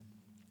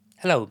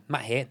Hello,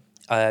 Matt here.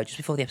 Just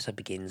before the episode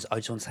begins, I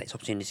just want to take this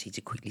opportunity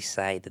to quickly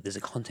say that there's a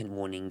content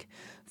warning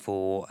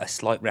for a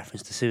slight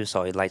reference to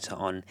suicide later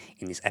on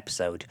in this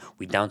episode.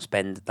 We don't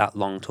spend that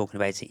long talking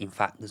about it. In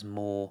fact, there's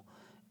more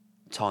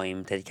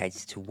time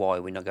dedicated to why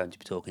we're not going to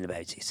be talking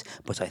about it.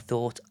 But I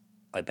thought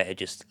I better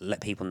just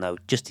let people know,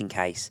 just in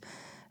case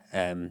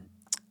um,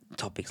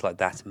 topics like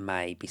that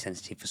may be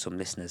sensitive for some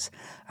listeners.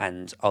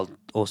 And I'll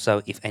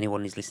also, if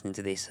anyone is listening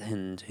to this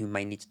and who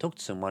may need to talk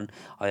to someone,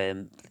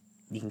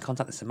 you can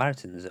contact the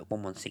Samaritans at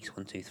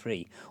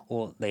 116123,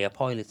 or they are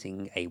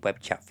piloting a web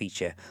chat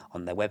feature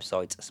on their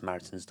website,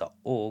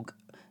 samaritans.org,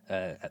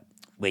 uh,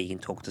 where you can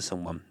talk to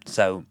someone.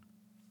 So,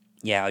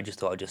 yeah, I just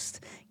thought I'd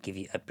just give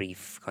you a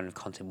brief kind of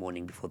content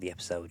warning before the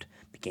episode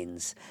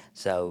begins.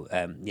 So,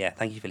 yeah,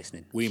 thank you for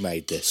listening. We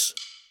made this.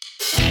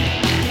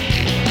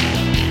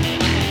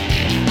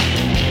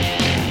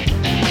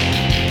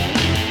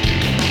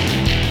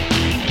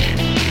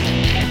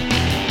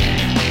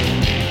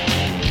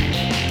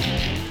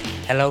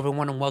 Hello,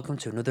 everyone, and welcome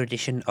to another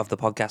edition of the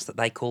podcast that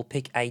they call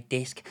Pick a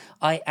Disc.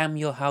 I am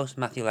your host,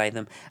 Matthew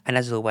Latham, and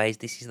as always,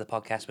 this is the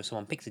podcast where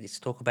someone picks a disc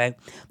to talk about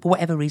for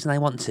whatever reason they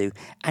want to.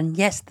 And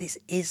yes, this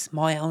is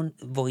my own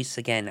voice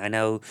again. I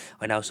know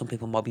some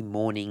people might be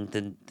mourning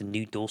the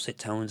new dulcet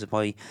tones of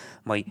my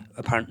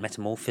apparent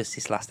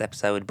metamorphosis last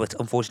episode, but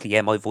unfortunately,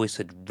 yeah, my voice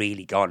had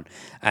really gone,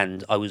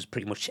 and I was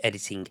pretty much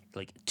editing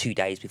like 2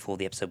 days before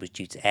the episode was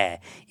due to air.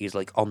 It was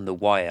like on the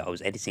wire. I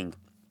was editing,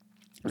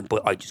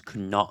 but I just could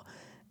not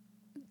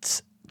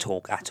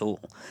talk at all.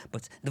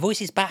 But the voice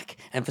is back,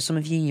 and for some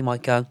of you, you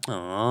might go,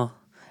 "Aww,"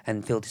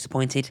 and feel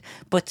disappointed.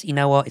 But you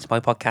know what? It's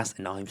my podcast,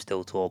 and I'm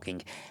still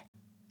talking.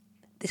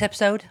 This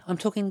episode, I'm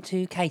talking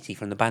to Katie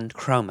from the band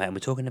Chroma, and we're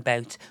talking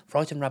about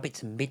Frightened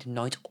Rabbit's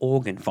Midnight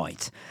Organ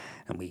Fight.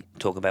 And we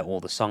talk about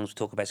all the songs, we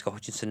talk about Scott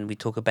Hutchinson, we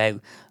talk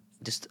about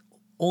just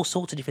all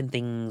sorts of different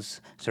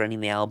things surrounding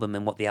the album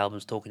and what the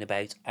album's talking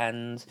about,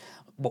 and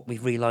what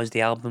we've realised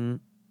the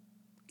album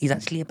is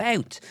actually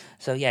about.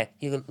 So yeah,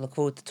 you look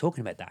forward to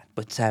talking about that.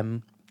 But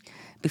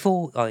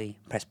before I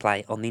press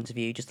play on the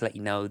interview, just to let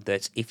you know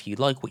that if you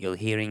like what you're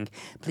hearing,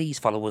 please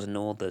follow us on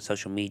all the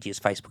social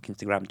medias, Facebook,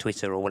 Instagram,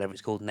 Twitter, or whatever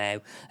it's called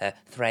now,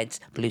 Threads,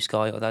 Blue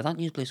Sky, although I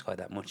don't use Blue Sky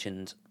that much,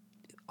 and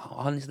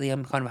honestly,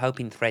 I'm kind of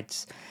hoping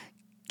Threads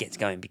gets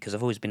going because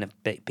I've always been a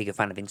bit bigger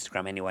fan of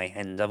Instagram anyway,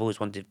 and I've always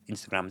wanted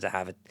Instagram to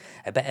have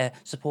a better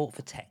support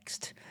for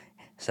text.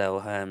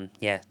 So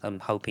yeah, I'm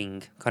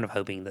hoping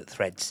that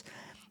Threads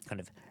kind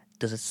of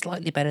does it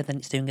slightly better than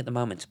it's doing at the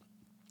moment.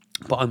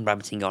 But I'm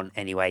rabbiting on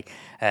anyway.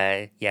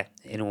 Yeah,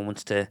 anyone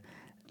wants to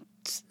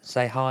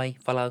say hi,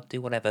 follow,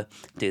 do whatever,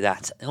 do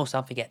that. And also,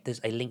 don't forget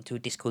there's a link to a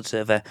Discord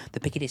server,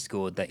 the Picky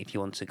Discord, that if you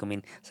want to come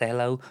in, say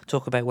hello,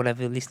 talk about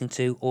whatever you're listening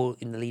to, or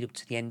in the lead up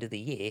to the end of the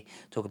year,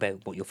 talk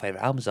about what your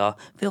favourite albums are,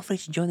 feel free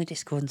to join the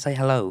Discord and say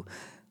hello.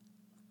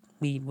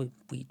 We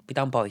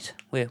don't bite.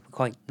 We're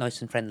quite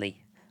nice and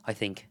friendly, I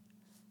think.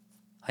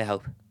 I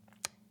hope.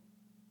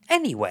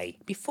 Anyway,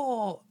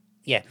 before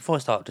I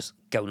start just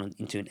going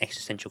into an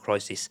existential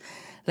crisis,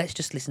 let's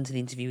just listen to the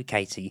interview with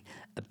Katie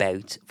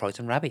about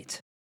Frightened Rabbit.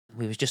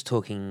 We was just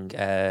talking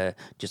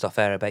just off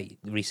air about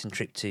the recent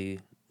trip to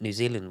New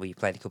Zealand where you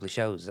played a couple of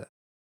shows.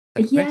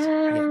 Is that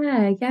correct?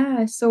 Yeah.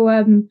 Yeah. So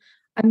I'm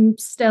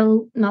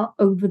still not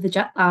over the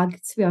jet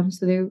lag, to be honest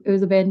with you. It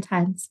was a bit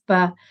intense,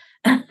 but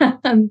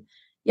um,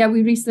 yeah,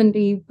 we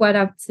recently went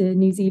out to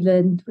New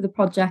Zealand with a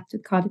project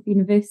with Cardiff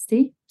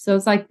University. So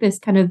it's like this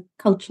kind of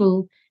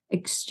cultural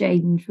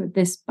exchange with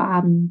this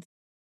band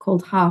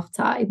called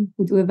Halftime,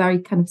 who do a very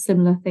kind of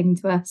similar thing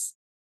to us,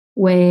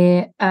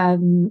 where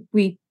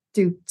we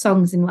do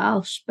songs in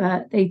Welsh,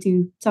 but they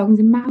do songs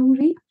in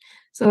Maori.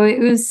 So it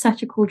was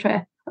such a cool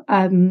trip.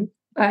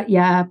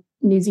 Yeah,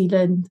 New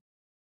Zealand.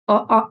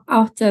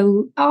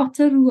 Aotearoa.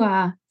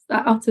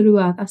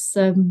 Aotearoa, that's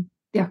the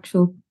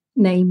actual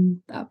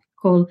name that we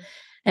call.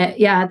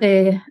 Yeah,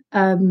 they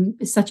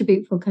it's such a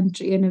beautiful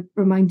country, and it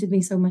reminded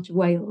me so much of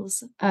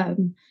Wales.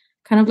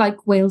 Kind of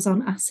like Wales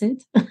on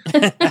acid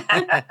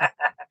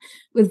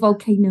with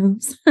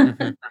volcanoes.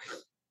 Mhm.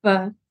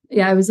 But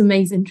yeah, it was an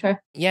amazing trip.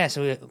 Yeah.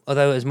 So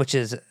although as much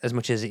as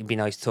it'd be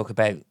nice to talk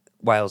about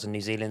Wales and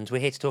New Zealand,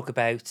 we're here to talk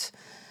about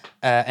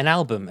an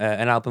album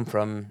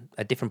from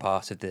a different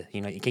part of the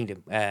United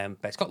Kingdom,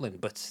 about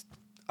Scotland. But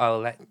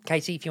I'll let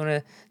Katie, if you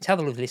want to tell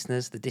the lovely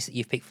listeners the disc that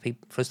you've picked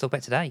for us to talk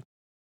about today.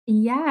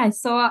 Yeah,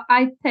 so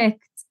I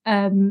picked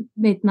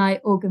Midnight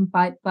Organ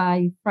Fight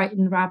by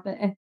Frightened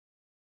Rabbit.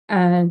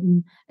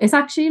 It's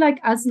actually like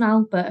as an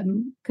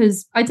album,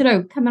 because I don't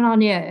know, coming on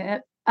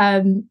here,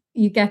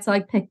 you get to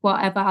like pick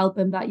whatever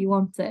album that you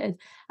wanted.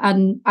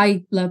 And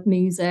I love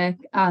music,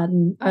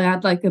 and I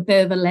had like a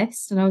bit of a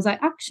list, and I was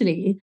like,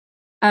 actually,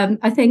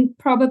 I think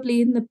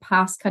probably in the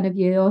past kind of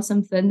year or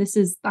something,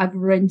 I've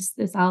rinsed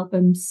this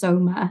album so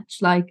much,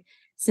 like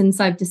since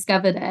I've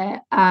discovered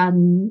it.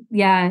 And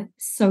yeah,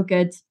 so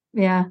good.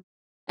 Yeah.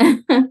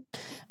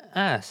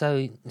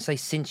 So say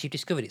since you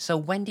discovered it. So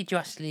when did you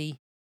actually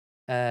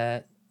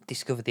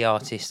discover the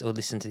artist or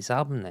listen to this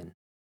album then?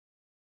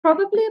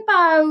 Probably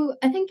about,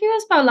 I think it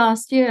was about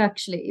last year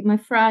actually. My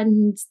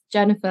friend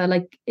Jennifer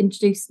like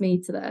introduced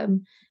me to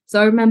them.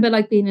 So I remember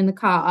like being in the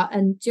car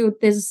and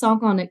there's a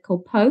song on it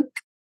called Poke.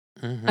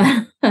 Hmm.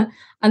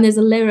 And there's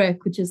a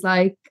lyric which is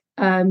like,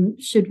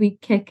 should we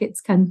kick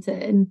its cunt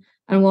in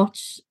and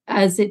watch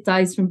as it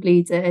dies from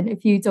bleeding?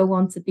 If you don't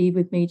want to be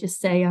with me, just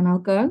stay and I'll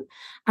go.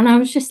 And I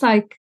was just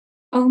like,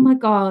 oh my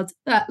God.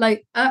 That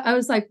like I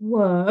was like,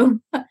 whoa.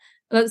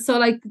 So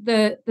like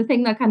the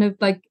thing that kind of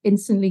like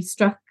instantly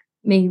struck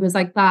me was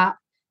like that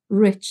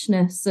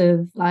richness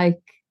of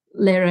like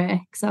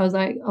lyrics. I was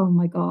like, oh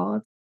my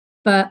God.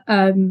 But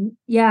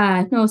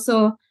yeah, no,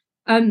 so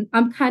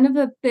I'm kind of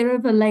a bit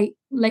of a late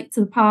to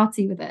the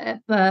party with it,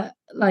 but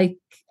like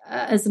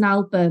as an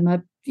album,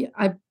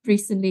 I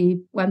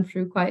recently went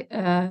through quite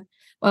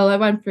well, I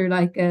went through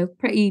like a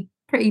pretty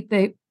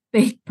big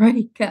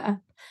breakup.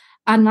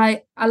 And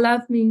I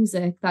love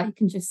music that you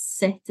can just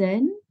sit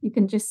in. You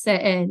can just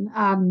sit in,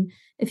 and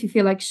if you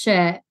feel like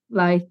shit,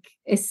 like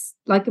it's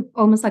like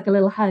almost like a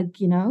little hug,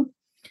 you know.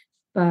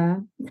 But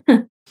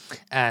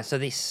So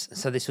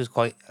this was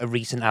quite a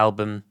recent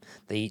album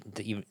that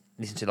you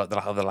listened to like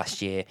over the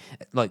last year,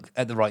 like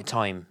at the right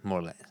time, more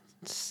or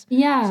less.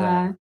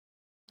 yeah, So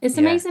it's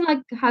yeah, amazing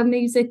like how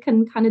music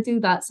can kind of do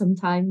that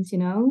sometimes, you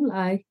know,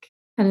 like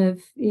kind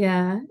of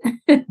yeah.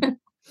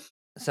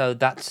 so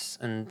that's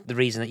and the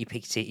reason that you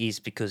picked it is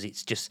because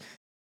it's just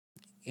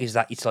is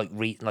that it's like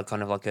like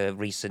kind of like a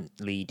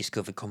recently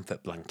discovered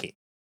comfort blanket.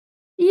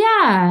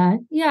 Yeah,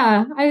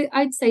 yeah,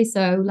 I'd say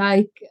so.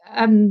 Like,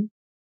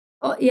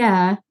 oh,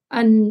 yeah,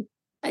 and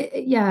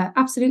yeah,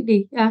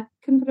 absolutely, yeah,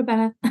 couldn't put it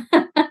better.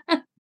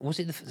 Was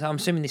it? So I'm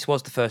assuming this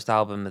was the first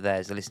album of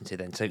theirs to listen to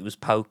then. So it was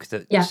Poke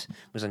Yeah, that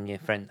was on your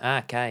friend. Ah,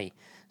 okay.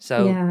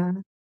 So yeah.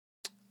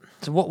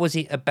 so what was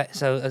it about?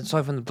 So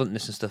aside from the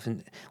bluntness and stuff,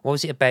 and what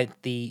was it about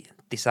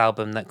this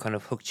album that kind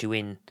of hooked you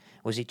in?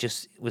 Was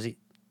it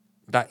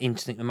that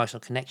instant emotional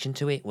connection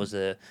to it? Was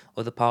there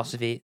other parts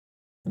of it?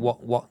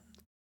 What what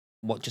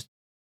what just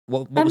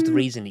what was the Um,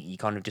 reason that you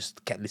kind of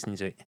just kept listening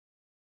to it?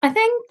 I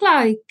think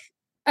like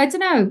I don't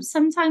know.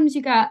 Sometimes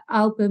you get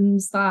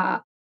albums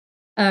that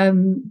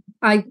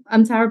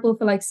I'm terrible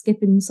for like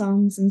skipping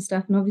songs and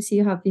stuff, and obviously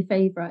you have your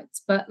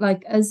favorites, but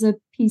like as a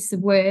piece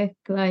of work,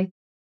 like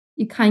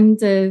you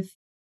kind of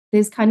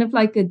there's kind of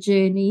like a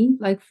journey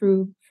like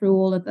through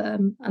all of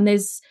them, and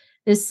there's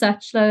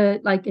such a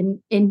like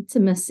an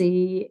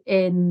intimacy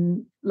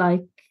in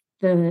like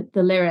the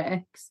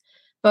lyrics,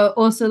 but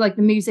also like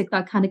the music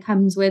that kind of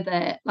comes with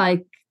it,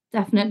 like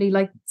definitely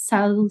like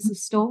tells a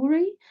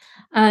story,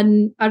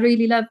 and I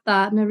really love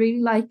that, and I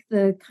really like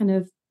the kind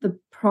of the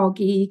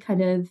proggy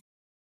kind of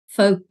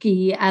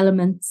folky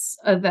elements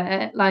of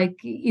it. Like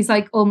he's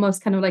like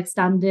almost kind of like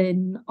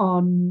standing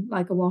on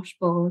like a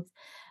washboard,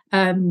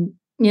 a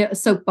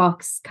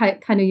soapbox,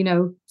 kind of, you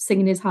know,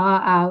 singing his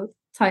heart out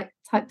type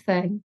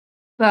thing.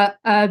 But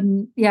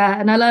yeah,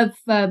 and I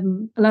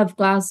love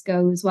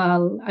Glasgow as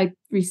well. I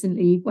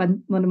recently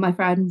went one of my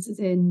friends is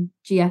in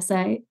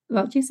GSA,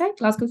 what do you say?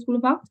 Glasgow School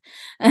of Art,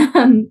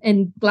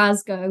 in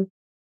Glasgow.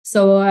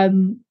 So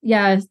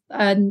yeah,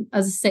 and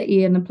as a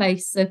city and a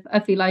place, I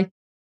feel like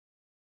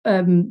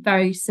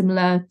very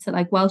similar to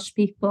like Welsh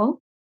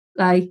people,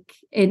 like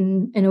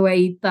in a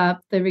way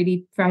that they're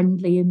really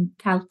friendly and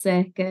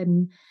Celtic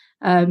and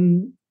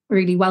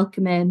really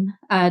welcoming.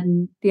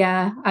 And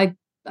yeah,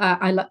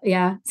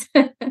 yeah.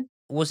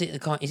 Was it the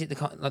kind? Is it the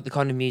kind like the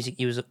kind of music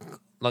you was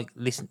like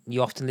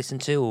you often listen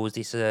to, or was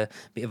this a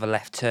bit of a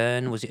left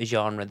turn? Was it a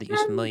genre that you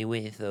was um, familiar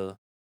with, or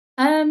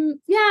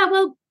yeah,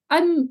 well,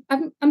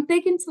 I'm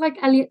big into like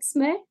Elliott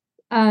Smith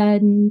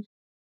and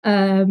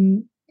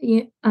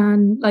yeah,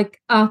 and like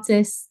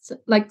artists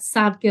like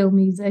sad girl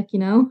music, you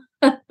know.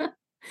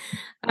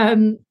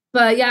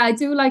 But yeah, I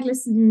do like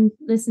listen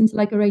to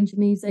like a range of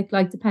music,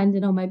 like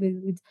depending on my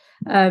mood.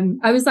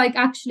 I was like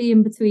actually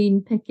in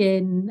between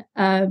picking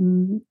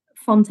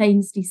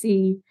Fontaine's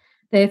DC,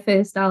 their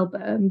first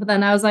album, but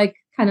then I was like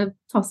kind of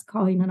toss a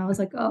coin and I was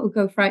like, oh,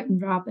 go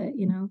Frightened Rabbit,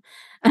 you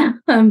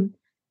know.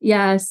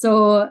 Yeah,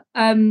 so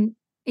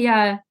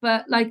yeah,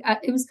 but like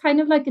it was kind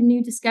of like a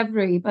new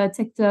discovery, but it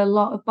ticked a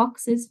lot of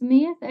boxes for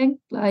me, I think.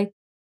 Like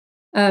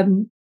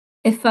um,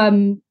 if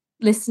I'm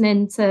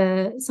listening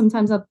to,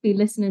 sometimes I'll be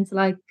listening to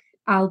like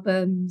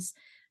albums,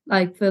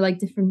 like for like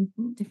different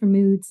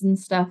moods and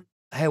stuff.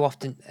 how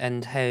often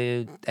and how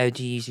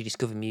do you usually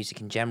discover music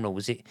in general?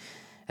 Was it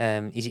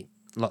is it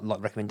like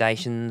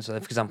recommendations? For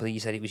example, you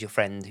said it was your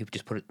friend who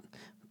just put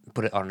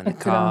it on in the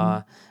Chucked it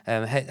on.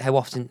 car. How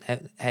often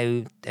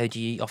how do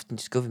you often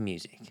discover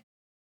music?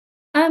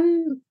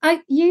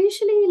 I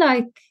usually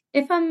like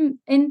if I'm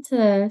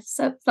into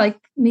stuff like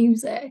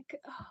music,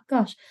 oh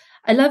gosh,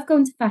 I love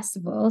going to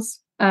festivals.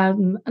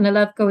 And I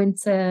love going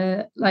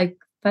to like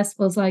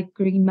festivals like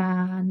Green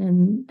Man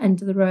and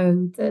End of the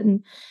Road.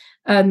 And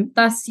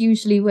that's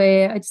usually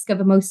where I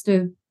discover most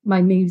of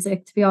my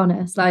music, to be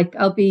honest. Like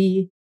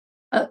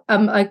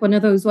I'm like one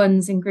of those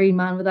ones in Green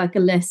Man with like a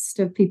list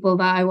of people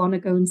that I want to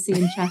go and see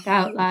and check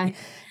out. Like,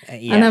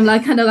 and Yeah, I'm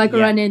like kind of like yeah.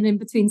 running in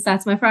between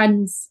sets. My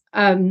friends,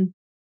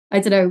 I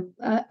don't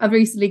know. I've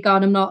recently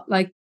gone. I'm not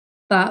like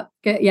that.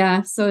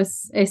 Yeah. So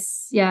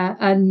it's yeah,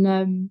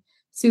 and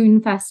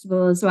Soon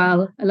Festival as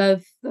well. I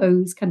love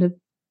those kind of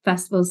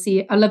festivals.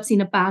 I love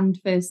seeing a band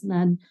first and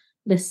then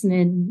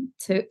listening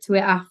to it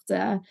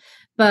after.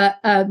 But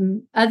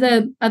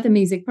other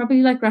music,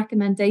 probably like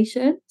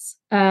recommendations.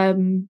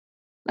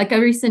 Like I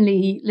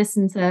recently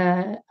listened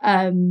to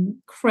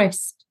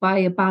Crisp by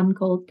a band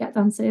called Get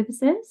Down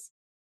Services.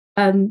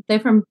 They're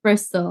from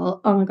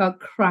Bristol. Oh my god,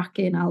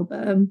 cracking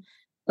album.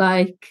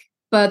 Like,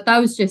 but that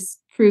was just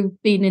through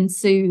being in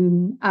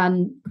Soon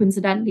and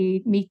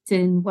coincidentally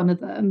meeting one of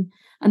them.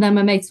 And then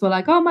my mates were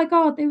like, "Oh my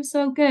god, they were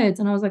so good,"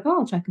 and I was like, "Oh,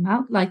 I'll check them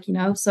out." Like,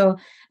 so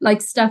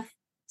like stuff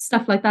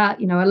like that.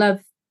 I love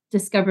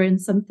discovering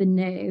something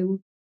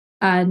new,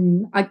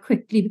 and I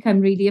quickly become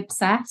really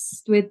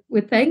obsessed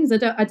with things. I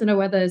don't know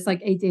whether it's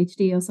like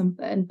ADHD or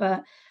something,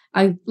 but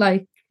I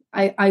like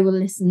I will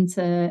listen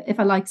to if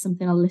I like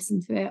something, I'll listen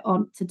to it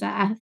on to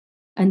death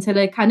until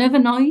it kind of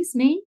annoys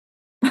me.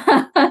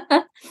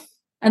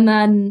 And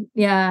then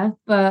yeah,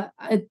 but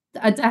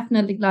I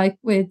definitely like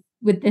with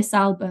this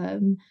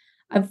album,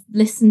 I've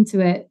listened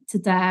to it to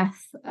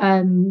death.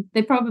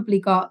 They probably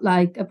got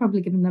like I've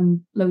probably given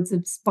them loads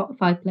of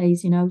Spotify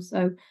plays,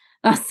 so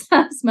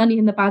that's money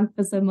in the bank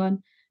for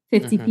someone,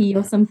 50p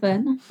or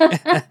something.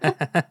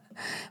 But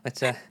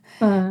But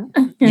yeah.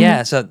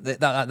 yeah, so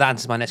that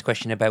answers my next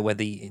question about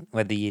whether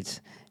you'd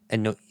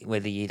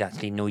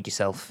actually annoyed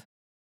yourself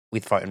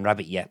with Frightened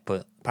Rabbit yet,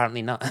 but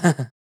apparently not.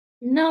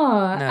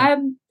 No,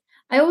 No.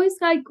 I always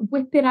like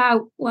whip it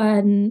out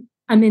when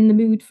I'm in the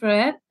mood for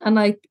it and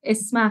like it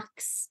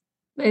smacks,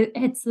 it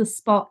hits the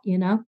spot.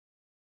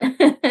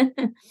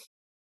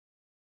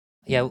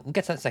 Yeah, we'll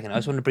get to that in a second. I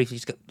just want to briefly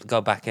just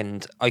go back,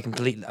 and I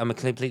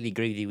completely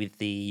agree with you with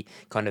the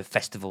kind of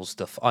festival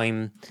stuff.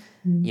 Mm.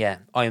 Yeah,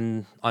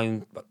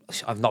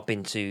 I've not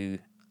been to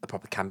a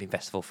proper camping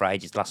festival for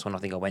ages. The last one I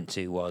think I went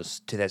to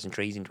was 2000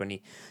 Trees in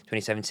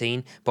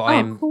 2017.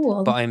 Oh,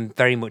 cool. But I'm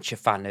very much a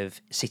fan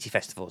of city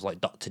festivals like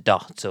Dot to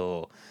Dot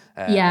or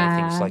things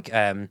Yeah. like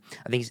I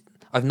think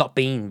I've not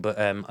been, but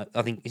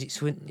I think is it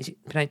Swin? Is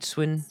it pronounced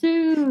Swin?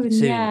 Soon,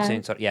 yeah.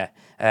 Soon. Sorry, yeah.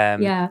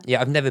 Yeah.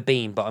 Yeah, I've never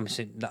been, but I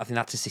think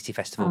that's a city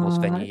festival,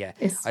 most venue. Oh, Yeah,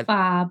 it's I,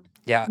 fab.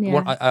 yeah,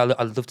 Yeah.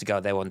 I'd love to go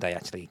there one day.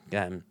 Actually,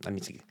 I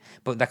need to,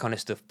 but that kind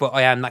of stuff. But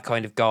I am that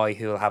kind of guy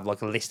who will have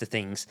like a list of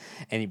things,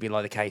 and it'd be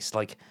like the case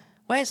like.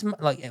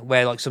 Like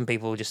where like some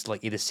people just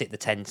like either sit the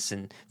tents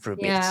and for a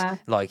bit Yeah.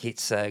 like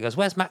it's goes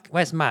where's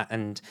Matt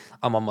and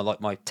I'm on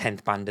my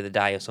 10th band of the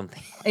day or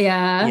something.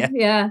 Yeah. Yeah.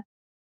 Yeah.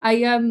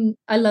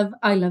 I love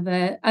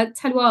it. I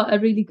tell you what, a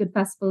really good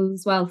festival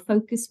as well,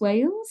 Focus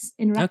Wales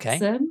in Okay.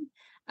 Wrexham.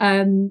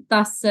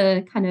 That's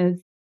a kind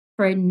of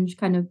fringe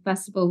kind of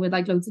festival with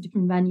like loads of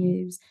different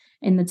venues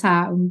in the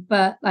town.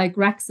 But like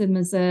Wrexham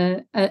as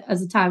a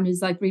town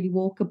is like really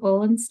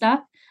walkable and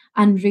stuff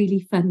and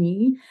really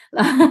funny.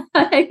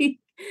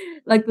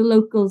 Like the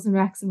locals in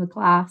Wrexham are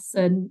class,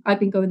 and I've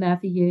been going there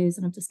for years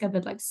and I've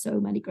discovered like so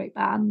many great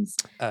bands.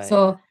 Oh yeah.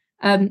 So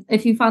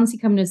if you fancy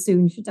coming as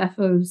soon, you should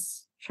defo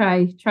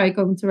try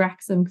going to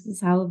Wrexham because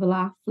it's a hell of a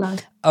laugh.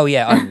 Like, Oh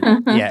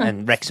yeah. Yeah,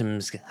 and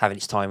Wrexham's having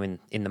its time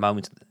in the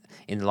moment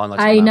in the limelight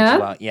at the I moment as know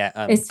well.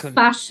 Yeah. it's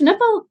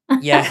fashionable.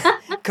 Yeah,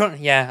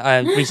 yeah. I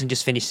recently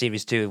just finished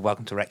series 2 of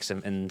Welcome to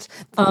Wrexham, and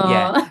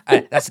yeah,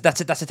 Oh, that's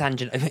a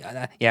tangent.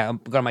 Yeah, I'm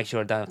gonna make sure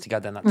I don't have to go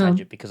down that oh,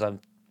 tangent because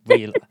I'm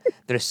really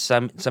there's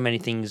so many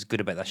things good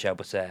about that show.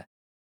 But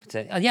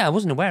yeah, I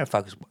wasn't aware of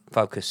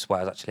Focus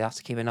Wales actually. I have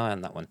to keep an eye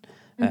on that one.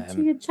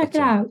 check But it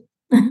out.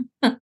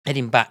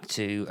 heading back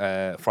to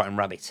Frightened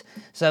Rabbit.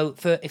 So,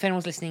 for if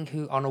anyone's listening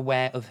who aren't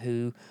aware of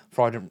who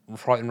Frightened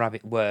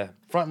Rabbit were,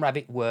 Frightened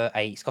Rabbit were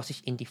a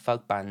Scottish indie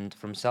folk band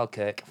from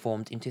Selkirk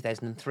formed in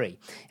 2003.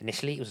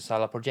 Initially, it was a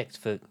solo project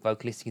for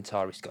vocalist and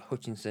guitarist Scott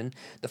Hutchinson.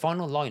 The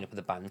final lineup of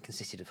the band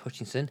consisted of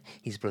Hutchinson,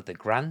 his brother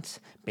Grant,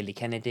 Billy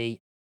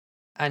Kennedy,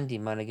 Andy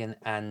Mulligan,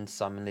 and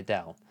Simon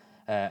Liddell.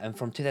 And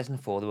from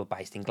 2004, they were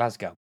based in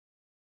Glasgow.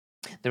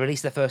 They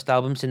released their first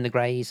albums in the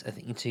Greys, I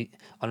think,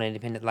 on an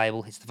independent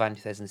label, Hits the Van in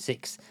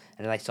 2006,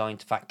 and then they signed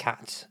to Fat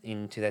Cat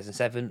in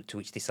 2007, to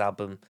which this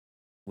album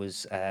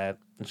was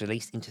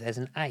released in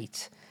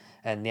 2008.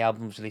 And the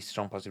album was released to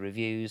strong positive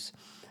reviews.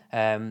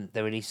 They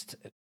released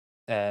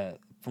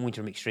From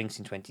Winter Mixed Drinks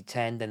in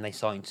 2010, then they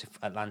signed to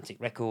Atlantic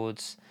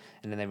Records,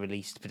 and then they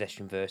released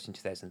Pedestrian Verse in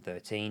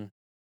 2013.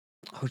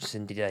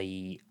 Hutchinson did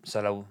a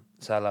solo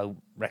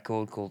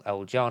record called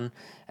Old John,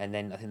 and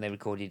then I think they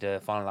recorded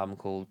a final album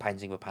called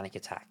Painting of a Panic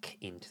Attack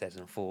in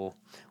 2004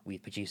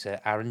 with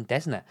producer Aaron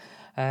Dessner.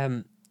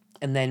 And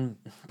then,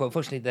 but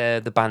unfortunately,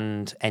 the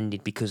band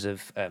ended because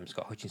of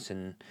Scott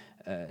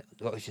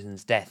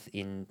Hutchinson's death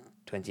in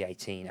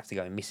 2018 after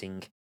going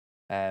missing,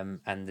 and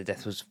the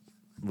death was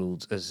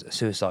ruled as a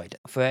suicide.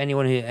 For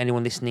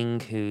anyone listening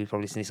who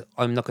probably listening to this,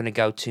 I'm not going to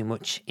go too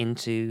much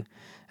into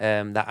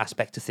that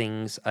aspect of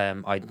things.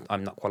 I'm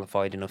not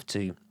qualified enough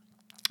to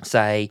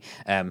say.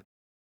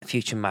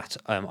 Future Matt,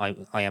 I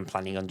am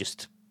planning on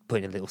just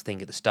putting a little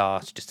thing at the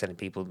start, just telling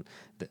people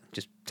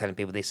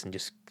this, and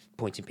just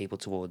pointing people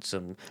towards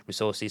some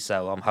resources.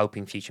 So I'm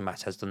hoping future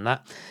Matt has done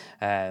that.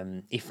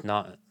 If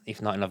not,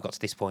 and I've got to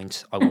this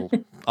point, I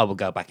will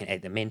go back and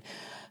edit them in.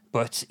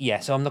 But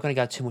yeah, so I'm not going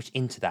to go too much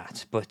into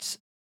that. But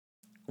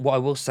what I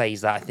will say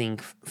is that I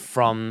think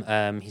from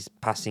his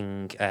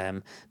passing,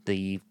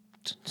 the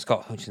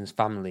Scott Hutchins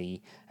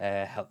family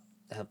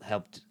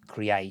helped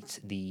create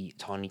the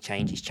Tiny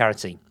Changes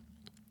charity,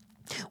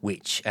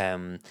 which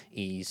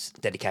is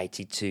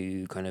dedicated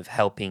to kind of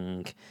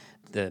helping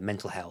the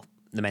mental health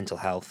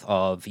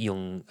of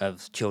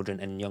children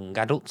and young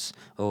adults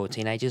or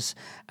teenagers.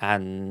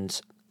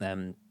 And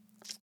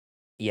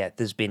yeah,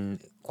 there's been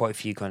quite a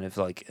few kind of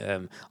like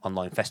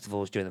online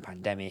festivals during the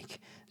pandemic.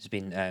 There's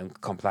been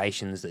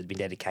compilations that have been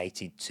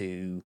dedicated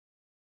to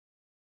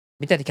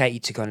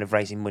kind of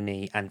raising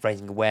money and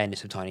raising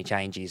awareness of Tiny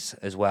Changes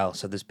as well.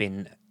 So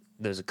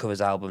there's a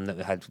covers album that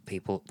had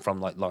people from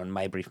like Lauren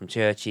Mayberry from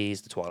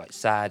Churches, The Twilight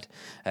Sad,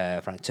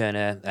 Frank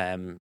Turner,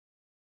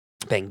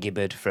 Ben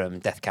Gibbard from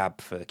Death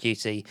Cab for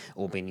Cutie,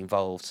 all being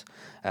involved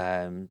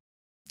in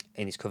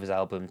his covers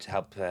album to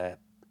help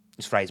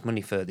just raise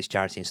money for this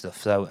charity and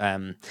stuff. So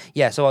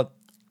yeah, so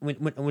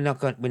we're not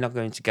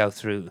going to go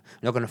through.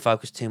 We're not going to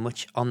focus too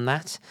much on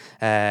that.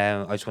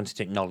 I just wanted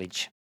to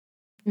acknowledge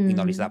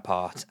that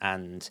part.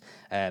 And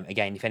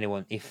again, if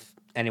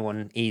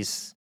anyone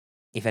is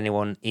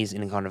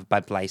in a kind of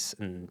bad place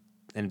and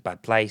in a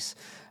bad place,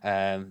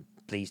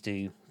 please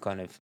do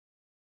kind of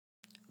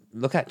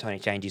look at Tiny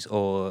Changes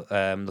or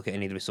look at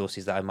any of the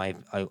resources that I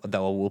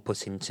will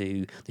put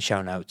into the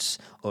show notes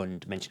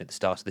and mention at the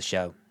start of the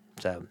show.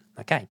 So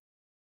okay.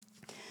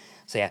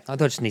 So yeah, I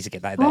just need to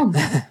get that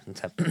there.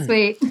 So,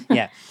 Sweet.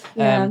 yeah.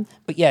 Yeah.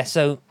 But yeah,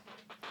 so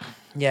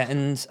yeah,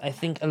 and I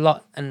think a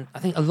lot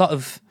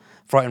of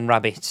Frightened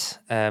Rabbit.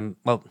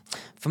 Well,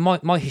 for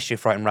my history of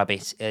Frightened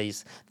Rabbit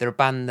is they're a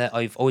band that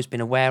I've always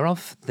been aware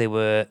of.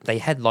 They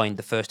headlined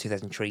the first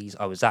 2000 Trees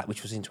I was at,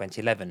 which was in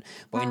 2011.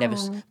 But I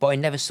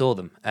never saw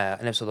them. I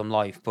never saw them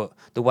live. But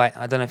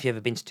I don't know if you've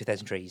ever been to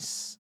 2000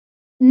 Trees.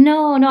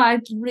 No,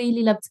 I'd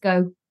really love to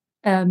go.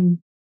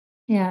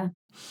 Yeah.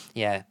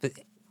 Yeah, but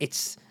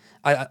it's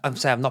I'm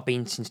saying I've not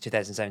been since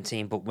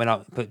 2017, but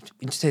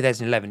in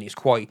 2011 it's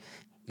quite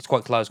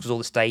close because all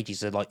the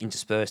stages are like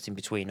interspersed in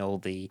between all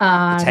the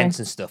tents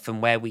and stuff. And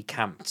where we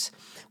camped,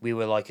 we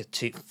were like a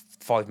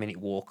 5-minute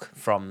walk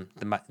from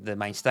the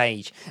main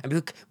stage, and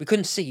we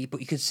couldn't see,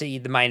 but you could see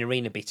the main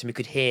arena bit, and we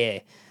could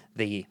hear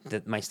the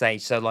main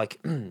stage. So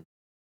like,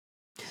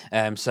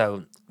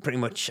 so pretty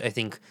much, I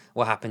think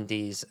what happened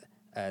is,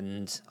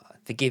 and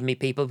forgive me,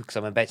 people, because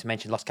I'm about to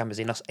mention Los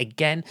Campesinos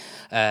again.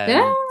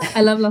 Yeah,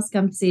 I love Los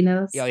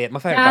Campesinos. Yeah, my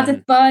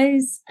favorite band.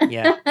 Boys.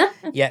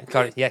 Yeah,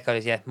 got it.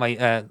 Yeah.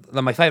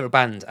 My favorite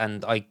band,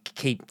 and I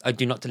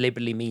do not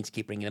deliberately mean to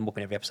keep bringing them up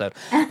in every episode,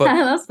 but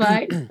That's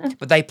fine.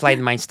 But they played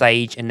the main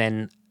stage, and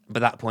then by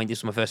that point, this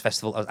was my first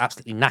festival. I was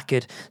absolutely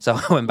knackered, so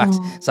I went back.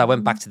 So I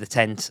went back to the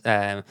tent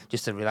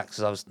just to relax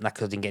because I was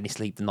knackered. I didn't get any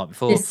sleep the night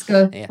before.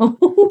 Disco. Yeah,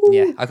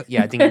 I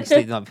didn't get any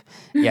sleep the night.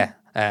 Yeah.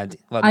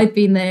 Well, I've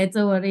been there.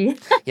 Don't worry.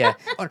 Yeah,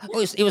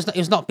 it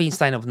was not being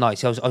staying up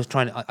nights. I was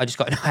trying. I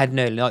had an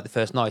early night the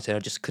first night, and I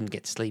just couldn't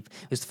get to sleep.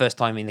 It was the first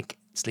time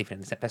sleeping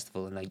in the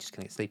festival, and I just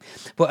couldn't get to sleep.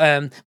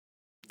 But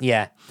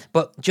yeah,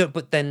 but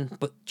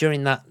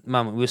during that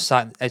moment, we were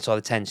sat outside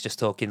the tents just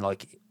talking.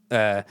 Like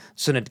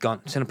sun had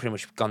pretty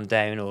much gone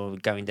down or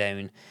going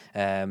down.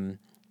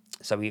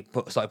 So we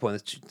started putting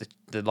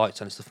the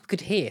lights on and stuff. We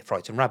could hear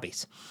Frightened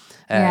Rabbit.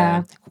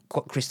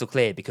 Quite crystal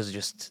clear because of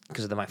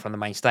the from the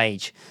main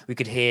stage. We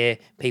could hear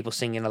people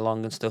singing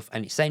along and stuff,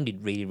 and it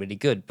sounded really, really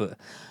good. But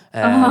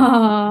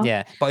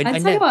yeah, but I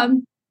tell you what,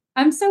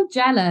 I'm so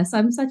jealous.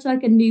 I'm such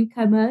like a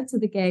newcomer to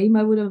the game.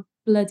 I would have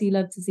bloody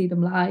loved to see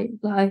them live.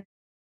 Like,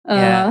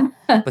 yeah,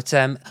 but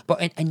I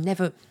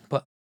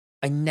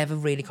never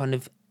really kind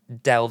of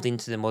delved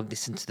into them or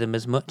listened to them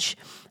as much.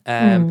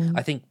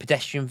 I think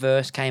Pedestrian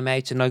Verse came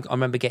out, and I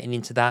remember getting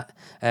into that,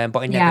 but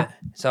I never.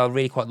 So I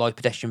really quite like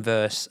Pedestrian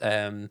Verse,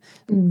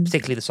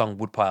 particularly the song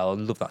Woodpile. I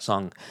love that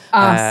song.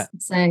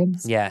 Same.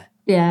 Yeah,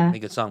 really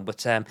good song.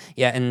 But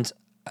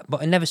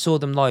but I never saw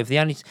them live.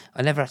 I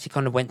never actually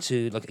kind of went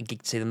to like a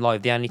gig to see them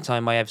live. The only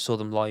time I ever saw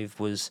them live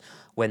was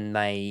when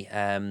they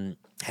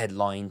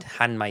headlined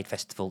Handmade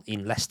Festival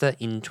in Leicester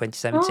in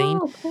 2017.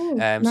 Cool.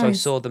 Nice. So I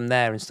saw them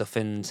there and stuff,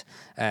 and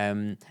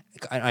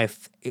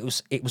it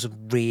was a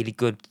really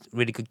good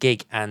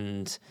gig,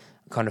 and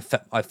kind of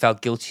I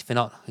felt guilty for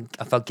not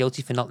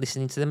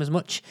listening to them as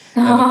much,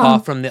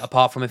 apart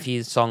from a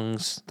few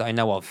songs that I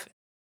know of.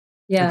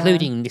 Yeah.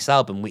 Including this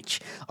album,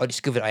 which I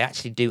discovered I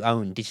actually do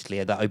own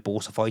digitally, that I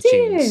bought off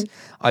iTunes.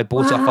 I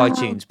bought it off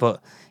iTunes,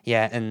 but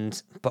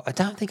I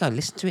don't think I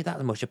listened to it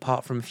that much,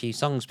 apart from a few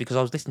songs, because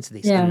I was listening to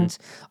this and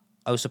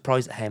I was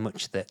surprised at how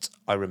much that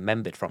I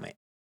remembered from it.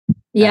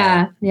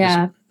 And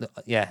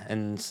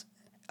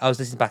I was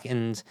listening back,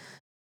 and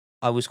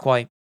I was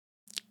quite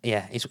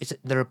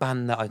they're a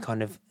band that I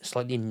kind of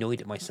slightly annoyed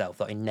at myself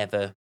that I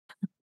never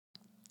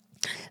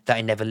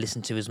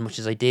listened to as much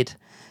as I did,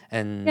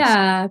 and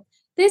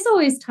there's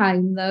always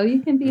time though. Yeah,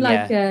 You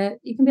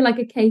can be like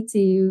a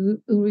Katie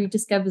who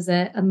rediscovers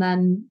it and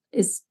then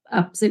is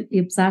absolutely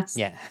obsessed.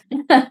 yeah.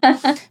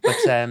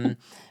 But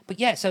but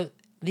yeah, so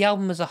the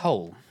album as a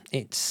whole,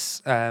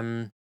 it's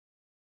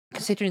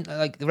considering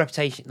like the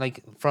reputation,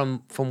 like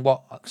from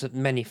what 'cause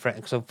many friends,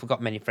 because I've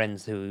got many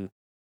friends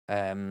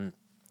um,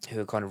 who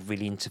are kind of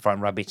really into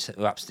Frightened Rabbit,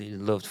 who absolutely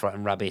loved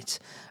Frightened Rabbit.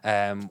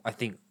 I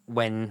think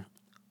when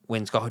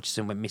Scott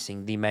Hutchison went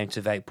missing, the amount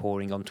of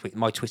outpouring on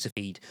my Twitter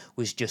feed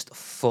was just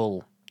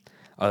full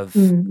of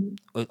Mm.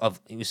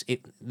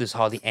 There's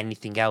hardly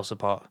anything else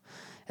apart.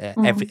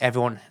 Oh,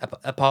 Everyone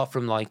apart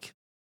from like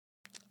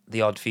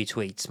the odd few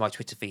tweets, my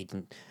Twitter feed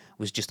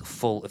was just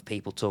full of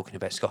people talking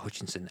about Scott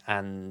Hutchinson,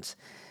 and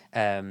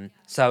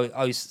so it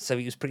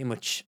was pretty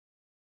much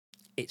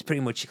it's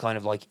pretty much kind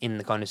of like in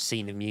the kind of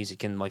scene of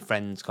music, and my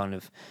friends kind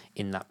of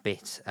in that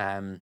bit.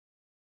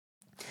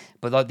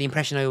 But like the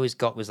impression I always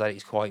got was that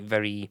it's quite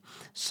very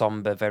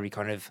somber, very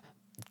kind of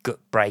gut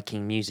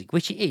breaking music,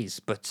 which it is.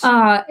 But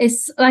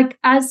it's like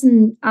as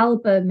an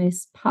album,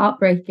 it's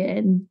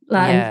heartbreaking.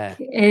 Like yeah,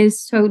 it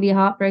is totally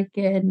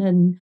heartbreaking,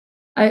 and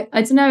I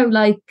don't know.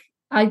 Like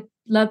I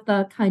love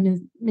that kind of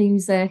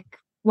music.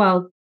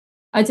 Well,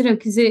 I don't know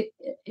because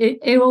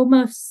it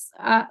almost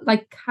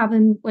like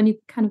having when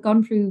you've kind of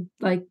gone through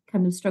like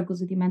kind of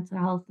struggles with your mental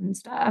health and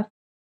stuff.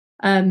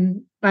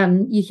 And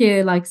you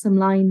hear like some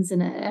lines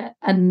in it,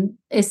 and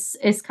it's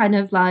kind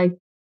of like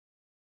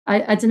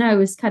I don't know,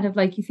 it's kind of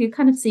like you feel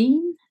kind of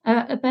seen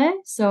a bit.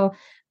 So,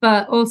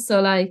 but also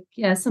like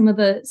yeah, some of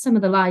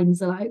the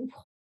lines are like,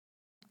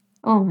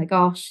 oh my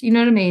gosh, you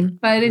know what I mean?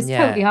 But it is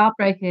totally yeah,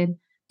 heartbreaking.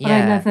 But I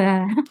yeah, love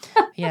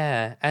it.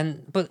 yeah,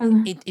 and but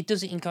I it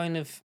does it in kind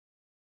of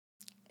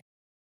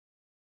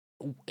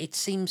it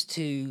seems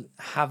to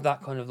have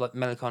that kind of like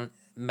mm,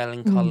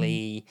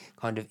 melancholy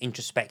kind of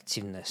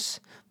introspectiveness,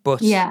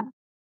 but yeah,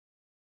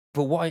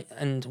 what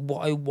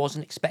I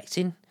wasn't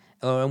expecting,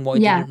 and what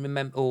I yeah. didn't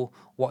remember, or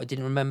what I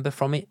didn't remember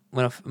from it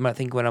when I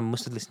think when I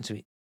must have listened to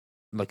it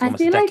like I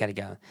almost a feel like decade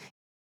ago.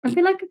 I It,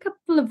 feel like a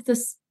couple of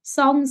the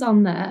songs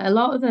on there, a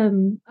lot of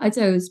them, I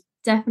don't know, is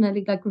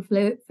definitely like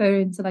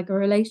referring to like a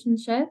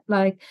relationship.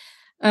 Like,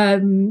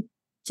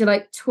 do you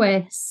like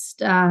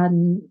Twist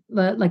and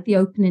like the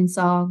opening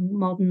song,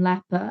 Modern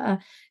Leper?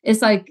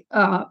 It's like,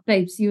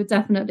 babes, you're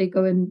definitely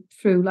going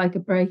through like a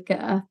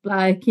breakup.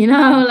 Like, you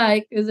know,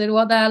 like, is it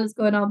what the hell is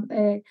going on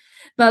there?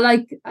 But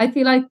like, I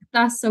feel like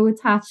that's so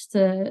attached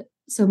to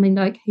so many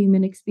like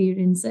human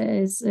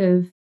experiences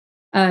of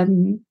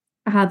um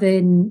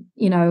having,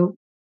 you know,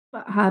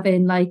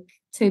 having like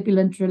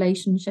turbulent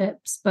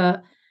relationships,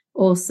 but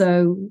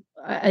also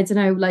I don't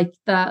know, like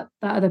that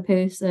other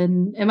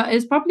person.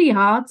 It's probably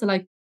hard to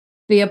like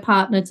be a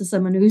partner to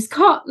someone who's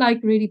got like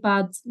really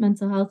bad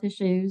mental health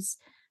issues.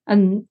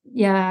 And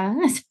yeah,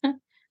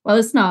 well,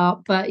 it's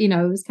not, but you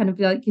know, it's kind of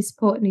like you're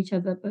supporting each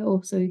other, but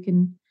also you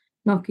can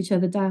knock each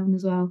other down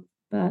as well.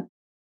 But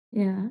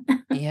yeah.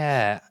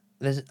 yeah,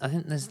 I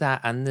think there's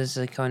that, and there's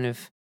a kind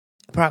of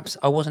perhaps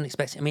I wasn't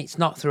expecting. I mean, it's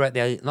not throughout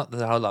not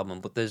the whole album,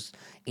 but there's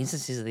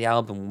instances of the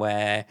album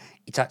where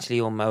it's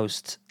actually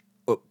almost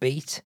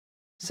upbeat.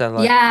 So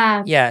like,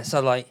 Yeah. yeah,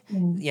 so like, Yeah.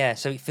 yeah,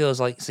 so it feels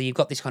like so you've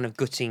got this kind of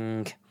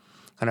gutting,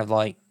 kind of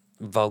like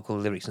vocal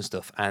lyrics and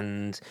stuff,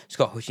 and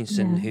Scott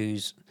Hutchinson, Yeah.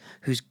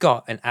 who's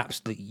got an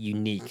absolutely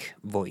unique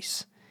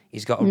voice.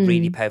 He's got a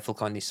really Mm. powerful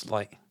kind of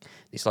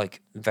this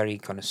like very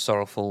kind of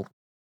sorrowful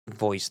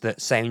voice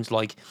that sounds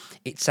like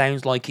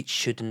it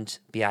shouldn't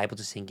be able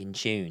to sing in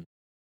tune,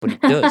 but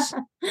it does.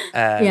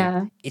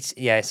 Yeah. It's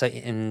yeah, so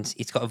and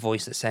it's got a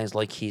voice that sounds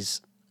like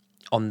he's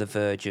on the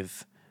verge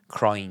of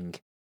crying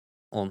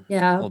all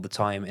Yeah. all the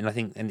time, and I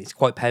think and it's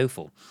quite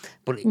powerful.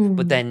 But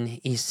Mm. then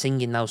he's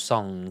singing those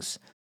songs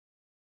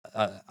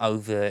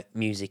over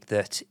music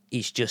that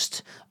is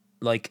just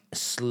like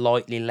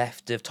slightly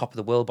left of Top of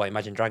the World by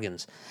Imagine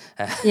Dragons.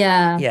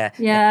 Yeah. Yeah.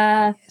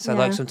 Yeah. So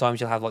like Yeah.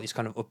 sometimes you'll have like this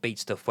kind of upbeat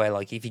stuff where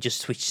like if you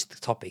just switch the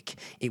topic,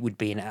 it would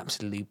be an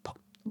absolute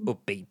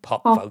upbeat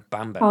pop Pop, folk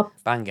bamba pop.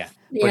 banger.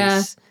 But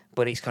Yeah.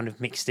 it's kind of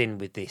mixed in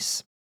with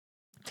this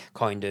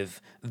kind of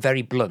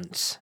very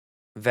blunt,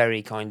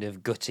 very kind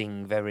of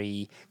gutting,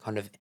 very kind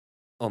of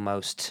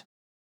almost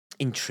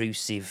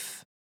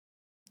intrusive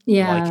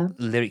like Yeah.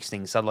 lyrics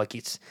things. So like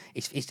it's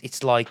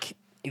like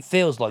it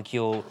feels like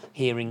you're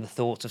hearing the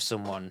thoughts of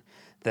someone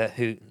that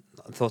who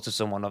thoughts of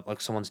someone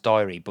like someone's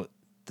diary, but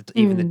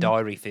even the Mm.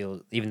 diary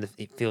feels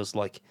it feels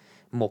like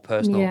more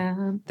personal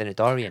Yeah. than a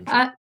diary entry.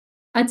 I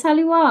I tell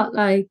you what,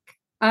 like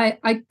I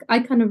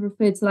kind of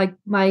refer to like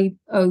my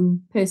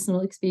own personal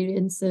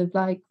experience of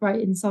like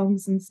writing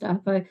songs and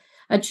stuff.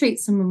 I treat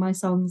some of my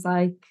songs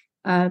like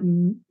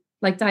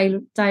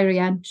diary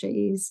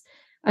entries.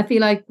 I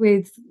feel like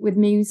with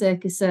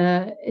music it's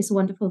a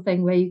wonderful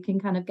thing where you can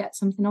kind of get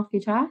something off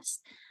your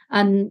chest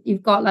and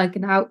you've got like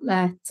an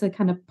outlet to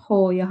kind of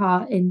pour your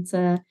heart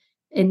into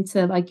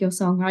like your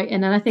songwriting.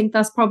 And I think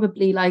that's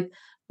probably like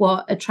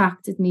what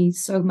attracted me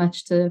so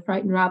much to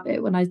Frightened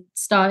Rabbit when I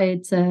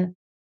started to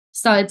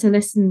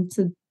listen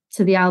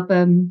to the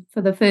album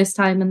for the first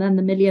time and then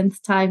the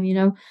millionth time, you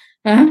know.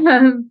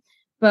 Um,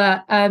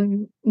 but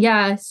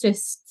yeah,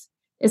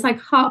 it's like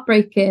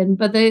heartbreaking.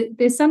 But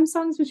there's some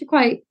songs which are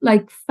quite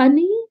like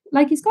funny.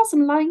 Like he's got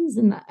some lines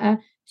in there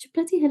which are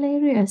bloody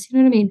hilarious. You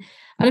know what I mean?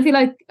 And I feel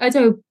like I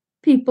don't know,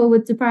 people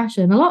with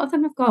depression, a lot of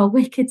them have got a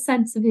wicked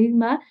sense of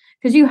humour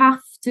because you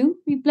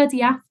bloody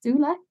have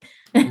to,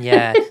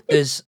 Yeah, like.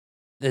 there's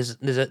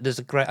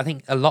a great. I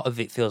think a lot of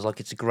it feels like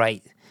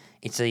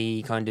it's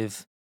a kind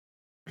of,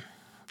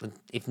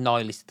 if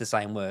nihilist is the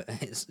same word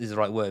is the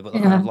right word, but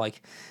kind Yeah, of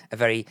like a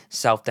very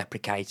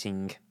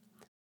self-deprecating like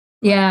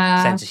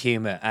yeah, sense of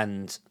humor.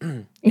 And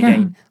yeah.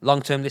 again,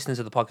 long-term listeners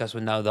of the podcast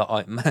will know that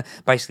I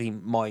basically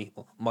my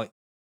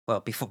well,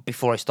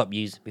 before I stopped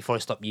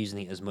using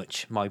it as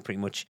much, my pretty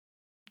much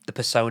the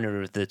persona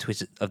of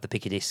the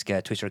Pick a Disc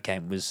Twitter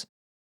account was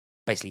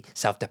basically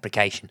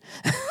self-deprecation.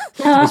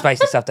 It's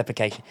basically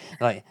self-deprecation,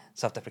 like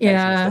self-deprecation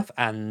and Yeah. stuff.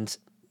 And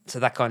so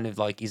that kind of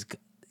like is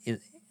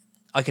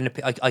I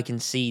can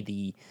see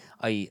the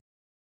I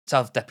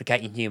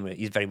self-deprecating humor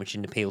is very much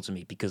an appeal to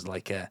me because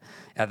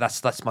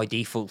that's my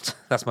default.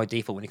 That's my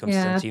default when it comes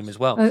to sense Yeah. of humor as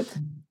well. Uh,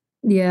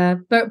 yeah,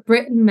 but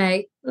Britain,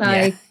 mate,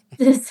 Yeah,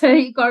 like, so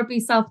you gotta be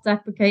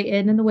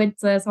self-deprecating in the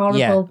winter, it's yeah,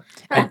 horrible.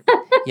 and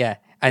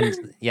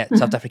yeah,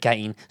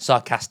 self-deprecating,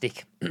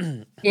 sarcastic,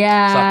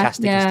 Yeah,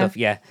 sarcastic and yeah. stuff.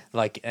 Yeah,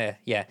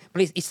 yeah.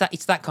 But it's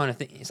that kind of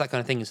thing. It's that kind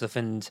of thing and stuff.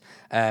 Um,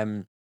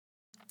 and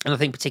I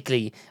think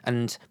particularly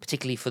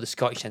for the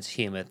Scottish sense of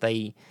humor,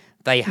 they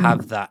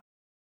have Mm. that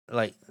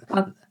like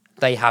Uh,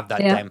 they have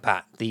that yeah. down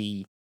pat.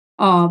 The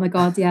Oh my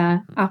God,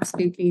 yeah,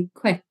 absolutely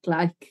quick,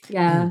 like,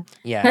 yeah.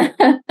 yeah,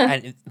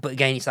 and but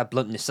again, it's that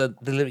bluntness. So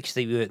the lyrics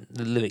that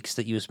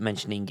you was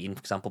mentioning in, for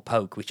example,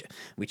 Poke, which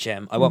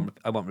Mm. I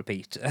won't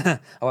repeat. I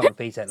won't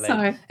repeat out loud.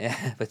 Sorry.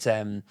 Yeah, but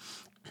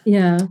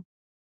Yeah.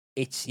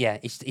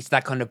 it's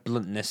that kind of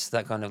bluntness,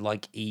 that kind of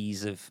like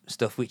ease of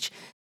stuff, which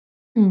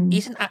Mm.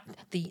 isn't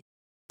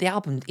the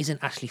album isn't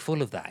actually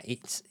full of that.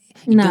 It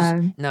does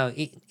No. no.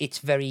 It's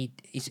very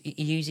it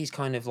uses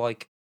kind of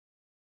like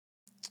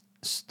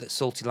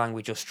salty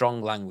language or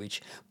strong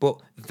language, but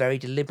very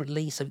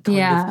deliberately. So it kind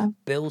of Yeah.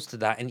 builds to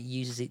that and it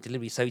uses it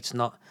deliberately. So it's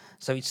not.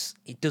 So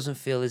it doesn't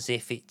feel as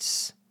if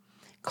it's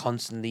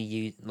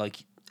constantly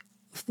like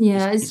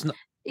Yeah, it's not.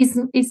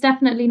 it's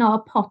definitely not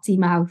a potty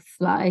mouth,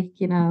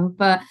 like, you know,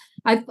 but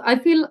I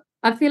feel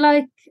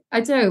like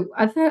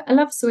I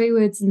love swear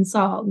words in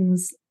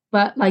songs,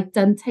 but like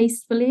done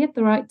tastefully at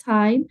the right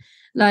time.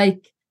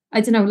 Like, I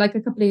don't know, like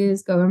a couple of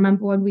years ago, I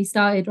remember when we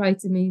started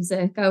writing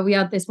music, we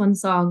had this one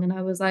song and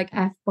I was like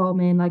F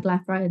bombing like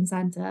left, right, and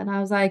centre. And I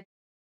was like,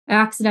 I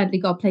accidentally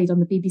got played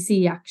on the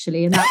BBC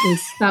actually, and that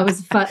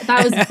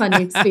was a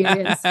funny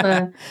experience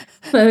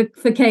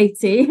for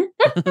Katie.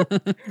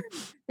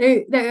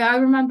 I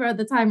remember at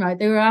the time, right?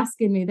 They were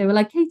asking me, they were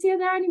like, "Katie, are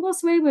there any more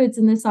swear words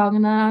in this song?"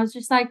 And then I was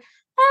just like,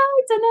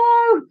 "Oh, I don't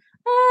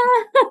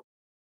know."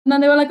 And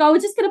then they were like, "Oh, we're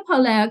just gonna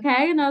pull it,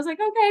 okay?" And I was like,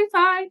 "Okay,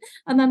 fine."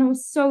 And then I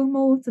was so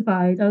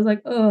mortified. I was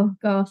like, "Oh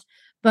gosh."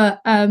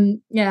 But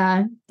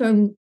yeah,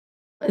 don't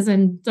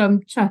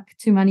chuck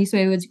too many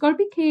swear words. You've got to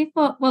be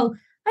careful. Well,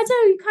 I don't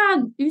know, you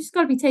can't. You just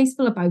got to be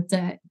tasteful about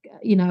it,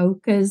 you know,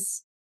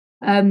 because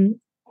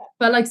um,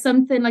 but like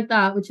something like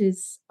that, which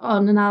is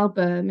on an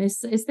album,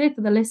 is there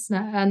for the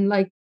listener, and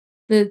like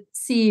the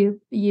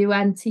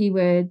CUNT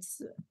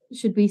words,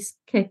 should we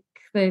kick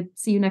the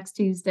see you next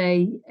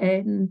Tuesday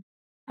in?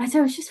 I don't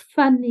know, it's just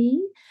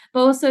funny,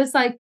 but also it's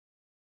like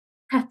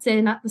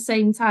cutting at the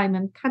same time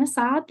and kind of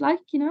sad, like,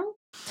 you know.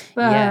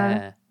 But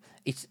Yeah,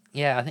 it's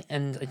yeah.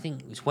 I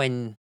think it's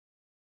when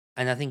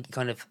and I think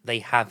kind of they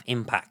have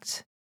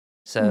impact.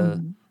 So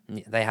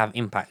mm, they have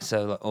impact.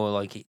 So or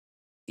like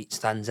it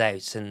stands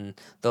out, and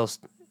those.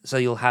 So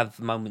you'll have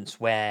moments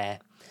where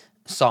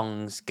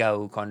songs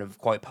go kind of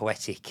quite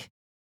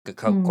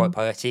mm,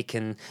 poetic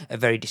and a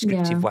very yeah.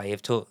 descriptive way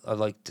of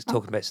like Oh,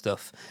 talking about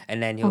stuff,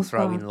 and then he'll oh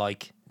throw in God.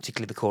 like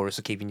particularly the chorus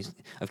of keep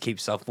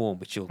yourself warm,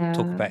 which you'll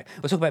talk Yeah. about.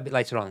 We'll talk about a bit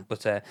later on,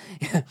 but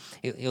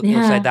he'll say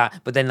Yeah.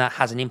 that, but then that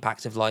has an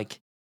impact of like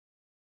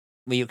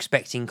were you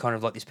expecting kind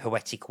of like this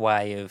poetic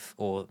way of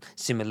or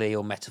simile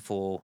or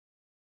metaphor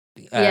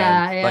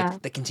Yeah, yeah.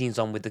 like that continues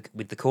on with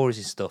the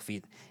choruses stuff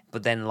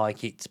but then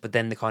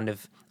the kind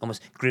of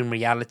almost grim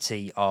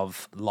reality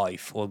of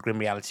life or grim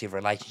reality of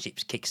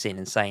relationships kicks in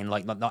and saying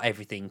like not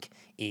everything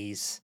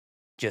is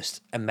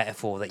just a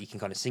metaphor that you can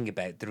kind of sing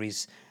about. There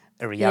is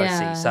a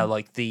reality. Yeah. So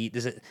like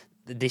there's a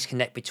the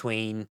disconnect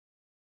between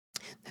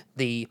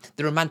the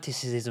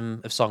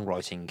romanticism of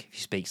songwriting, if you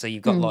speak. So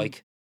you've got Mm.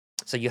 like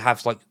so you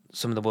have like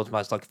some of the world's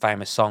most like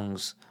famous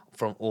songs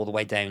from all the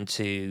way down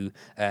to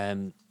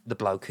the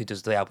bloke who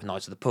does the open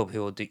nights of the pub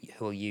who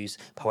will use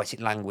poetic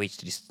language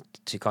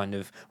to kind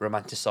of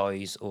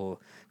romanticize or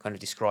kind of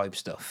describe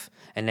stuff,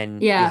 and then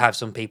you'll Yeah. have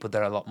some people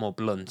that are a lot more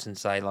blunt and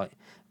say like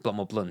a lot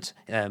more blunt.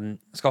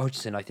 Scott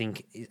Hutchison, I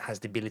think, has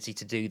the ability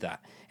to do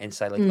that and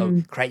say like, oh,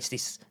 Mm. creates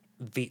this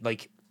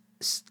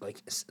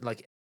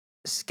like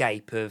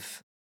escape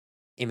of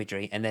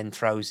imagery, and then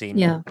throws in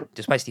Yeah.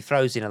 just basically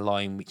throws in a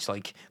line which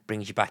like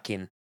brings you back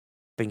in.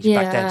 brings you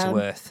back down Yeah. to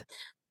earth.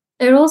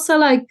 It also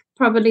like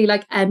probably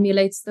like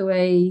emulates the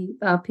way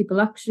that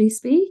people actually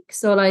speak.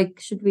 So like,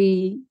 should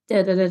we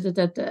da da da da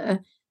da da?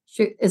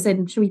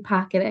 Should we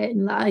pack it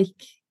in? Like,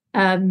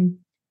 um,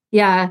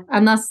 yeah,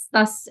 and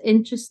that's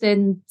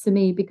interesting to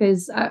me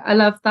because I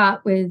love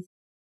that with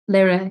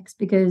lyrics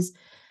because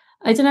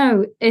I don't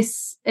know,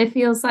 it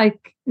feels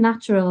like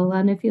natural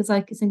and it feels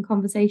like it's in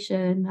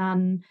conversation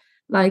and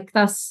like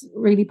that's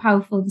really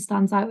powerful and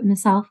stands out in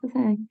itself, I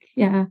think.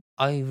 Yeah.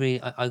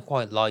 I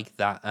quite like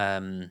that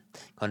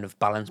kind of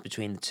balance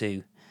between the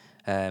two,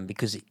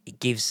 because it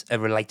gives a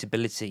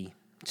relatability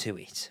to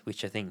it,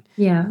 which I think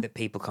Yeah. that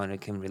people kind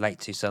of can relate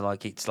to. So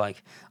like it's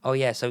like, oh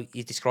yeah, so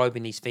he's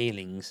describing these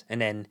feelings, and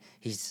then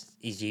he's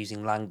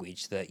using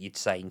language that you'd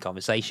say in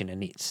conversation,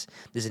 and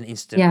there's an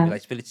instant Yeah.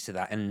 relatability to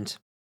that. And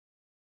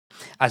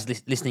as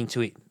listening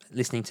to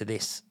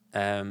this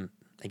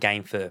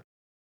again for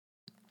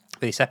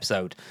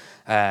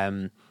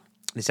um,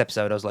 this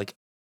episode, I was like,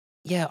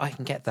 yeah, I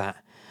can get that.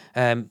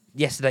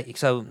 Yesterday,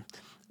 so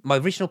my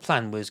original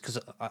plan was because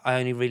I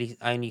only really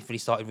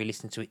started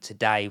re-listening to it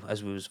today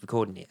as we was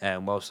recording it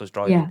whilst I was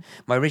driving. Yeah.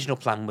 My original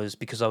plan was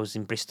because I was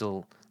in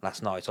Bristol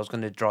last night, I was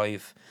going to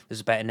drive.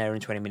 There's about an hour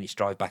and 20 minutes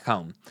drive back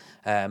home.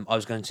 I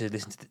was going to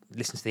listen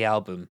to the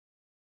album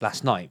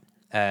last night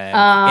in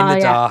the Yeah.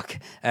 dark.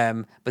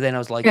 But then I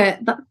was like, Okay,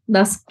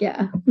 that's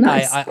yeah,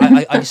 nice.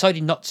 I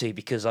decided not to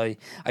because I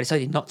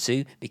decided not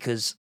to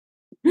because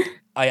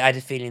I had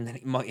a feeling that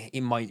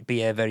it might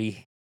be a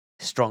very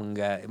strong.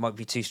 It might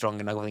be too strong,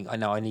 and I think I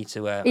know I need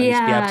to be able to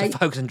Yeah,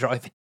 focus on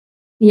driving.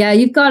 yeah,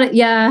 you've got it.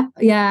 Yeah,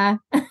 yeah.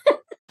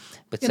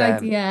 But Good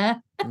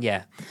idea.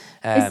 yeah,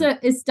 It's um,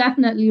 it's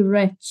definitely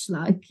rich,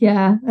 like,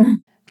 yeah.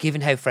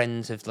 given how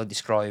friends have like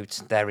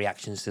described their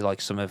reactions to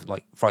like some of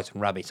like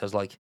Frightened Rabbit, I was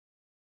like,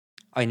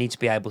 I need to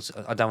be able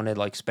to. I don't want to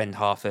like spend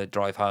half a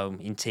drive home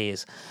in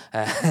tears,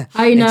 I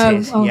in know.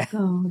 tears. Oh Yeah,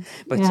 God.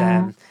 but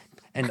Yeah.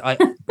 and I,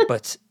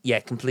 but yeah,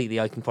 completely.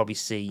 I can probably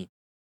see.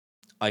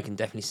 I can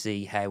definitely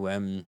see how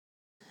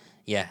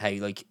yeah, how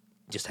like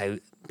just how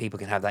people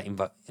can have that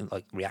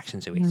like reaction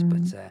to it.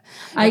 But Mm. uh,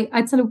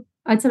 I tell you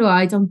what,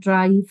 I don't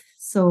drive,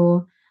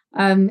 so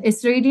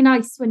it's really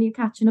nice when you're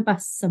catching a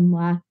bus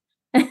somewhere.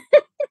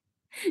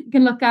 You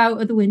can look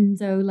out of the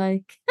window,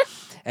 like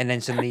and then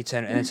suddenly you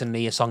turn, and then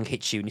suddenly a song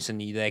hits you, and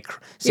suddenly you're there you're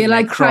sitting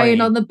there like crying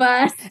crying, on the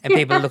bus. and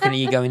people are looking at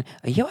you going,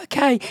 "Are you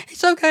okay?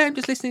 It's okay. I'm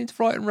just listening to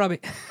Frightened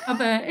Rabbit." I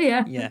bet,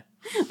 yeah. Yeah,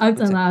 I've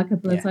but done that a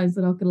couple of yeah, times,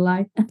 I'm not gonna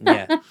lie.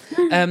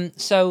 yeah.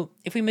 So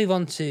if we move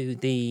on to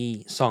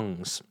the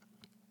songs,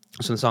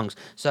 some songs.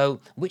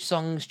 So which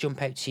songs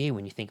jump out to you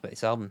when you think about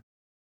this album?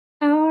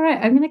 All right,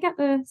 I'm gonna get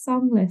the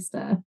song list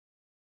up.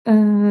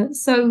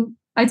 So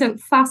I don't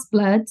Fast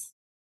Blood,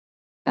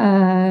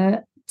 uh,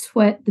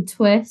 the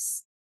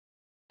Twist,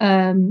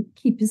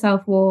 Keep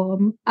Yourself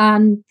Warm,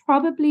 and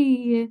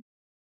probably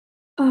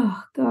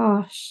oh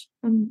gosh,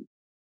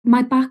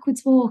 my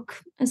Backwards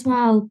Walk as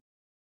well.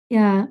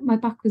 Yeah, my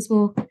Backwards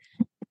Walk.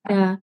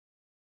 Yeah.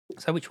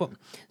 So which one?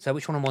 So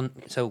which one?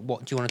 So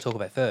what do you want to talk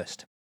about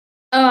first?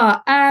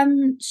 Oh,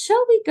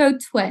 shall we go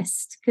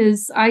Twist?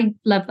 Because I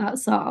love that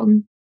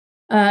song.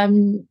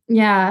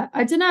 Yeah,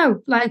 I don't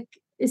know, like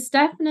it's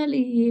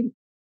definitely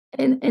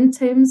in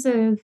terms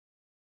of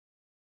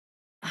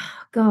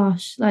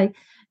gosh, like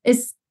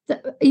it's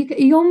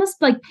you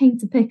almost like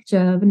paint a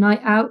picture of a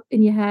night out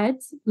in your head,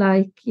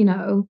 like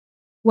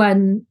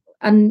when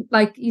and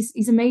like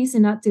he's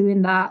amazing at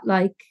doing that,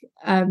 like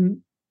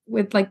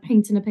with like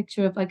painting a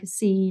picture of like a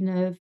scene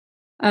of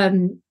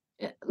um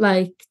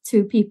like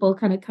two people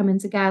kind of coming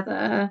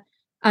together.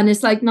 And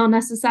it's like not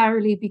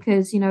necessarily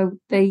because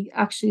they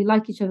actually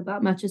like each other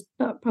that much, it's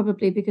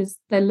probably because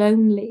they're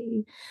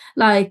lonely.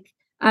 Like,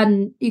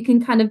 and you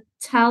can kind of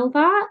tell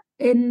that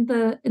in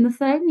the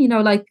thing,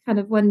 like kind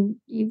of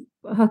when you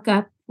hook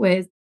up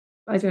with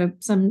I don't know,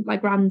 some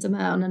like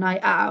randomer on a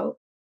night out,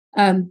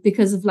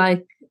 because of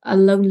like a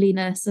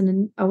loneliness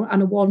and a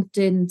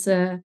wanting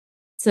to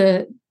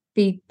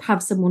be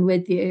have someone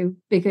with you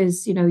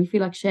because you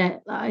feel like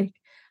shit, like.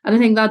 And I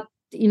think that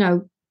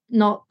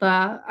not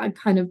that I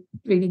kind of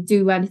really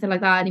do anything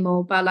like that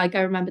anymore, but like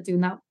I remember doing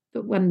that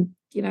when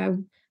I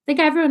think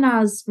everyone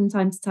has from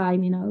time to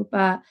time,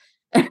 but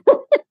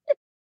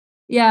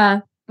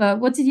yeah. But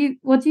what do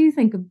you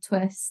think of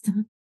Twist?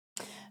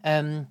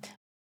 Um,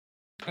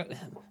 Uh,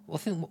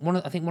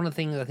 Well, I think one of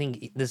the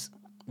things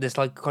there's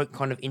like quite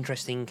kind of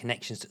interesting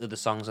connections to other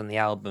songs on the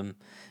album,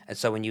 and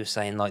so when you were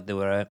saying like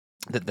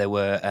that there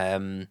were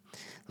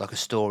like a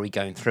story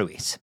going through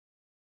it,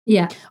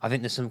 Yeah, I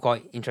think there's some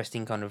quite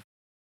interesting kind of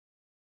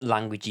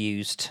language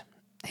used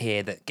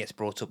here that gets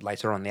brought up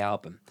later on the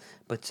album.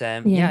 But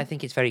yeah, yeah, I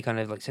think it's very kind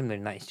of like similar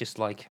in that it's just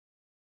like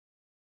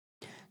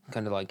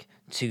kind of like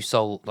two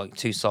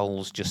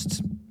souls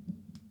just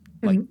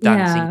like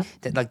dancing,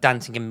 yeah, like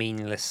dancing a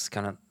meaningless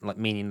kind of like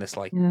meaningless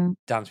like yeah.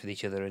 dance with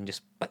each other and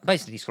just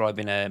basically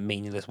describing a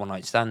meaningless one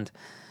night stand.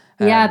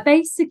 Yeah, Um,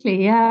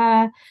 basically,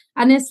 yeah.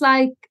 And it's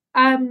like,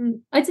 I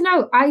don't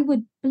know, I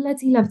would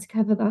bloody love to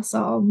cover that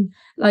song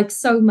like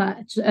so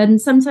much.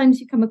 And sometimes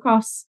you come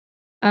across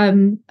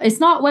It's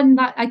not one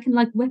that I can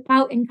like whip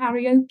out in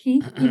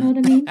karaoke, you know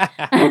what I mean?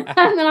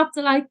 I'm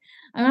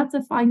gonna have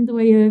to find a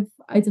way of,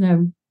 I don't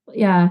know,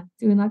 yeah,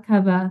 doing that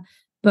cover.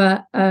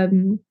 But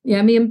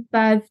yeah, me and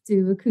Bev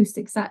do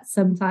acoustic sets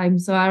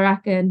sometimes, so I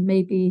reckon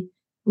maybe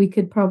we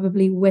could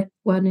probably whip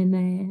one in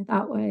there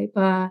that way.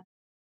 But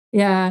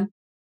yeah,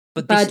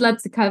 But but this, I'd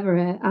love to cover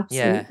it,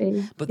 yeah,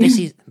 absolutely.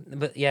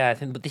 but yeah, I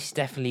think, but this is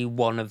definitely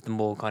one of the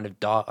more kind of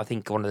dark. I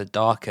think one of the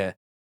darker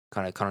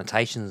kind of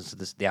connotations of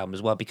the album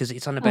as well, because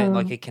it's on about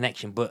like Oh, a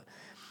connection, but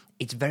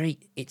it's very,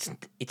 it's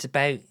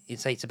about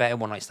a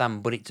one night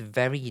stand, but it's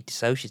very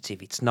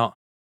dissociative. It's not.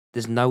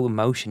 There's no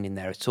emotion in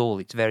there at all.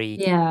 It's very,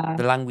 yeah.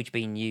 the language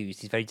being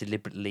used is very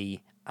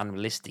deliberately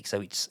unrealistic.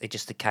 So it's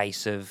just a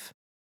case of,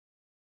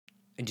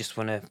 I just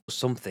want to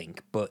something,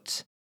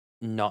 but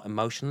not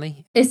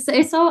emotionally. It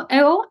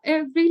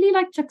really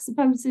like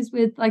juxtaposes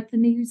with like the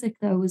music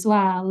though as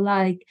well.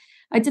 Like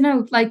I don't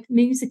know, like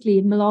musically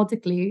and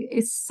melodically,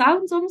 it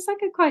sounds almost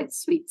like a quite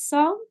sweet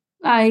song.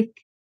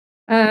 Like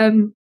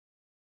um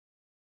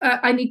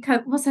I need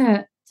what's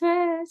it?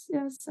 Twist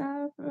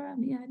yourself around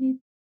me. I need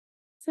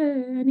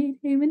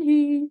human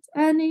heat.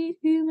 I need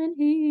human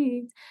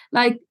heat.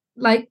 Like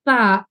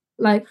that,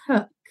 like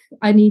hook.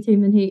 I need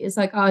human heat. It's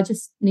like, oh, I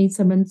just need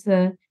someone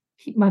to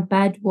keep my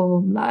bed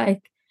warm.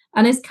 Like,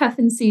 and it's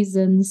cuffing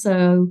season,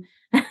 so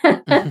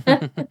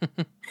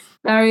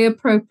very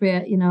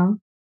appropriate, you know.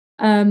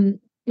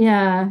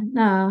 Yeah,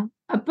 no.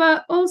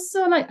 But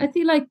also like I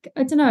feel like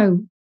I don't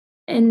know,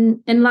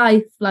 in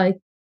life, like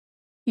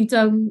you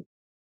don't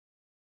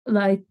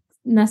like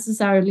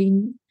necessarily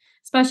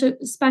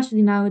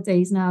especially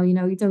nowadays now, you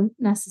know, you don't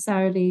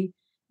necessarily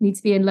need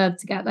to be in love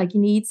to get like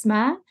your needs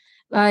met.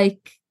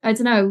 Like, I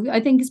don't know, I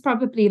think it's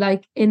probably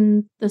like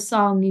in the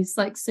song he's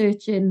like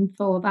searching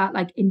for that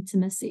like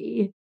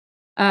intimacy.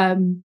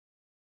 Um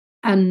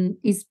and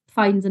he's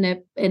finding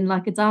it in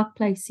like a dark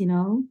place, you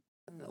know?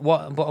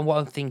 What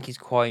I think is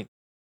quite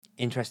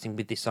interesting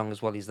with this song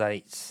as well is that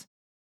it's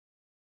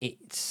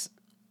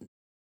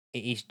it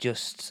is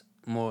just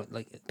more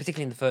like,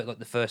 particularly in the first, like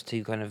the first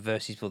two kind of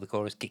verses before the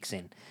chorus kicks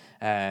in.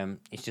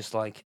 It's just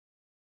like,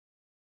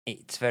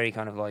 it's very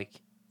kind of like,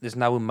 there's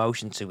no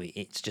emotion to it.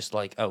 It's just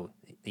like, oh,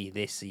 are you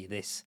this, are you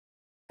this?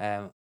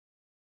 Um,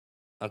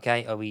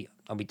 okay, are we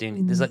doing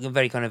it? There's Mm. like a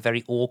very kind of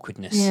very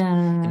awkwardness in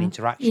Yeah.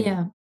 interaction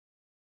Yeah. of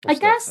I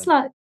stuff. guess And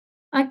like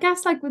I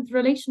guess like with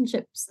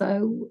relationships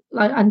though,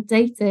 like and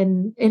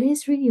dating, it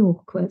is really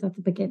awkward at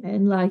the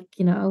beginning, like,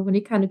 you know, when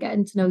you're kind of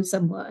getting to know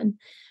someone.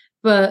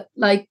 But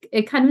like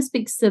it kind of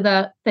speaks to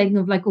that thing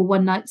of like a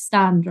one night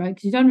stand, right?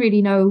 Because you don't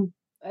really know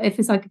if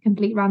it's like a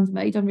complete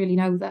randomer, you don't really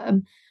know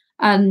them.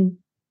 And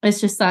it's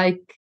just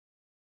like,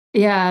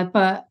 yeah,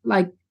 but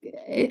like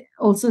it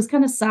also is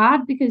kind of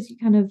sad because you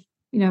kind of,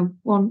 you know,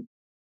 want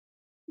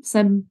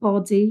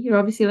somebody. You're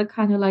obviously like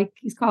kind of like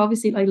he's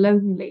obviously like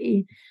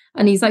lonely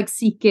and he's like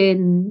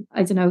seeking,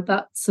 I don't know,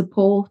 that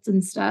support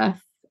and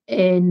stuff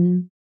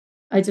in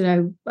I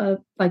don't know,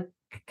 like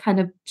kind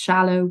of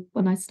shallow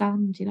when I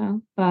stand, you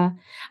know. But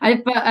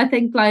I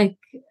think like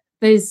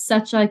there's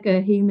such like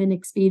a human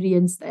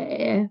experience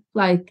there,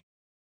 like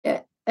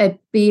it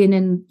being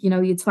in, you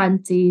know, your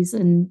 20s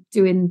and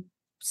doing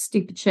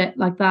stupid shit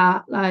like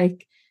that.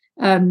 Like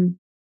um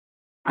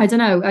I don't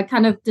know, I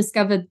kind of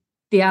discovered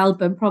the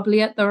album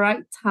probably at the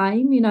right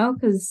time, you know,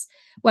 because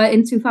well,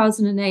 in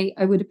 2008,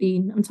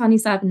 I'm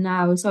 27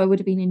 now, so I would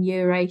have been in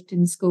year eight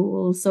in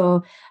school.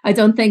 So I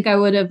don't think I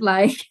would have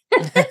like,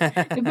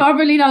 it's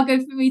probably not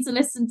good for me to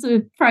listen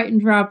to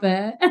Frightened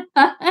Rabbit.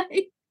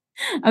 I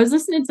was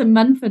listening to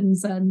Mumford and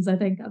Sons, I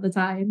think, at the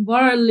time.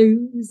 What a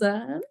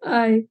loser.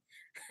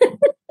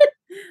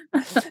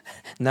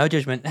 no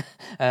judgment.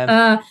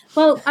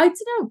 Well, I don't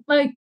know,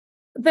 like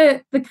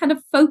the kind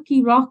of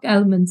folky rock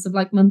elements of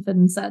like Mumford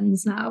and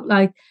Sons now.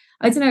 Like,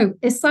 I don't know,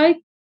 it's like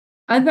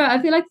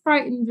I feel like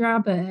Frightened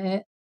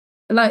Rabbit,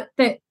 like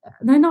they're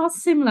not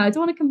similar. I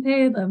don't want to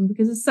compare them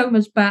because it's so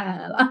much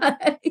better.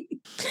 Like,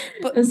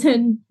 But as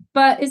in,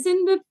 but it's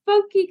in the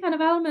folky kind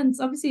of elements.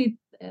 Obviously,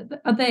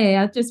 are there.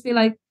 I just feel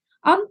like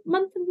aren't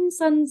Mumford and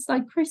Sons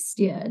like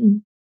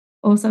Christian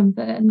or I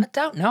something?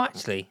 don't know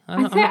actually. I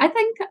I'm think not. I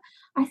think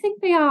I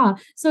think they are.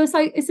 So it's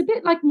like it's a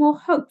bit like more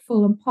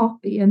hopeful and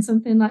poppy and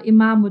something like your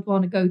mum would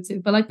want to go to.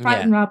 But like Yeah.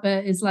 Frightened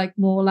Rabbit is like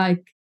more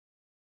like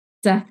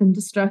death and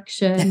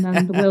destruction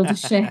and the world of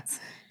shit.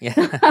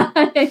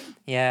 Yeah.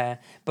 Yeah.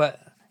 But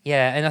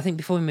yeah, and I think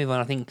before we move on,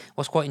 I think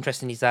what's quite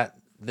interesting is that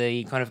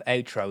the kind of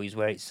outro is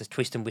where it says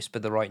twist and whisper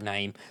the right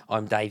name.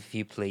 I'm Dave, if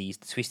you please.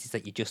 The twist is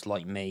that you're just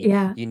like me.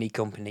 Yeah. You need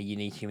company. You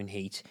need human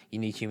heat. You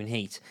need human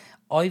heat.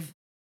 I've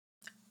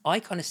I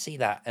kind of see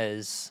that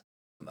as,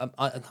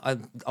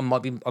 I'm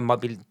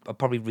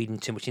probably reading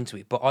too much into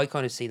it, but I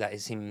kind of see that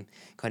as him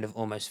kind of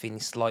almost feeling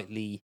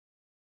slightly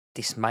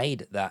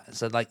dismayed at that.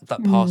 So like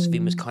that part of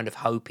him was Mm. kind of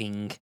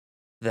hoping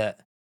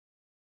that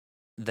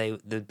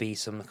there'd be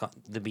some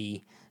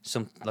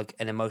like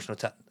an emotional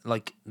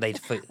like the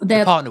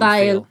partner would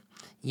They'll feel,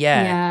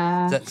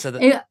 yeah, yeah. so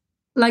that It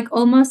like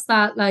almost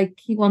that like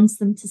he wants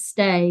them to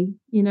stay,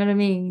 you know what I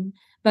mean?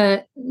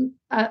 but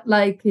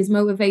like his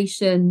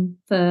motivation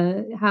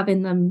for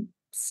having them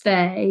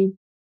stay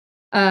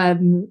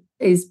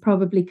is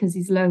probably because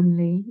he's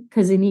lonely,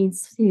 because he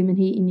needs human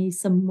heat, he needs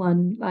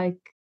someone like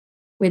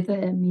with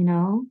him, you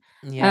know.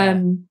 Yeah.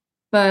 Um,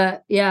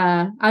 but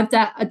yeah,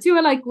 do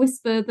I like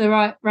whisper the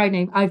right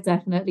name? I've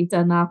definitely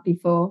done that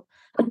before.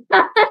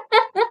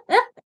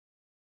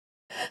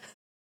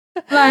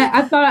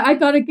 Like I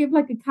gotta give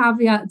like a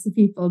caveat to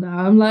people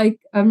now.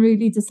 I'm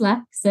really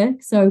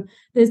dyslexic, so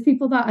there's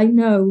people that I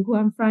know who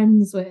I'm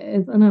friends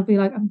with, and I'll be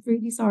like, I'm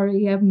really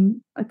sorry,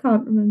 I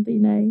can't remember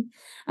your name,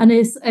 and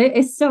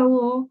it's so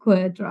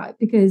awkward, right?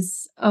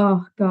 Because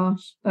oh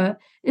gosh, but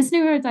it's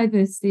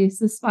neurodiversity, it's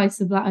the spice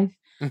of life.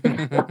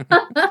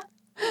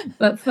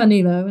 But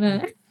funny though, isn't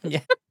it?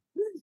 Yeah.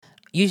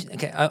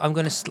 Okay, I'm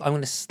gonna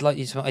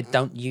slightly. So I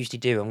don't usually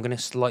do. I'm gonna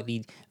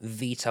slightly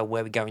veto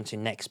where we're going to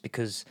next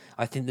because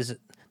I think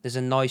there's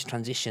a nice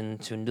transition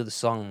to another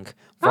song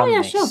Oh from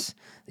yeah, sure, this. of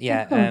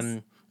Yeah.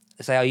 course.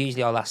 So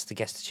I'll ask the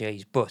guest to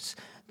choose, but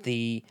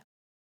the,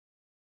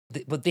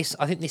 but this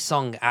I think this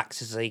song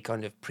acts as a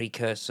kind of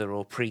precursor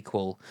or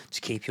prequel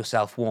to Keep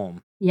Yourself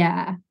Warm,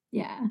 Yeah,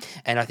 yeah.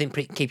 and I think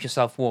Keep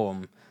Yourself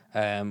Warm.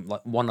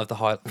 Like one of the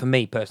high for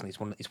me personally,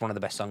 it's one of the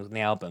best songs on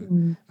the album.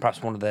 Mm,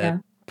 Perhaps one of the yeah.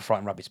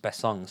 Frightened Rabbit's best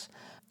songs.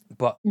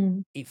 But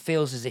Mm. it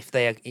feels as if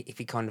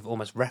it kind of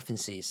almost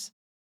references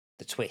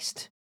the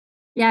twist.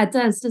 Yeah, it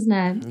does, doesn't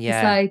it? It's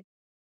Yeah. like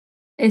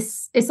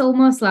it's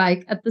almost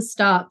like at the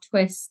start,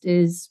 twist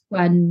is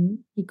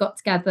when he got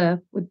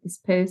together with this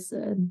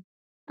person,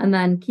 and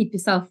then keep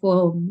yourself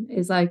warm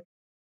is like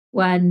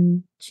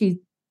when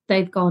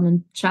they've gone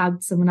and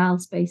shagged someone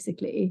else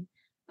basically.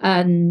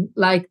 And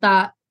like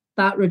that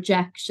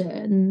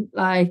rejection,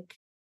 like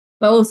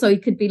but also he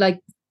could be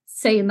like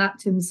saying that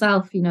to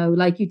himself, you know,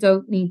 like you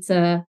don't need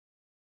to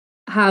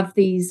have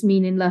these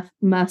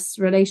meaningless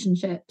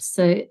relationships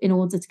to in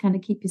order to kind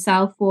of keep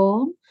yourself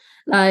warm.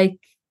 Like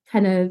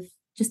kind of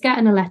just get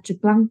an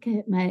electric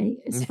blanket, mate.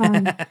 It's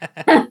fine.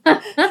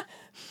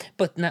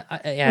 But no,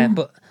 yeah,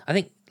 but I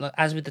think like,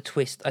 as with the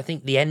twist, I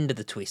think the end of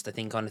the twist, I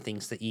think kind of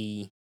things that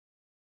he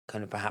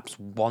kind of perhaps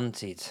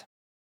wanted.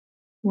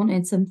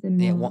 Wanted something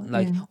Yeah, more. want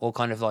like Yeah. or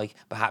kind of like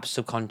perhaps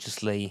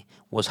subconsciously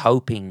was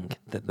hoping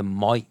that there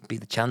might be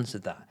the chance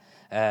of that.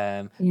 But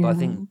I Yeah.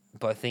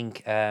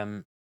 think,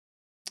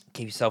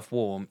 keep yourself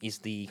warm is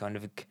the kind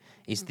of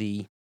is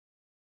the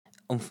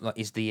like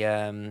is the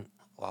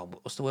well,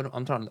 what's the word?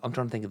 I'm trying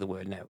to think of the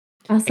word now.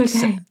 That's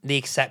okay. The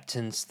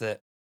acceptance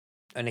that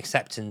an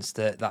acceptance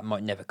that that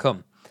might never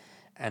come,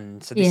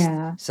 and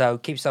Yeah. so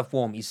keep yourself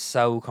warm is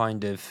so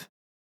kind of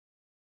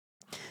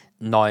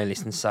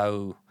nihilist and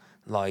so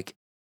like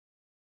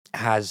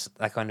has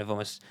that kind of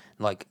almost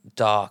like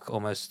dark,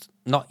 almost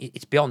not.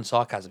 It's beyond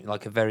sarcasm,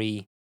 like a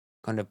very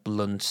kind of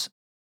blunt,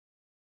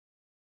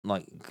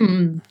 like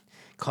Mm.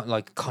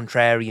 like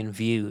contrarian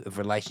view of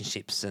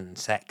relationships and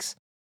sex.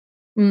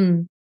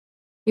 Mm.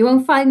 You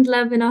won't find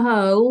love in a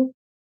hole.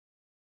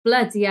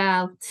 Bloody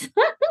hell.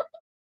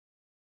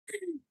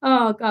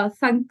 Oh god,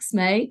 thanks,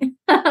 mate.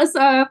 So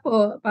I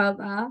thought about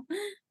that.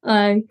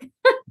 Like,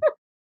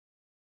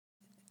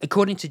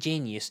 According to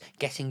Genius,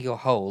 getting your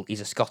hole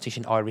is a Scottish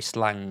and Irish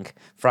slang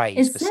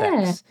phrase for is it?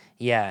 sex.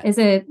 Yeah, Is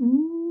it?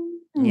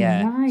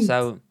 yeah. Right.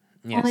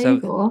 Yeah, Oh, there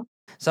you go.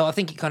 so I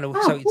think it kind of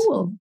Oh, so it's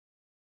cool.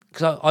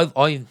 because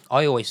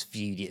I always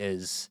viewed it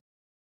as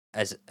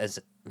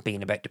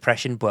being about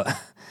depression, but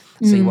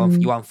so you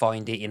Mm. won't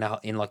find it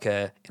in like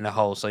in a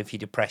hole. So if you're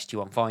depressed, you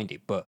won't find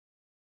it. But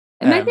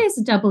And maybe um, it's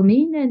a double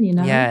meaning, you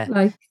know? yeah.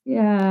 Like,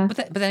 yeah.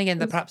 But then again,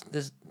 that It's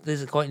perhaps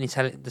there's a quite an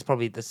intelligent.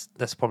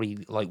 That's probably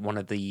like one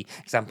of the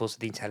examples of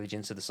the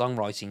intelligence of the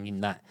songwriting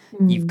in that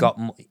you've mm. got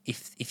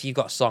if you've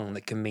got a song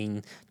that can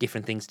mean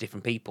different things to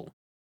different people.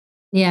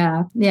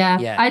 Yeah, yeah.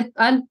 Yeah,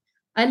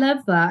 I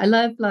love that. I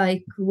love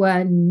like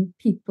when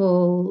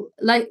people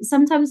like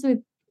sometimes with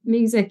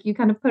music you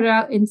kind of put it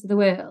out into the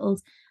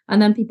world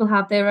and then people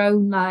have their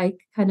own like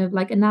kind of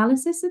like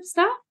analysis of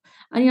stuff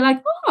and you're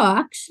like, oh,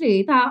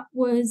 actually that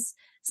was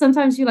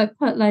sometimes you like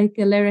put like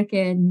a lyric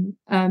in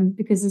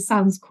because it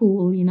sounds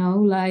cool, you know,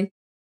 like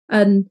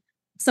and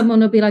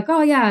someone will be like,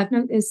 oh yeah, I've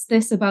noticed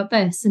this about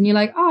this and you're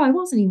like, oh, I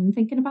wasn't even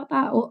thinking about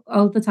that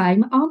all the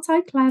time. Aren't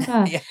I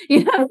clever? yeah.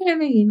 You know what I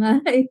mean?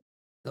 Like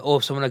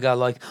Or someone will go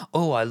like,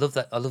 "Oh, I love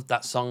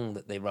that song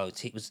that they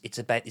wrote. It's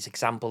about this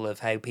example of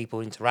how people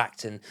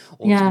interact and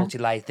all these yeah.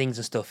 multi-layered things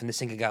and stuff." And the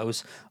singer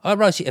goes, "I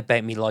wrote it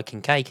about me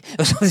liking cake,"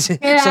 or something,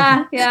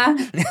 Yeah, yeah,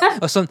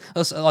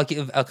 like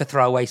like a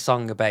throwaway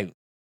song about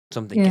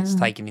something gets yeah,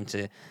 taken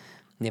into.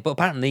 Yeah, but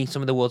apparently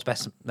some of the world's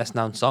best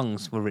known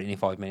songs were written in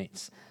 5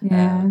 minutes.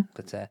 yeah.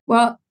 But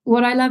Well,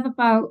 what I love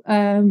about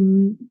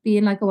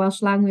being like a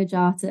Welsh language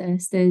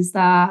artist is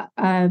that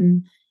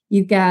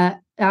you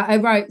get I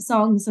write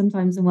songs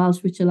sometimes in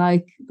Welsh, which are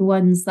like the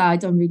ones that I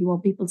don't really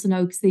want people to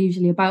know because they're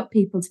usually about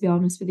people, to be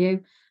honest with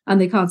you, and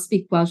they can't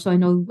speak Welsh, so I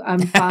know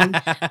I'm fine.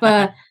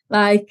 But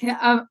like,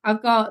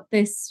 I've got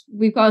this.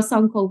 We've got a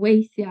song called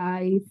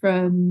Weithiau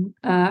from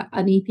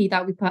an EP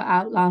that we put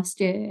out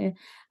last year,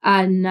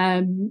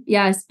 and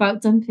yeah, it's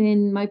about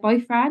dumping my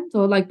boyfriend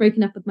or like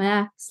breaking up with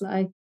my ex,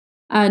 like,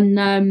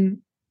 and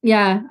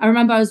yeah, I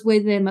remember I was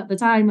with him at the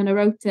time when I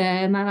wrote it,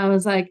 and then I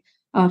was like,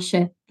 oh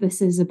shit,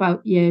 this is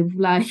about you,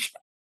 like.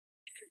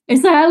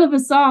 It's a hell of a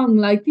song.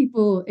 Like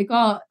people,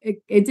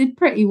 it did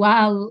pretty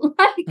well.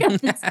 Like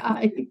at the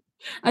time,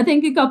 I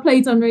think it got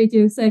played on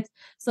Radio Six.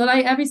 So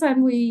like every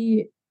time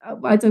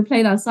I don't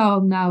play that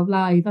song now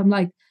live, I'm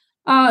like,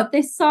 oh,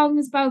 this song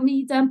is about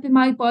me dumping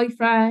my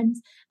boyfriend,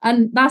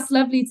 and that's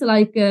lovely to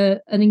like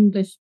an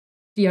English,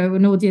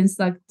 an audience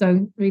that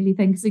don't really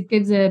think, 'cause it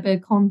gives it a bit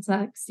of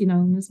context,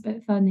 and it's a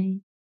bit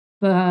funny.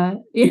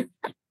 But yeah.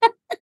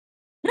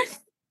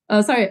 Oh,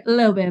 sorry, a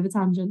little bit of a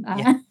tangent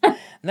Yeah. there.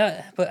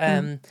 No, but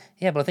Yeah.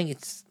 yeah, but I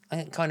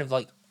think kind of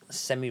like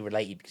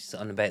semi-related because it's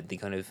on about the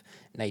kind of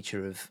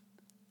nature of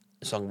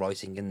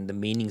songwriting and the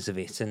meanings of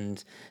it,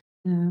 and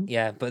Yeah.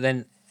 yeah, but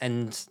then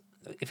and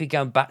if you're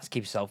going back to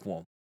keep yourself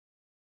warm,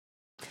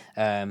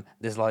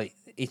 there's like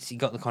you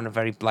got the kind of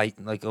very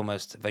blatant, like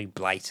almost very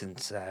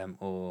blatant,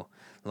 or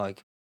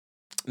like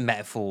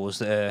metaphors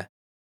that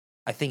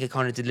I think are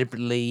kind of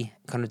deliberately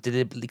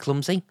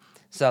clumsy.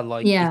 So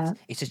like Yeah.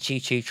 it's a choo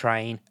choo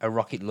train, a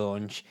rocket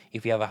launch.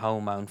 If you have a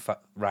home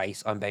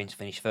race, I'm bound to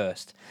finish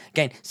first.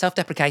 Again, self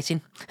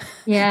deprecating,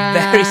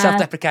 very self Yeah.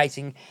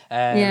 deprecating.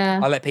 Yeah.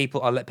 I'll let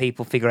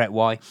people figure out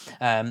why.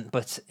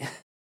 But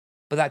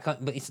but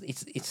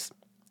it's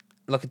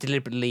like a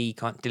deliberately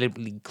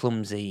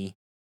clumsy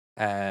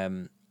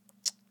um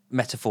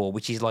metaphor,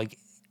 which is like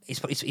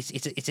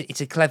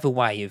it's a clever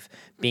way of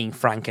being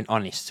frank and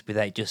honest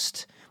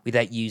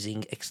without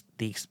using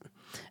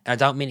I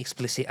don't mean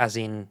explicit as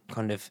in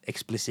kind of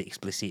explicit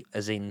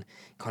as in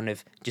kind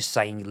of just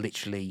saying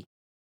literally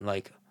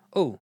like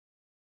oh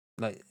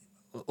like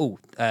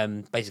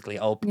basically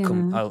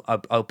Yeah.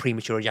 I'll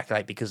premature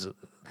ejaculate because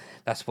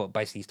that's what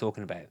basically he's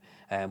talking about.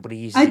 But he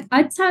uses it.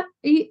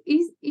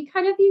 He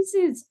kind of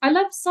uses. I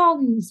love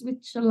songs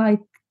which are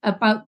like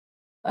about,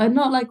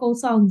 not like all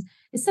songs.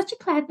 It's such a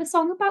clever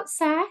song about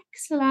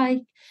sex,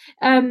 like,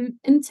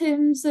 in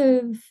terms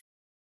of,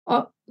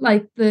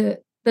 like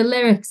the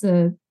lyrics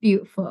are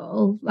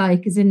beautiful,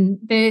 like as in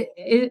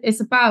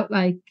it's about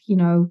like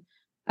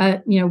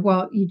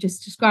what you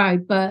just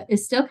described, but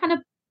it's still kind of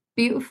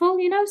beautiful,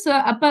 so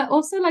but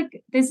also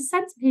like there's a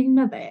sense of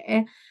humor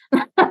there.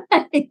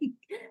 Like,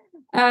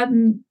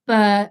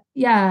 but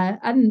yeah,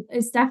 and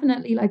it's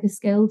definitely like a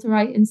skill to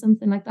write in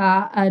something like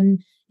that,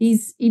 and he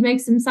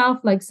makes himself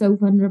like so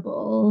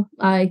vulnerable,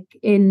 like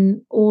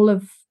in all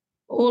of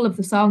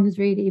the songs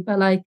really, but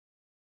like,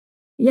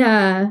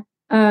 yeah,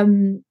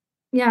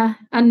 yeah,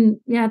 and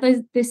yeah,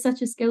 there's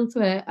such a skill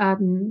to it,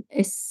 and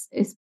it's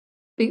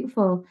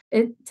beautiful.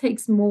 It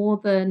takes more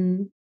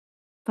than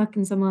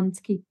fucking someone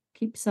to keep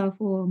yourself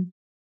warm.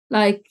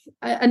 Like,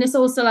 and it's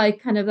also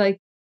like kind of like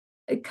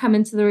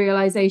coming to the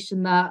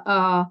realization that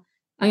I'm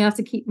gonna have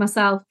to keep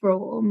myself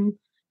warm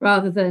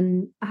rather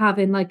than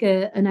having like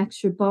an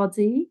extra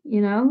body,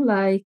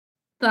 like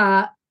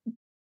that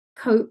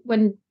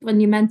when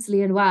you're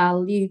mentally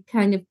unwell, you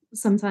kind of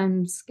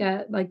sometimes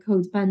get like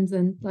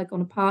codependent, like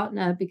on a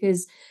partner,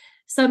 because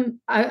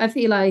I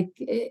feel like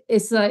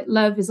it's like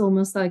love is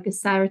almost like a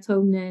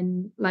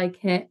serotonin like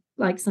hit,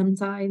 like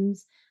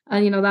sometimes,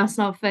 and that's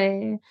not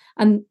fair.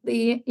 And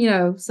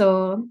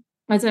so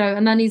I don't know.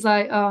 And then he's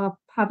like, oh,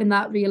 having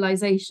that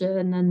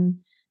realization, and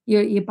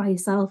you're by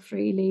yourself,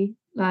 really,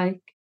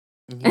 like.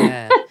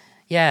 Yeah,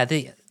 yeah.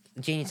 The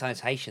genius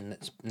annotation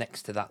that's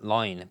next to that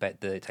line about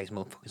the it takes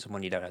more than fucking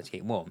someone you don't know to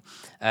get warm,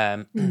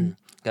 um, Mm,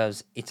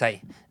 goes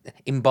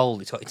in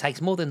bold. It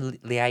takes more than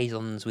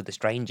liaisons with a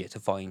stranger to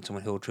find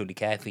someone who will truly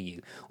care for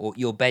you, or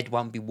your bed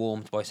won't be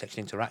warmed by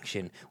sexual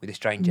interaction with a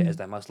stranger, as mm.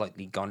 they're most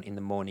likely gone in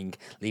the morning,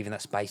 leaving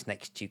that space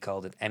next to you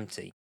cold and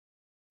empty.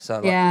 So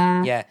like,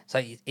 Yeah. yeah.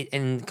 So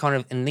and kind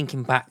of and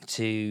linking back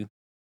to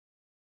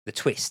the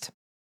twist,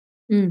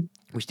 Mm.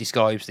 which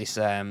describes this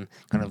kind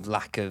of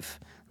lack of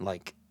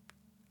like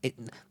it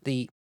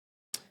the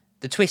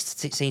twist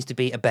seems to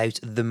be about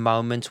the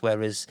moment,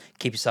 whereas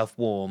keep yourself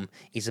warm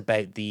is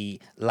about the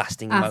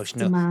lasting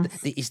emotional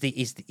Aftermath.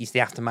 is the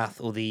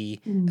aftermath or the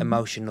Mm.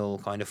 emotional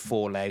kind of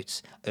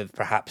fallout of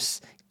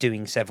perhaps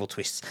doing several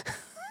twists.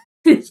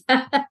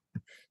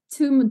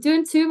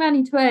 Doing too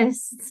many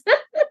twists.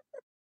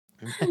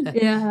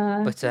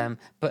 Yeah.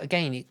 But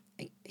again,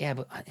 yeah,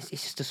 but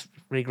it's just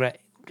really great,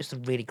 just a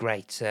really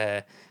great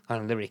kind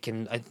of lyric,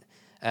 and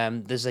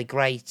there's a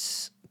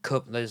great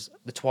there's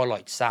the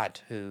Twilight Sad,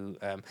 who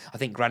I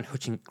think Grant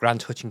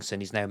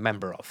Hutchinson is now a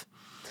member of.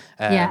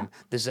 Yeah.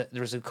 There's a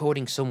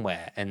recording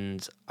somewhere,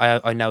 and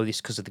I know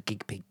this because of the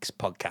Gig Pigs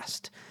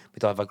podcast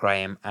with Ivor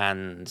Graham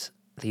and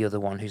the other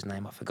one whose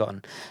name I've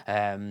forgotten.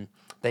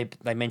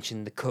 They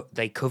mentioned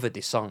they covered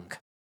this song,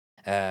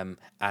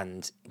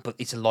 but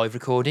it's a live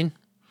recording,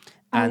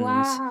 Oh, and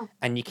wow.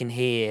 you can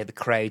hear the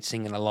crowd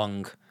singing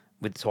along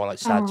with the Twilight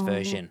Sad's Oh.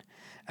 version,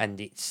 and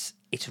it's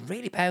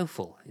really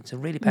powerful. It's a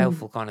really Mm.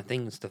 powerful kind of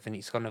thing and stuff, and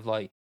it's kind of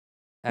like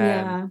um,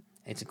 Yeah.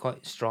 it's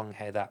quite strong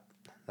how that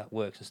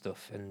works and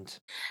stuff. And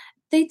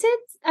They did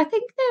I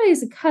think there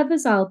is a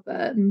covers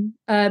album,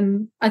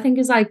 I think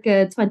it's like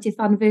a 20th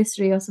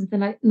anniversary or something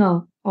like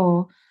no,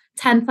 or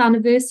 10th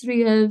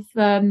anniversary of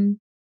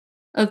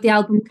the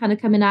album kind of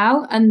coming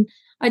out. And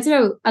I don't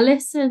know, I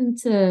listened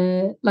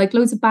to like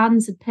loads of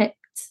bands had picked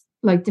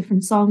like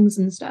different songs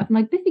and stuff. And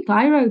like Biffy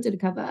Clyro did a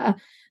cover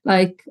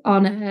like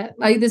on it.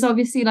 Like there's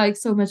obviously like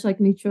so much like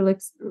mutual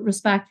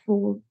respect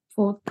for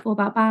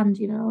that band,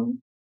 you know.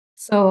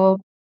 So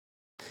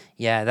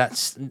yeah, that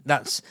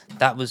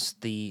was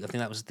the I think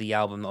that was the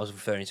album I was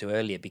referring to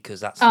earlier, because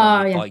that's the one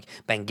oh with yeah. like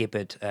Ben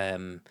Gibbard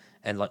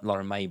and like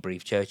Lauren Maybury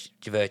Church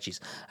Churches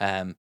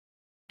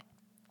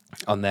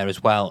on there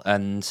as well.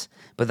 And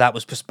but that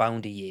was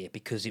postponed a year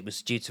because it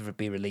was due to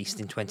be released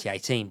in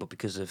 2018, but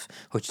because of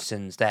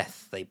Hutchinson's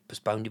death, they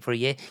postponed it for a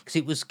year because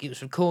it was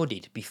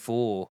recorded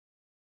before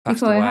he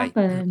passed Before it away.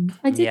 happened.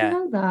 I didn't Yeah,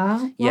 know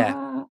that. yeah.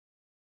 Wow.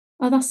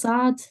 Oh, that's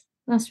sad.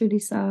 That's really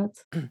sad.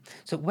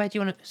 So where do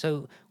you want to?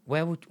 So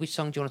which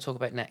song do you want to talk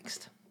about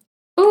next?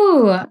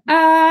 Oh,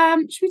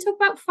 should we talk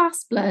about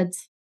Fast Blood?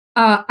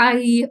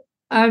 I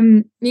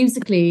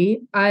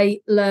musically,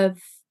 I love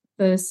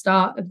the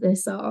start of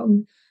this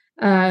song.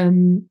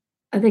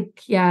 I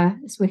think yeah,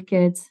 it's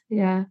wicked.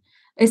 Yeah.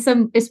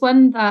 It's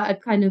one that I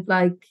kind of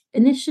like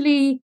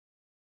initially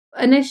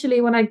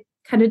when I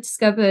kind of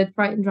discovered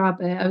Frightened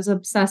Rabbit, I was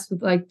obsessed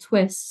with like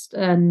Twist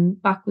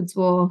and Backwards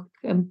Walk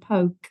and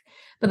Poke.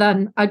 But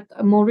then I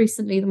more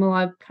recently, the more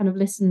I've kind of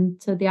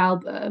listened to the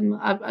album,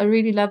 I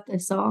really love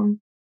this song.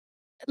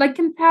 Like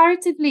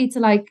comparatively to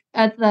like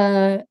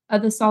other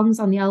songs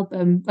on the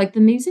album, like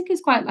the music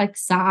is quite like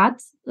sad,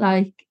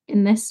 like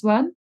in this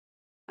one.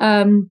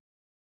 Um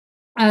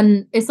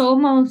and it's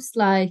almost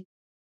like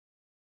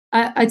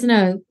I don't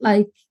know,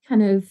 like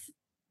kind of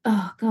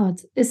oh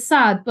god, it's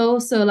sad, but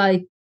also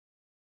like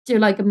do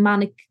like a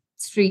manic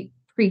street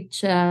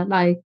preacher,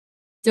 like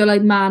do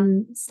like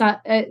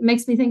it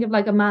makes me think of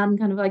like a man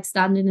kind of like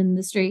standing in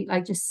the street,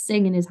 like just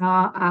singing his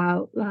heart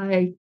out.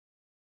 Like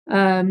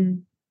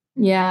um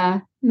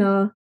yeah,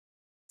 no.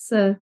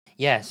 So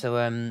Yeah, so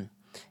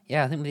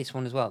yeah, I think with this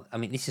one as well. I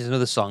mean, this is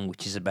another song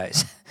which is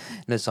about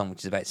another song which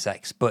is about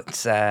sex, but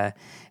but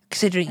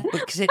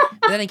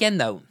then again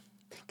though,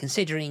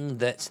 considering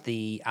that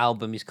the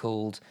album is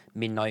called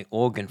Midnight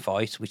Organ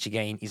Fight, which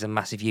again is a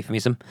massive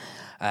euphemism.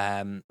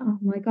 oh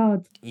my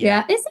god.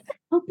 Yeah, Yeah, is it?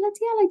 Oh bloody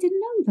hell, I didn't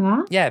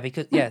know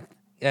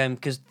yeah,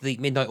 because the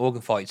Midnight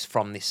Organ Fight's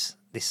from this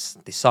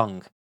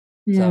song.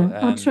 So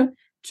that. Yeah.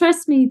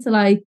 Trust me to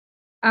like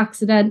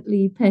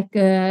accidentally pick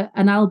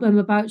an album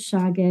about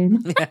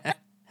shagging. yeah.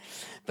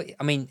 But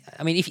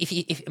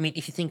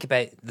if you think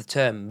about the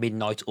term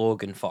Midnight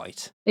Organ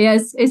Fight, Yeah,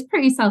 it's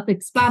pretty yeah,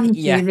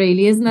 self-explanatory,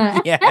 really, isn't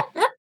it? yeah.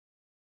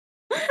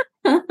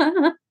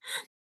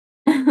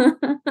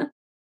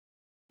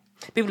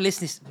 People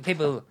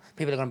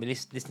are going to be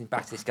listening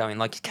back to this going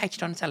like, is Kate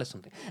trying to tell us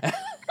something?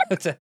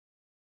 but, uh,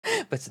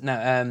 but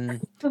no,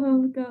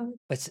 Oh god.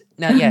 but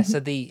no, yeah. So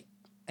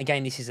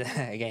again, this is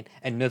again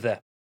another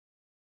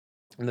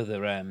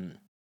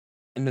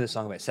another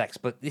song about sex,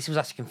 but this was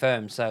actually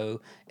confirmed.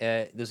 So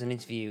there's an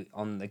interview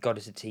on the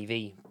Goddess of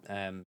TV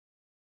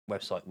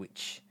website,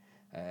 which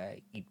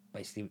he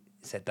basically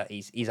said that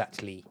he's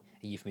actually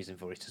a euphemism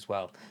for it as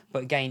well.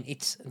 But again,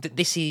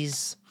 this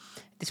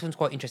one's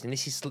quite interesting.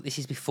 This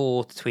is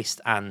before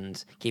Twist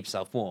and Keep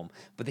Yourself Warm,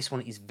 but this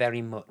is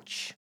very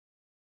much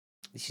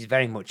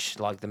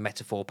like the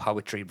metaphor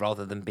poetry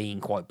rather than being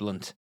quite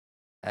blunt.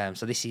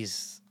 So this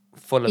is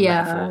full of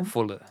metaphor, Yeah.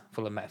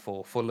 full of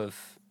metaphor, full of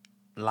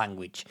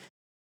language.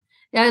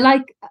 Yeah,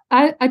 like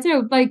I don't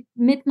know, like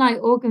Midnight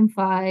Organ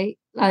Fight,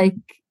 like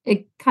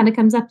it kind of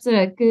comes up to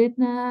it. Good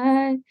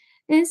night,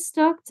 it's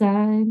stock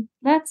time.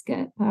 Let's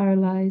get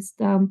paralyzed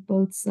down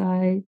both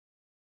sides.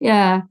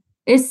 Yeah,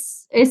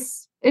 it's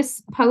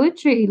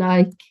poetry.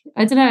 Like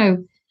I don't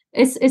know,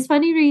 it's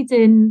funny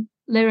reading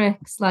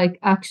lyrics like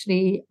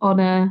actually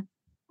on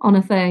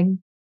a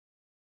thing.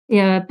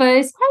 Yeah, but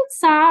it's quite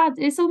sad.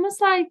 It's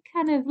almost like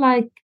kind of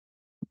like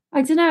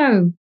I don't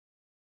know.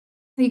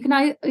 You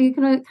can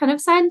kind of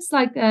sense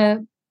like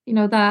you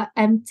know that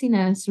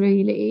emptiness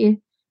really.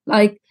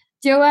 Like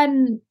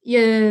Joanne,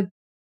 you're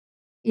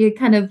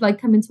kind of like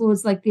coming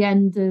towards like the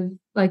end of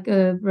like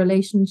a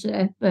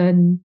relationship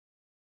and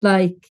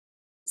like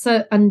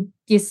so and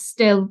you're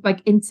still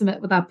like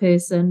intimate with that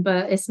person,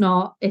 but it's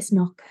not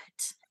good.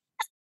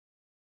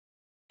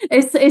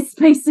 It's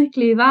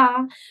basically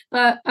that.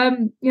 But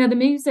you know, the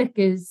music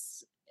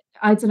is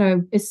I don't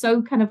know, it's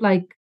so kind of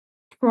like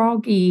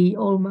proggy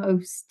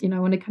almost, you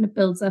know, when it kind of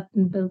builds up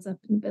and builds up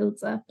and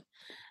builds up.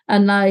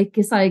 And like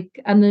it's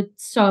like and the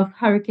sort of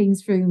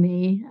hurricanes through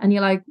me and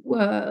you're like,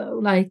 whoa,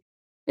 like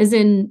as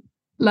in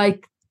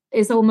like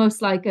it's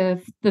almost like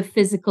the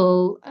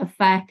physical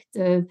effect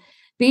of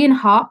being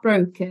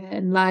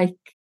heartbroken, like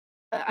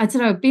I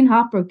don't know, being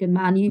heartbroken,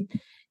 man.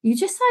 you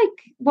just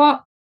like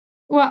what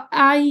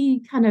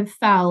I kind of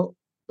felt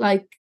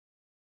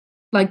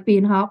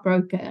being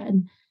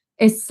heartbroken.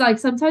 It's like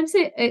sometimes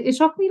it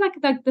shocked me like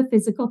the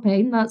physical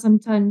pain that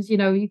sometimes,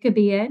 you could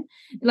be in.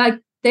 Like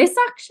this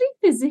actually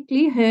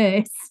physically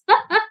hurts.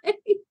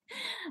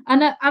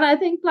 And I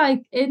think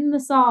like in the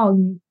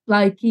song,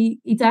 like he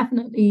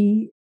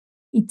definitely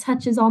he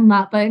touches on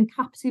that, but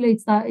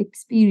encapsulates that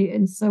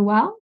experience so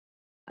well.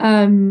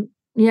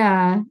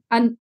 Yeah,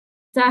 and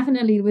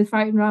definitely with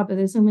Frightened Rabbit,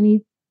 there's so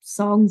many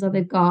songs that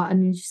they've got,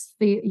 and you just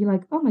feel you're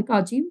like, "Oh my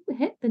god, you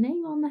hit the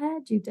nail on the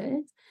head, you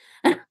did."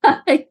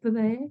 Like the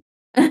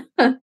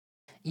there.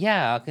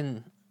 Yeah, I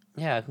can.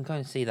 Yeah, I can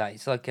kind of see that.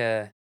 It's like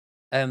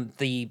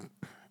the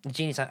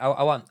genius.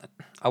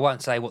 I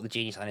won't say what the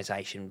genius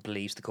annotation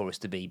believes the chorus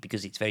to be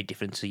because it's very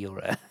different to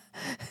your.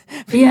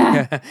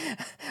 Yeah.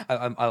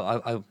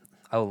 I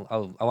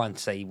won't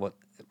say what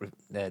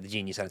the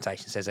genius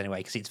annotation says anyway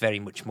because it's very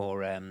much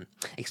more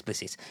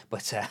explicit.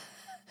 But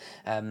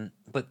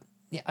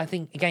yeah, I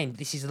think again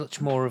this is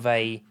much more of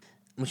a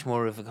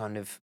kind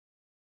of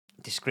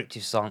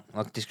descriptive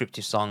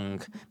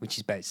song, which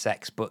is about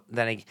sex. But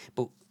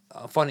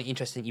I find it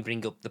interesting you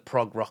bring up the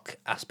prog rock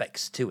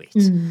aspects to it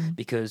Mm.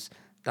 because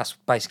that's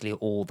basically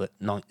all that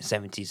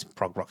 70s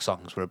prog rock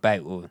songs were about.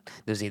 Or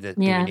there's either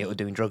doing Yeah. it or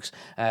doing drugs.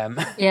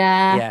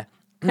 Yeah.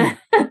 Yeah,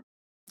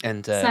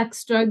 and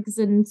Sex, drugs,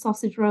 and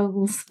sausage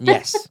rolls.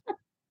 yes,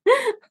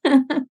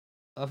 I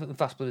think with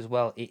Fast Blood as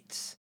well.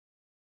 It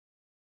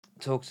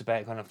talks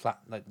about kind of flat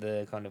like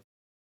the kind of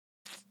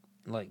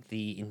like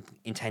the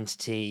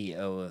intensity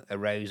or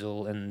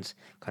arousal and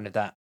kind of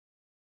that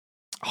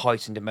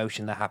heightened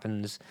emotion that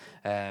happens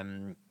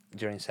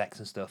during sex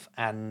and stuff.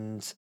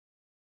 And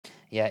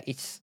yeah,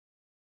 it's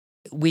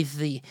with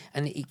the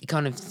and it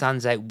kind of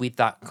stands out with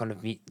that kind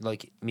of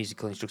like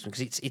musical instruction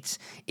because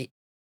it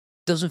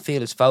doesn't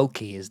feel as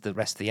folky as the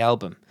rest of the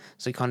album,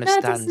 so it kind of No,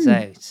 it stands doesn't.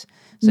 out.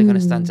 So it kind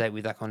of stands Mm. out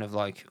with that kind of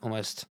like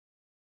almost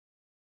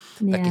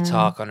that Yeah.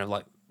 guitar kind of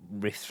like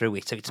riff through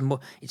it. So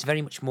it's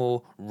very much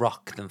more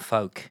rock than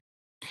folk.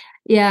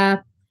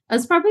 Yeah.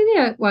 That's probably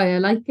why I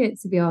like it,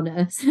 to be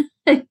honest.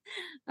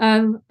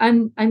 I'm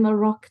a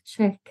rock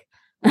chick.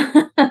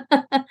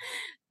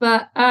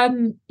 But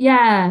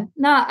yeah,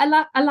 no,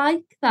 I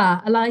like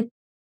that.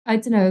 I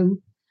don't know,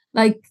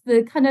 like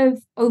the kind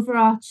of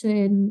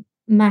overarching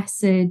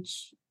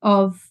message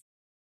of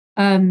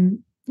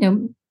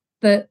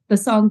the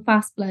song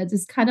Fast Blood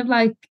is kind of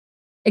like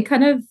it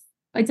kind of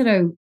I don't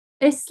know,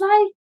 it's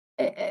like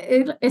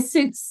it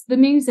suits the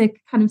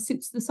music kind of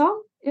suits the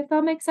song, if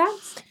that makes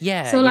sense.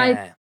 Yeah, So like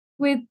yeah.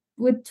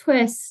 with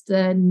Twist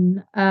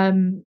and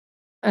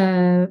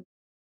uh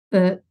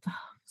the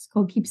it's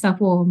called Keep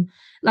Yourself Warm,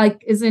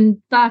 like is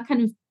in that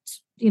kind of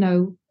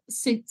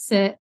suits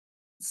it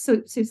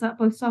suits that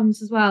both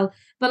songs as well.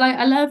 But like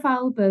I love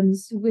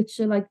albums which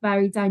are like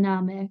very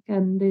dynamic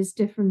and there's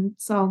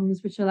different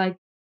songs which are like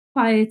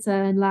quieter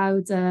and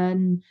louder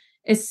and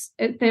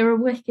they're a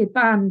wicked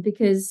band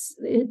because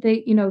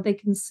they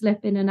can slip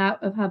in and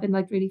out of having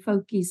like really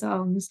folky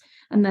songs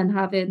and then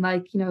having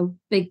like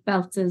big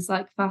belters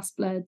like Fast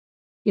Blood,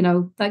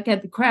 that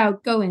get the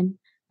crowd going.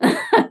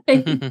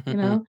 you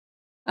know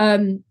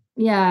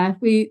yeah,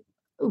 we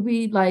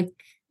like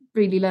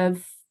really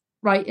love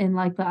writing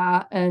like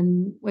that,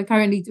 and we're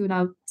currently doing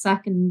our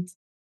second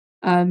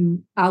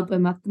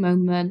album at the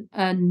moment,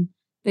 and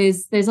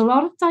there's a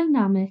lot of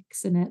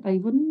dynamics in it that you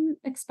wouldn't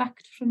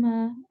expect from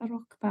a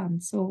rock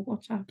band, so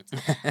watch out.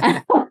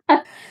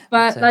 But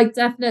But like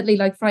definitely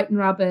like Frightened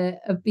Rabbit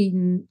have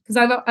been because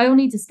I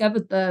only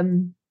discovered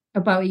them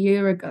about a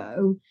year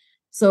ago.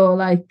 So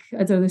like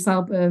I don't know, this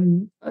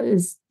album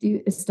is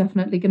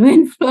definitely going to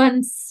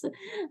influence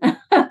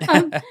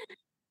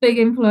big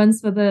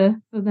influence for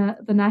the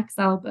next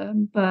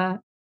album.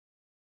 But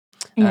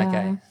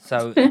okay, yeah.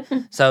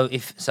 so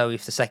if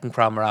the second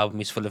Chroma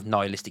album is full of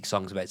nihilistic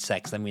songs about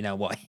sex, then we know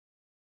why.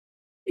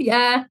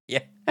 Yeah. Yeah.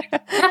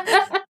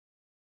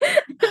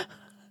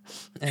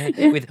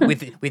 With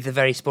the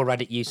very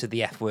sporadic use of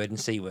the F word and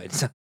C word.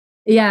 So,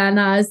 Yeah,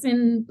 no, it's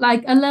in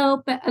like a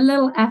little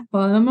effort.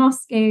 I'm not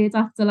scared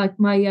after like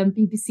my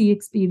BBC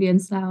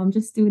experience now. I'm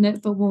just doing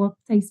it but more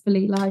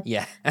tastefully, like.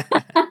 yeah.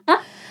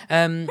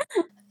 um,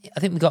 I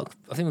think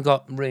we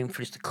got room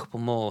for just a couple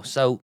more.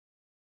 So,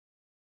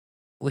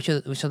 which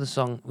other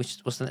song?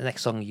 What's the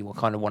next song you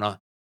kind of wanna?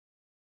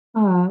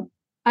 uh,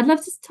 I'd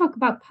love to talk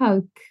about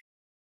Poke.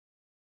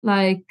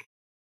 Like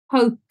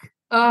Poke.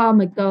 Oh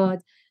my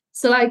god.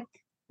 So like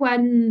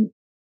when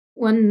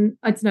when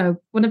I don't know,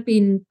 when I've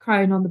been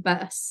crying on the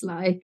bus,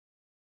 like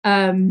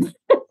um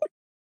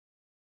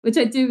which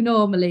I do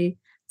normally,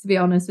 to be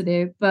honest with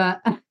you,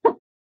 but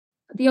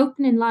the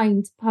opening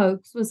line to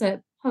Pokes was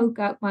it, "Poke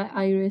out my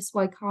iris,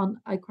 why can't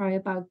I cry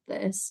about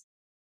this?"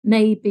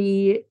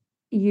 Maybe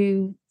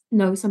you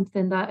know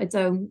something that I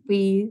don't.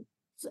 We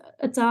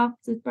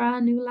adopt a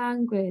brand new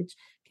language,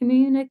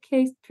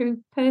 communicate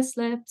through pursed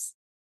lips.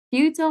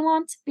 You don't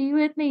want to be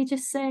with me,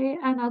 just say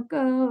and I'll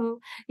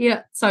go.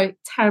 Yeah, sorry,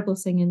 terrible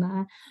singing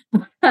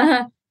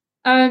there.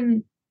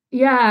 um,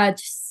 yeah,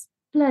 just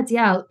bloody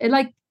hell.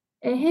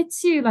 It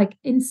hits you, like,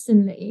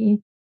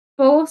 instantly,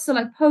 but also,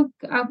 like, "Poke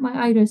out my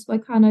iris, why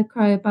can't I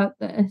cry about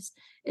this?"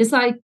 It's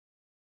like,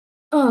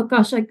 oh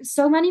gosh, like,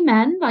 so many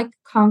men, like,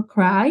 can't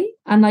cry,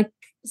 and, like,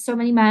 so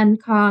many men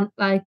can't,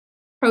 like,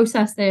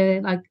 process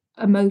their, like,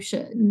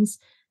 emotions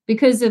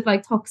because of,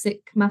 like,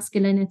 toxic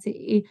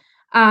masculinity,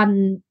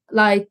 and,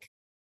 like,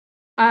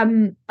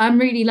 I'm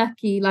really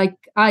lucky, like,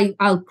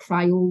 I'll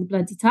cry all the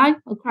bloody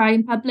time. I'll cry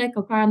in public,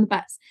 I'll cry on the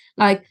bus,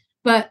 like,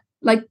 but,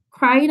 like,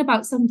 crying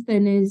about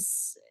something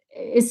is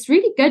it's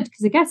really good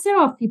because it gets it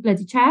off your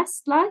bloody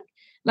chest,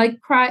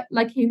 cry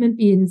like, human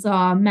beings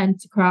are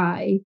meant to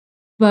cry,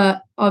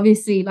 but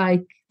obviously,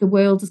 like, the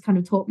world has kind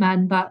of taught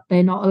men that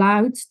they're not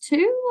allowed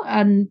to,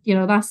 and,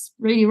 that's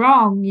really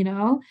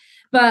wrong,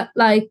 but,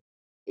 like,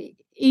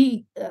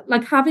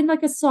 like, having,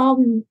 like, a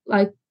song,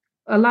 like,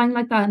 a line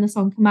like that in a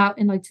song come out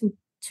in, like,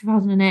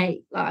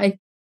 2008, like,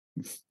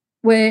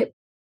 where,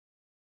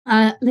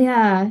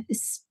 yeah,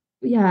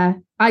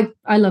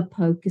 I love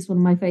Poke. It's one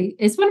of my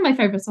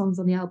favorite songs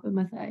on the album,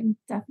 I think,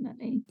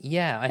 definitely.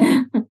 Yeah, I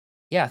think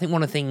yeah, I think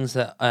one of the things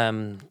that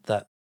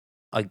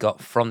I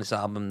got from this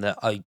album that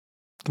I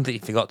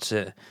completely forgot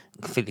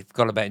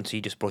about until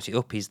you just brought it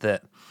up is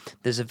that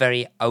there's a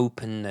very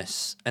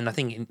openness, and I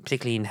think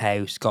particularly in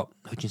how Scott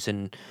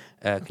Hutchinson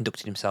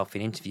conducted himself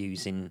in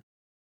interviews, in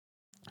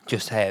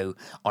just how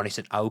honest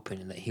and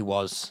open that he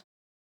was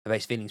about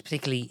his feelings,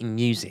 particularly in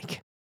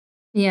music,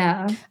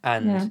 Yeah,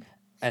 and yeah,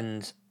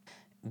 and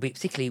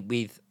particularly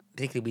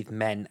with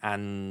men,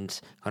 and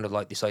kind of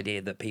like this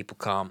idea that people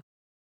can't,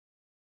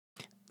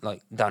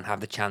 like, don't have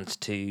the chance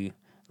to,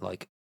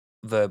 like,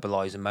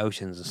 verbalize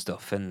emotions and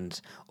stuff,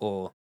 and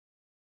or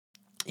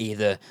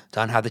either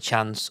don't have the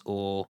chance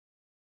or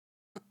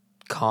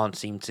can't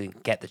seem to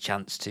get the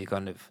chance to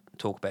kind of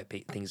talk about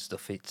things and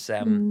stuff. It's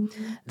mm,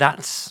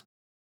 that's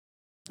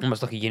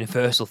almost like a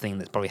universal thing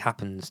that's probably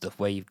happened and stuff,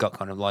 where you've got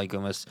kind of like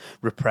almost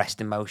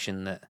repressed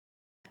emotion that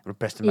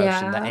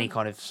yeah, any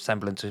kind of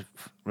semblance of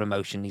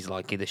emotion is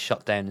like either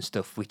shut down and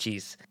stuff, which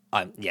is,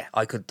 yeah,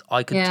 I could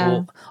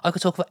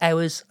talk for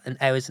hours and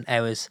hours and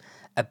hours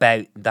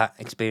about that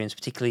experience,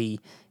 particularly,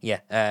 yeah.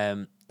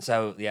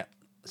 So yeah,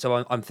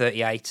 so I'm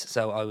 38,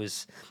 so I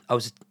was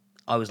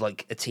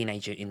like a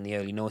teenager in the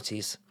early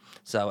noughties.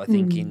 So I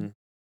think mm, in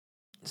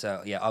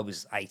so yeah, I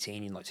was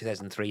 18 in like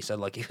 2003. So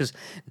like it was,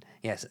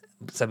 yes.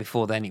 So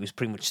before then, it was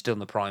pretty much still in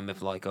the prime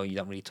of like, oh, you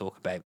don't really talk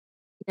about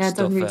yeah, don't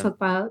stuff. really talk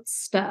about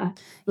stuff,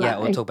 Yeah,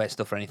 or like, talk about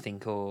stuff or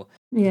anything, or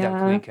you don't yeah,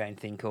 communicate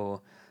anything,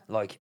 or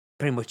like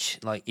pretty much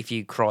like if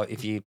you cry,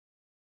 if you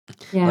like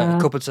a yeah,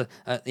 couple of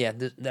yeah,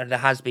 there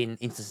has been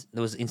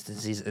there was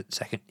instances at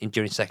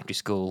during secondary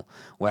school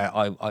where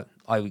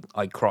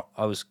I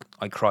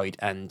cried,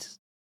 and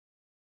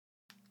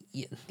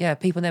yeah,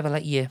 people never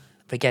let you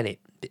forget it,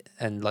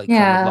 and like kind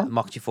of yeah, like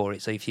mocked you for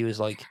it. So if you was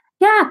like,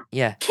 yeah.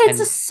 yeah, Kids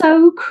are and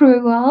so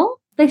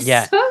cruel. They're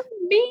yeah, so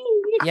mean,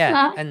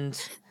 yeah, like,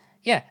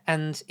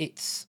 and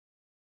it's,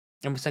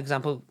 and for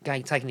example,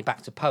 taking it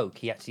back to Poke,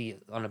 he actually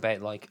on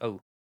about like,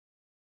 oh,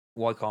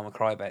 why can't I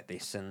cry about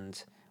this,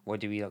 and why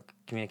do we, like,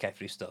 communicate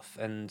through stuff?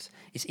 And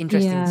it's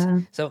interesting. yeah,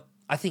 So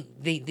I think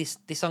this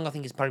song, I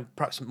think, is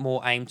perhaps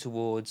more aimed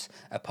towards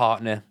a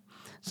partner,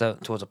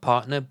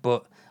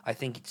 but I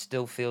think it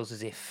still feels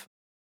as if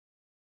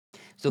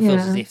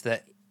yeah,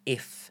 that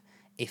if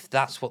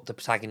that's what the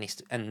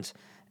protagonist and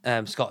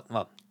Scott,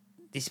 well,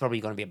 this is probably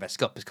going to be about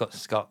Scott, because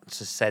Scott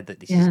has said that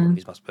this is one yeah, of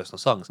his most personal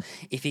songs.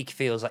 If he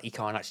feels like he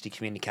can't actually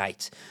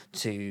communicate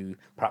to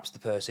perhaps the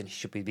person he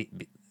should be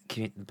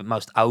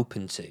most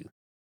open to,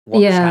 what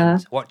yeah.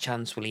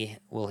 chance will he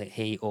or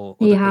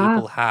He other have.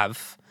 people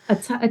have I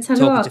tell you talking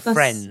to what, that's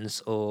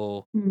friends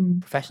or mm.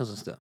 professionals and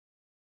stuff?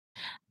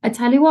 I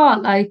tell you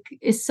what, like,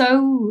 it's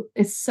so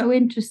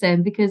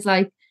interesting because,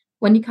 like,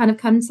 when you kind of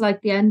come to,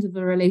 like, the end of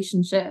a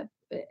relationship,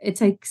 it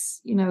takes,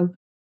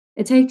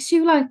 it takes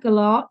you, like, a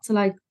lot to,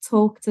 like,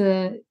 talk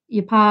to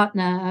your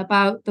partner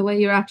about the way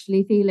you're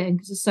actually feeling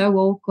because it's so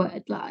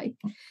awkward, like,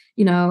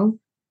 you know?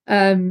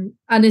 And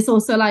it's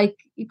also, like,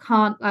 you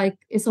can't, like,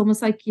 it's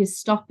almost like you're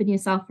stopping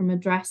yourself from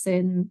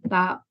addressing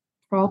that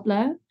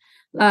problem.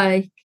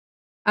 Like,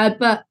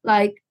 but,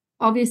 like,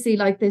 obviously,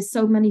 like, there's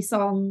so many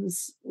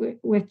songs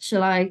which are,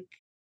 like,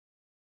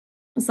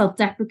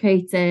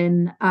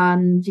 self-deprecating,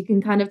 and you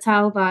can kind of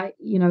tell that,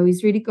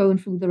 he's really going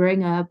through the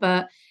ringer,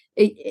 but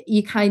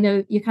you're kind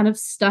of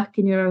stuck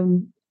in your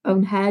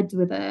own head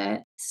with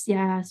it.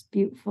 Yeah, it's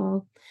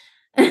beautiful.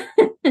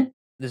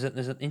 There's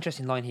an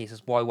interesting line here. It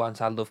says, "Why won't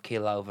our love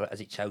keel over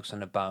as it chokes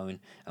on a bone,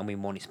 and we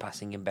mourn its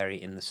passing and bury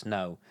it in the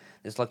snow?"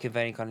 There's like a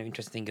very kind of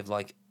interesting thing of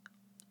like,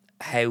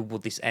 how will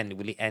this end?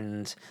 Will it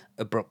end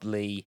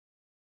abruptly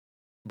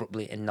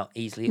and not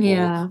easily, or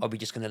Yeah. are we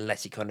just going to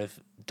let it kind of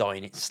die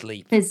in its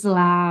sleep? Fizzle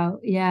out,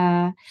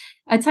 yeah.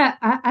 And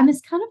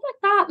it's kind of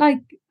like that,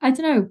 like, I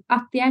don't know,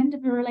 at the end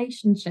of a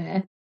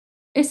relationship,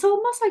 it's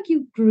almost like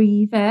you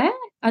grieve it,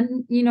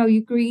 and,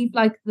 you grieve,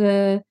 like,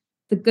 the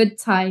good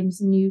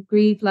times, and you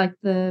grieve, like,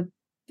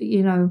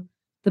 you know,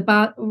 the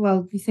bad,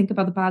 well, you think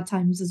about the bad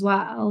times as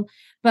well,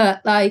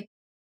 but, like,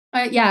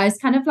 Yeah, it's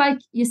kind of like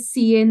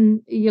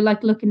you're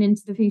like looking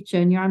into the future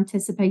and you're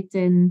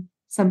anticipating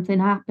something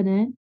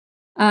happening.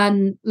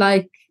 And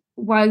like,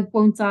 why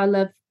won't our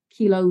love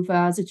keel over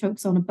as it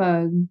chokes on a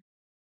bone?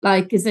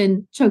 Like, as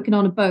in choking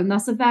on a bone.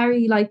 That's a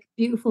very like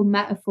beautiful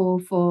metaphor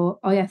for,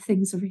 oh yeah,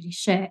 things are really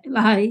shit.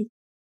 Like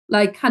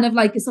kind of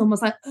like it's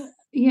almost like,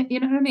 you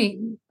know what I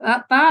mean?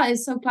 That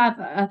is so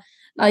clever.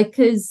 Like,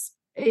 because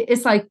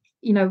it's like,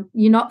 you're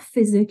not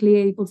physically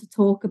able to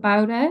talk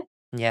about it,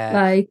 Yeah,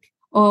 like,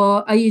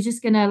 or are you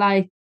just gonna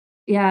like,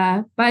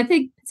 yeah. But I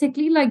think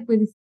particularly like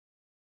with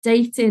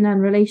dating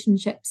and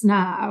relationships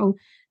now,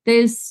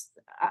 there's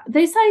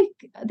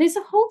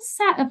a whole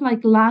set of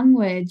like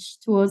language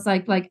towards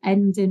like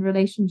ending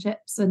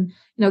relationships and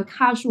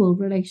casual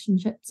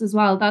relationships as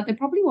well that there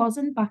probably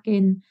wasn't back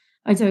in,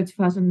 I don't know,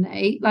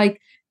 2008. Like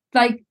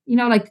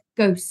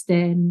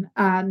ghosting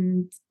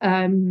and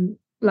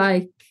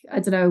like, I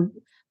don't know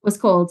what's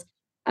called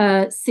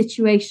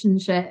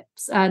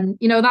situationships, and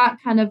that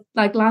kind of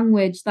like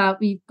language that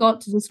we've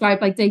got to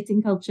describe like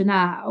dating culture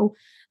now.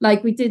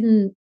 Like we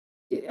didn't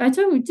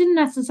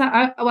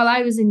necessarily. Well,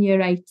 I was in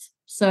year eight,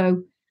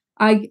 so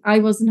I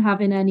wasn't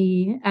having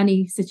any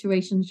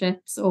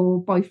situationships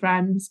or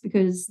boyfriends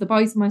because the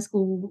boys in my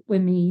school were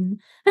mean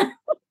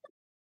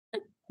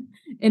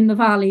in the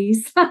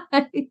valleys.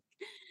 Like,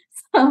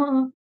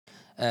 so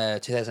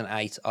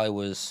 2008, I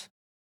was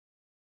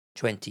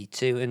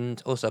 22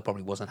 and also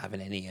probably wasn't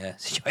having any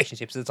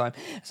situationships at the time.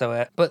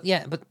 So, but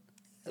yeah, but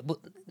but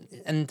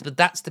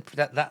that's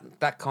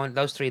that kind.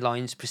 Those three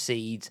lines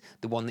precede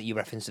the one that you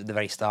referenced at the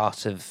very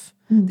start of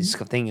this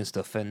mm, thing and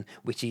stuff, and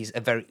which is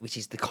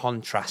the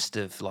contrast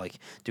of like,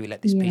 do we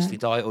let this yeah, peacefully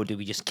die or do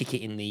we just kick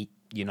it in the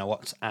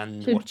what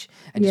and should watch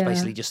and just yeah.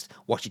 basically just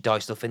watch it die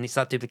stuff, and it's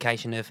that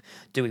duplication of,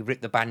 do we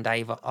rip the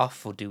band-aid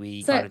off or do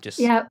we kind So of just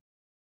yeah,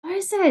 I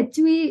said,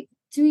 do we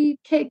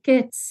kick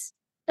it?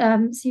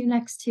 See you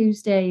next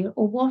Tuesday,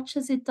 or watch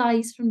as it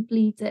dies from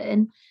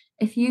bleeding.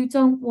 If you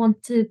don't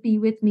want to be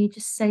with me,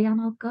 just say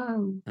and I'll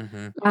go.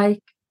 hmm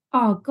Like,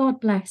 oh, God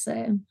bless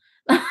him.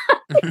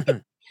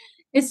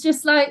 It's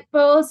just like,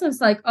 but also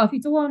it's like, oh, if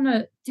you don't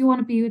wanna do you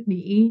wanna be with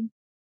me?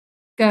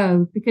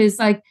 Go. Because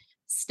like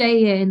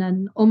staying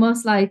and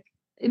almost like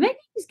maybe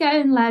he's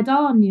getting led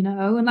on,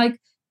 and like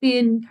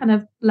being kind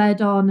of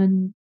led on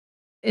and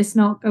it's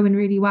not going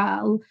really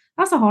well.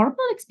 That's a horrible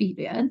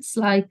experience.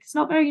 Like, it's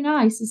not very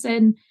nice. It's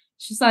in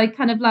she's like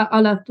kind of like,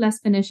 oh look, let's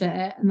finish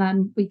it and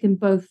then we can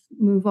both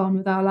move on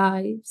with our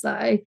lives.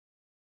 Like,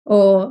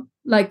 or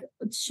like,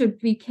 should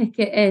we kick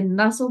it in?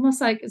 That's almost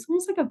like it's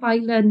almost like a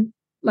violent,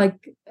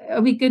 like,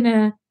 are we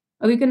gonna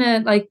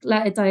like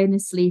let it die in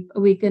his sleep?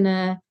 Are we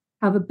gonna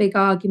have a big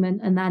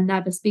argument and then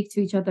never speak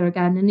to each other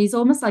again? And he's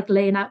almost like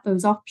laying out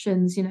those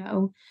options.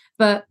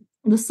 But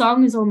the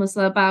song is almost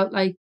about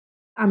like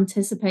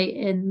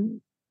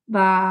anticipating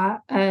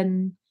that,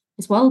 and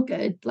it's well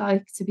good,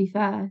 like, to be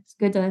fair. It's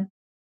good.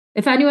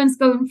 If anyone's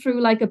going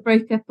through like a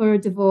breakup or a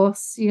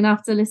divorce, you're gonna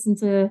have to listen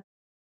to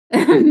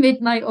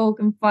Midnight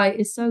Organ Fight.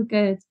 Is so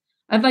good.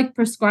 I've like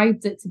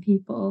prescribed it to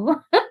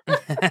people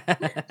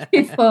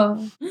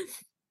before.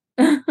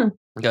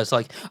 goes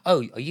like,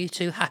 "Oh, are you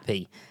too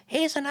happy?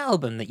 Here's an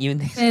album that you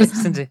need to It's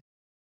listen to."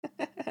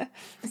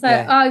 it's like,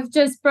 Yeah, "Oh, I've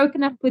just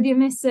broken up with your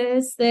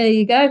missus. There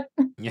you go."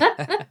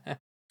 yeah.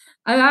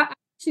 I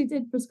actually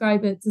did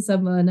prescribe it to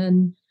someone,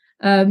 and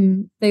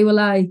they were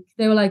like,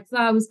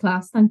 that was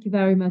class. Thank you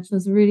very much.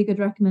 That's a really good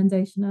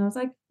recommendation. I was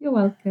like, you're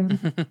welcome.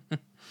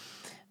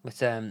 But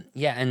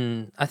yeah,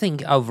 and I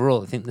think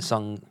overall, I think the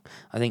song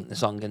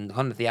and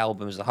kind of the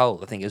album as a whole,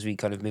 I think as we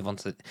kind of move on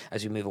to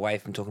as we move away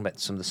from talking about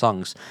some of the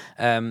songs,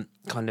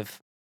 kind of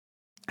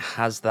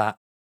has that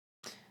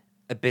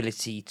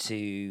ability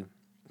to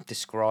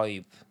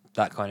describe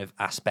that kind of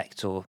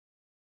aspect or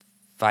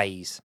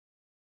phase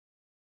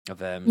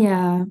of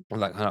Yeah.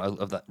 like kind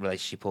of that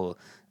relationship, or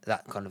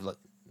that kind of like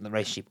the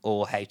relationship,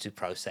 or how to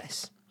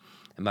process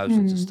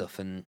emotions and Mm. stuff.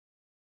 And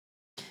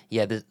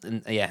yeah,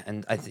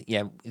 and I think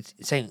yeah, it's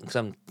same because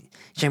I'm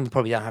shame we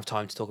probably don't have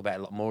time to talk about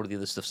a lot more of the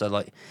other stuff. So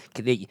like,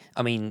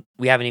 I mean,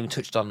 we haven't even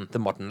touched on the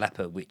Modern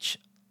Leper,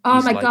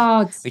 Oh my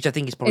God. which I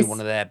think is probably one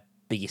It's of their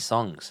biggest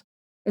songs.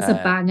 it's a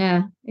Uh,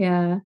 banger.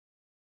 Yeah.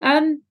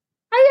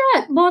 Oh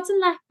yeah, Martin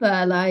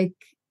Lepper, like,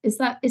 is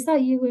that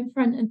you in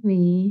front of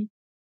me?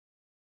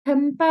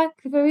 Come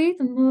back for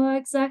even more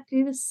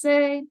exactly the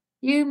same.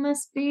 You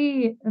must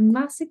be a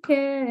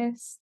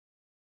masochist.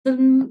 The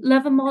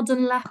leather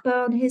modern leper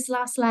on his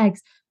last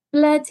legs.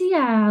 Bloody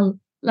hell.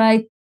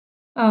 Like,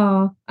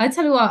 oh, I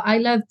tell you what, I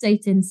love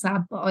dating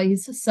sad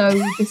boys, so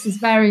this is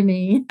very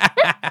me.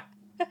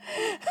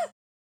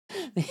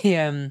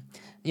 the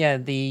yeah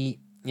the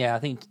yeah I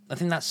think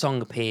that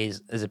song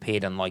has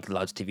appeared on like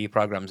loads of TV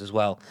programs as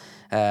well.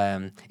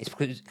 It's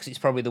because it's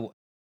probably the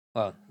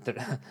well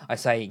I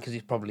say because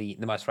it's probably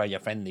the most radio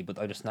friendly, but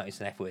I just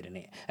noticed an F word in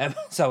it.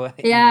 So even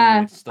though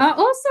Yeah. it's stuff.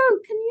 Also,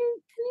 can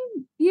you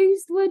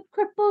use the word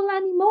cripple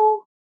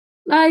anymore?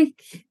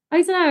 Like,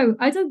 I don't know.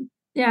 I don't.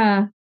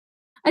 Yeah,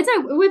 I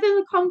don't within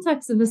the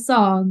context of a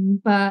song,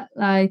 but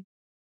like.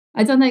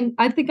 I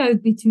think I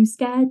would be too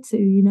scared to,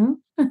 you know?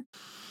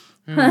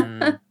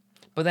 Hmm.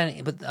 But I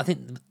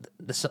think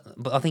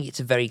but I think it's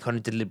a very kind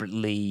of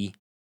deliberately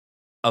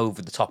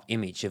over the top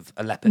image of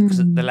a leopard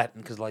Mm.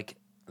 because like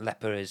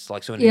leper is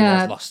like someone who Yeah,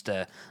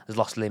 has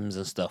lost limbs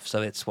and stuff.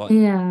 So it's what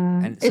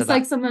yeah. and so It's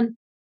like that someone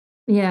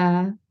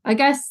yeah. I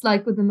guess,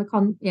 like, within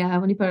the yeah,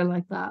 when you put it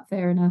like that,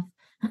 fair enough.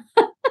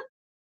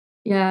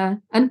 Yeah,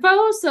 and but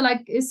also,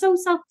 like, it's so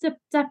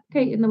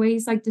self-deprecating the way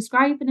he's, like,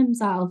 describing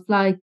himself,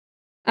 like,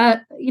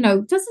 you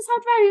know, doesn't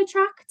sound very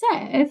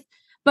attractive,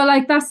 but,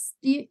 like, that's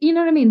you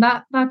know what I mean?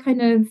 That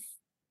kind of,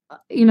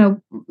 you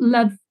know,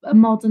 love a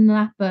modern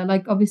rapper,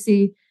 like,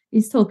 obviously,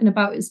 he's talking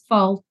about his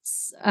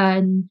faults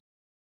and,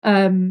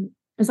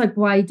 it's like,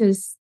 why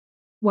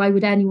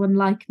would anyone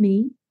like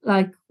me?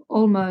 Like,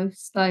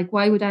 almost, like,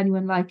 why would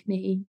anyone like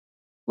me?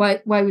 Why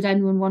would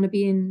anyone wanna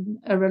be in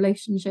a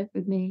relationship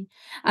with me?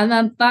 And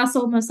then that's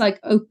almost like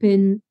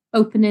opening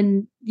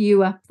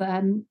you up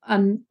then,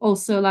 and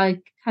also,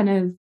 like, kind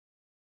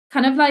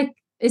of like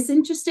it's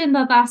interesting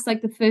that that's,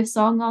 like, the first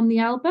song on the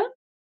album,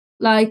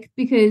 like,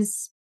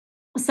 because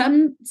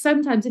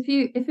sometimes if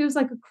it was,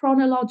 like, a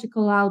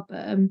chronological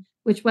album,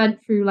 which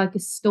went through, like, a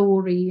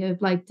story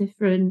of, like,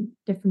 different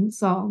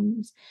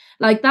songs,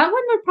 like, that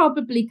one would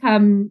probably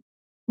come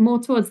more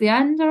towards the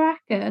end, I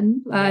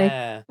reckon, like,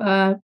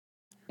 yeah.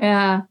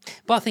 yeah.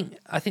 But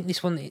I think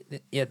this one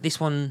yeah this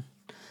one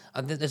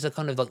there's a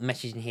kind of like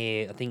message in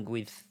here. I think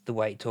with the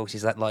way it talks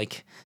is that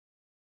like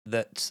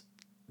that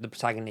the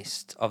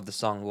protagonist of the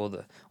song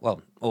or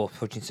or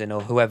Hutchinson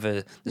or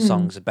whoever the Mm.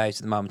 song's about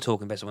at the moment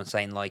talking about someone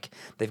saying like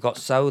they've got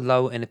so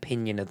low an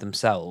opinion of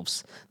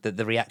themselves that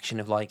the reaction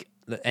of like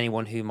that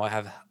anyone who might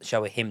have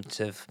show a hint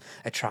of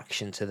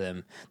attraction to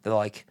them, they're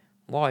like,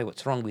 why,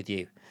 what's wrong with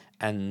you?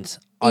 And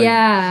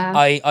Yeah.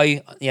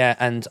 yeah,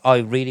 and I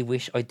really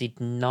wish I did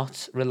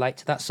not relate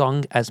to that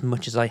song as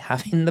much as I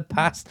have in the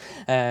past.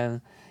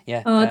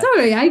 Yeah, Oh, don't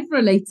worry, I've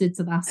related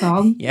to that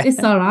song. yeah, It's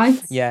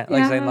alright. yeah.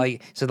 Like saying Yeah.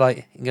 like so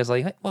like he goes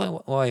like, "Hey,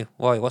 why,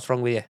 what's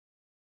wrong with you?"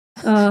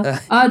 I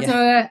Yeah, don't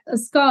know,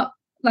 Scott,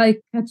 like,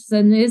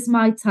 Hutchison is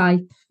my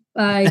type,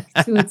 like,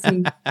 to a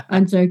T.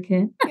 I'm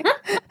joking.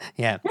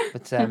 yeah.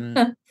 But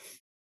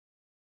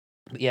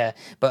yeah,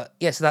 but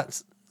yeah. So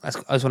I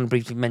just want to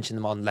briefly mention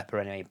them on Leper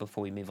anyway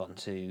before we move on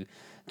to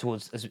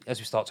towards as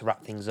we start to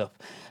wrap things up.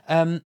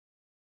 Um,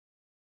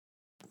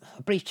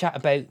 a brief chat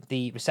about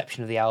the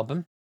reception of the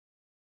album.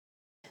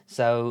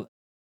 So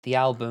the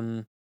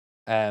album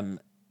um,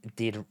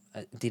 did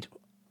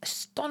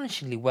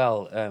astonishingly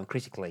well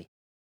critically.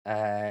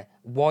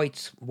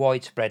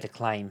 Widespread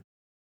acclaim.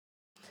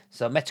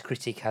 So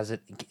Metacritic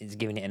is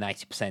giving it an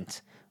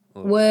 80%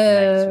 or an 8, which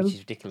Whoa, is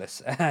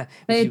ridiculous, which fair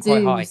is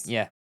quite high. dues.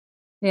 Yeah.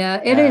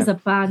 Yeah, it Uh, is a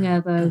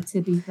banger though,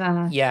 to be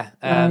fair. yeah.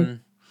 Like,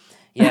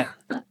 Yeah.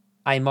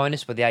 A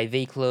minus for the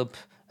AV Club.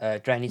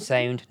 Draining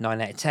Sound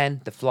 9 out of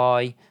 10. The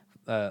Fly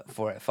 4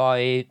 out of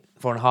 5.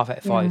 4.5 out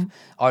of 5. yeah.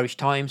 Irish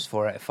Times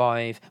 4 out of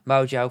 5.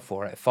 Mojo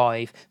 4 out of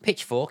 5.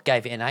 Pitchfork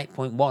gave it an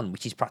 8.1,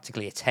 which is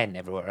practically a 10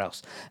 everywhere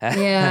else.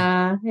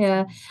 Yeah,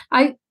 yeah.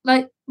 I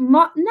like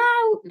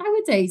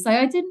nowadays, like,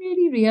 I didn't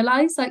really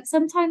realize, like,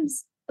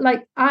 sometimes,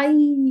 like, I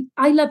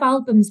love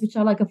albums which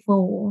are like a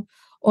 4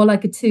 or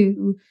like a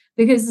 2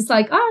 because it's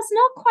like, oh, it's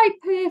not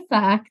quite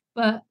perfect,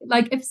 but,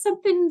 like, if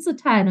something's a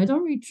 10, I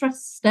don't really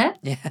trust it.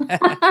 Yeah,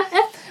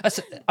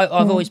 I've Yeah.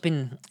 always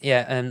been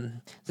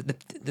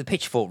the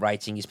pitchfork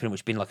rating has pretty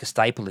much been like a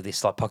staple of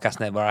this like podcast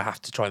now, where I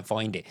have to try and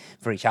find it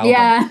for each album.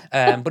 Yeah.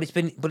 But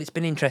it's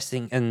been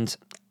interesting, and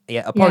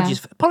yeah, Yeah.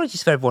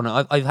 apologies for everyone.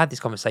 I've had this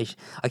conversation.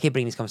 I keep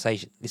bringing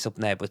this up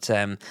now, but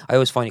I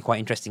always find it quite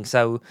interesting.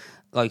 So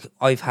like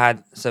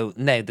so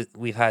now that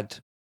we've had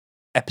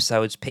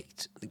episodes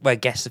picked where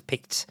guests have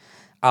picked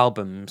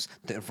albums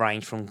that have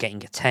ranged from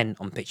getting a 10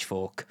 on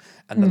Pitchfork,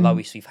 and the Mm.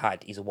 lowest we've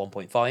had is a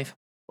 1.5.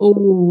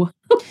 Oh.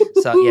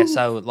 So yeah,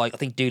 so like I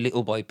think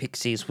Doolittle by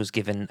Pixies was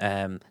given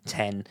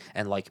 10,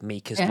 and like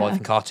Mika's Life Yeah.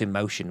 in Cartoon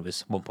Motion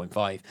was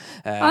 1.5.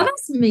 Oh,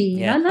 that's mean.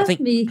 Yeah, I I love think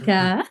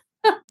Mika.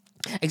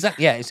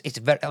 exactly. Yeah,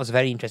 that was a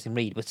very interesting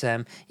read, but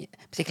yeah,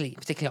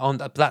 particularly on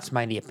that's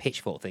mainly a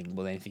Pitchfork thing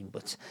more than anything.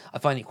 But I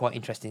find it quite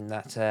interesting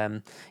that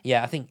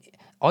yeah, I think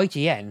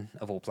IGN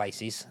of all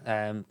places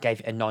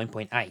gave it a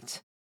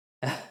 9.8.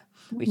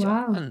 Which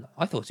Wow. and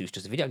I thought it was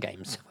just a video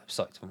games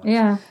website, if I'm honest.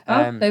 Yeah.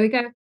 Oh, Um, there we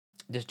go.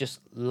 there's just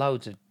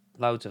loads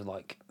of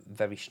like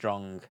very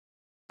strong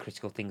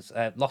critical things.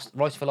 Lost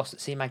Rise for Lost at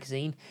Sea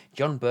magazine.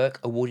 John Burke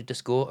awarded a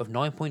score of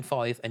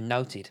 9.5 and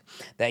noted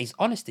there is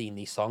honesty in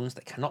these songs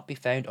that cannot be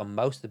found on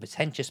most of the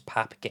pretentious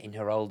pap getting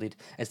heralded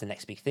as the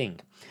next big thing.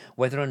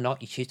 Whether or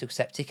not you choose to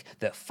accept it,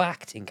 the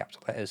fact in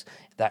capital letters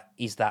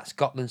that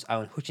Scotland's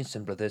own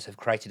Hutchinson brothers have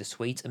created a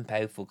sweet and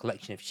powerful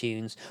collection of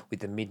tunes with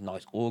the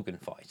midnight organ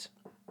fight.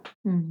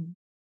 Hmm.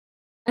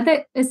 I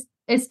think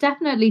it's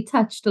definitely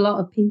touched a lot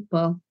of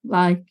people,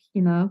 like,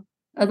 you know,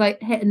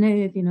 like, hit a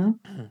nerve, you know?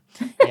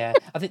 Yeah,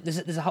 I think there's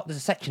a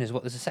section as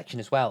well. There's a section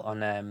as well on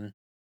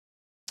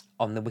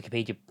the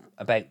Wikipedia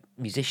about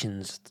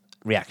musicians'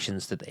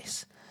 reactions to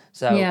this.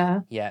 So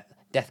Yeah. yeah,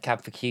 Death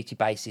Cab for Cutie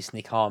bassist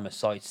Nick Harmer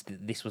cites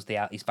that this was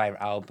his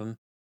favourite album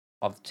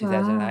of Wow.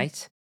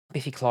 2008.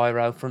 Biffy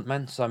Clyro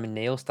frontman Simon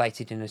Neil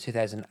stated in a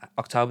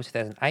October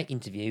 2008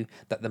 interview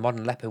that The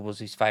Modern Leper was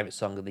his favourite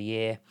song of the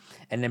year.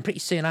 And then pretty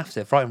soon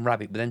after, Frightened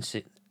Rabbit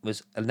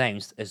was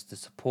announced as the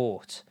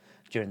support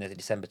during the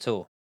December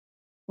tour.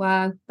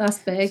 Wow, that's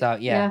big. So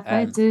Yeah,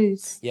 fair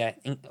dues. other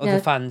Yeah,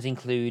 fans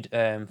include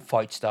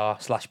Fight Star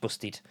 /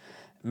 Busted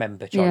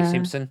member Charlie yeah,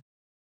 Simpson,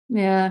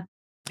 yeah,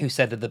 who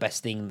said that the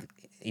best thing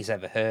he's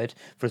ever heard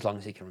for as long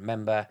as he can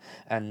remember.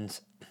 And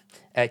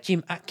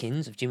Jim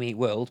Atkins of Jimmy Eat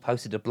World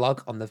posted a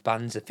blog on the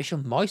band's official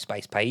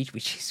MySpace page,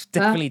 which is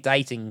well, definitely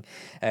dating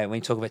when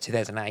you talk about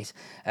 2008,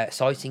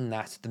 citing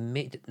that The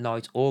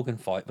Midnight Organ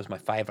Fight was my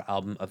favourite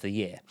album of the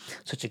year.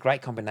 Such a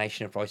great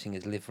combination of writing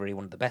and delivery,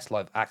 one of the best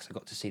live acts I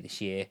got to see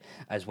this year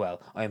as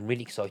well. I am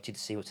really excited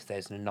to see what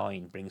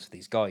 2009 brings for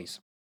these guys.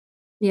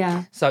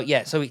 yeah,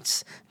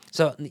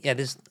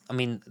 There's, I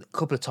mean, a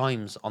couple of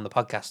times on the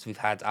podcast we've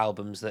had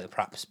albums that have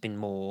perhaps been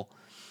more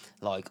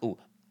like,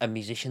 a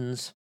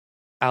musician's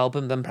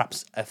album than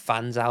perhaps a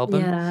fan's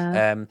album.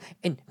 yeah,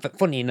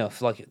 Funny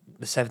enough, like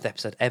the 7th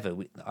episode ever,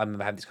 I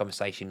remember having this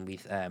conversation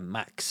with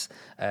Max,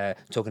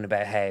 talking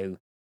about how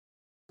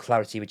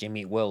Clarity with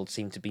Jimmy Eat World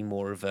seemed to be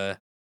more of an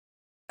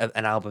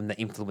album that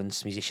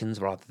influenced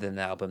musicians rather than an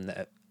album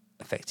that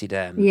affected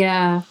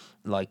yeah.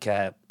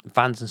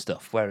 fans and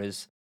stuff.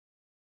 Whereas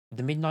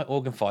the Midnight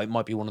Organ Fight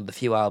might be one of the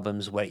few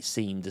albums where it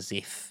seemed as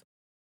if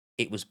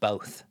it was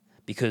both,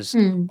 because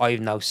Hmm. I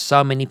know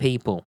so many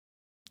people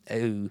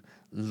who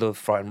love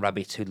Frightened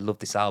Rabbit, who love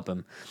this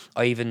album.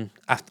 I even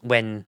after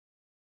when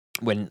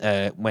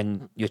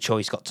your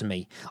choice got to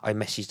me, I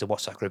messaged the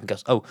WhatsApp group and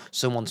goes, "Oh,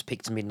 someone's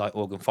picked Midnight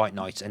Organ Fight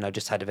Night," and I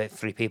just had about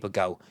 3 people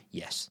go,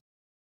 "Yes,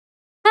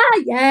 Ah,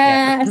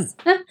 yeah, yes.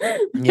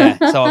 yeah."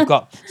 So I've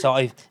got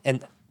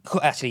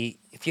actually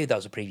a few of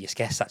those are previous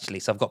guests actually.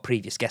 So I've got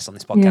previous guests on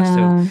this podcast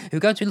Yeah. who are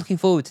going to be looking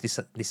forward to this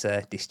chat.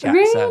 So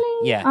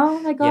Really? yeah, Oh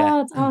my yeah.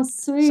 God. Oh,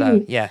 So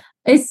sweet. yeah,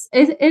 It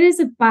is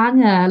a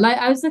banger. Like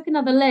I was looking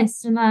at the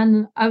list and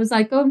then I was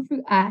like going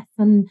through F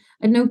and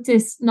I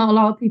noticed not a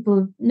lot of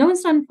people no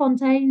one's done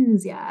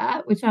Fontaines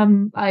yet, which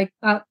I'm like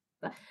that.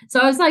 So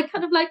I was like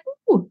kind of like,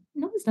 oh,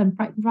 no one's done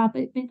Frightened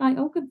Rabbit, Midnight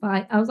Oh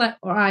Goodbye. I was like,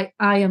 all right,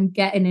 I am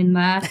getting in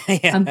there.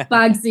 I'm yeah,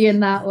 Bagsy in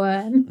that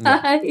one.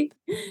 yeah.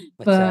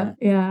 But But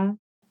yeah.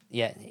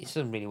 yeah, it's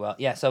done really well.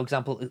 Yeah, so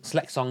example,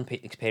 select song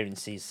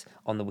experiences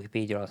on the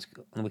Wikipedia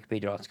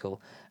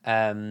article.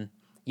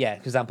 Yeah,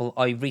 for example,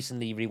 I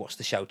recently rewatched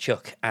the show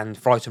Chuck, and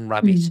Frightened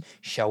Rabbit Mm.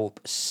 show up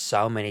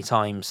so many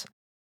times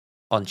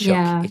on Chuck.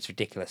 Yeah. It's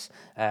ridiculous.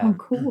 Oh,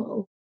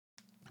 cool.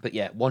 But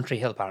yeah, One Tree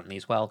Hill apparently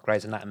as well.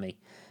 Grey's Anatomy,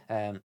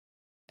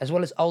 as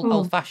well as Old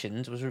Cool.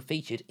 Fashions was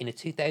featured in a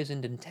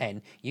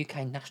 2010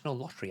 UK National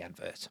Lottery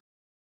advert.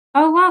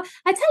 Oh wow!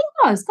 I tell you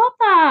what, it's got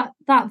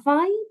that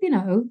vibe, you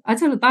know. I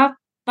tell you that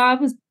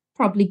was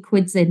probably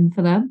quids in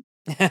for them.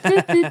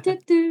 Du, du, du,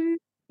 du.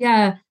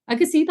 Yeah, I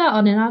could see that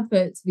on an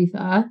advert. To be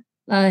fair,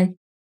 like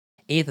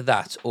Either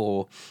that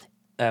or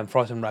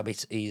Frightened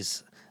Rabbit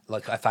is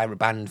like a favourite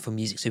band for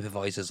music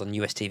supervisors on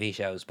US TV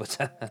shows. But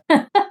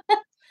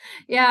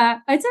yeah,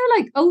 I tell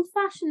like old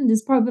fashioned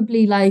is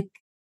probably like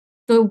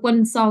the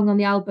one song on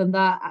the album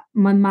that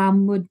my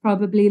mum would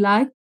probably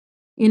like.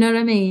 You know what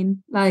I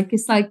mean? Like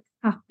it's like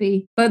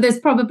happy, but there's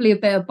probably a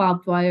bit of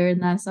barbed wire in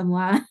there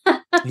somewhere.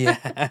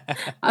 yeah,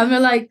 I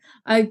mean, like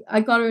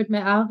I gotta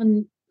admit, I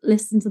haven't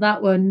listened to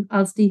that one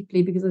as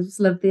deeply because I just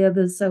love the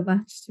others so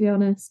much, to be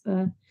honest.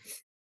 But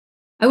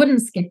I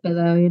wouldn't skip it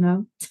though, you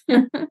know.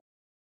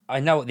 I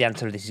know what the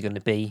answer to this is going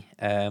to be,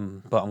 but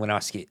I'm going to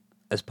ask it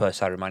as per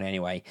ceremony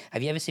anyway.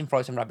 Have you ever seen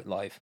Frightened Rabbit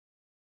live?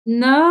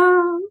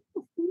 No,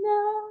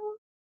 no.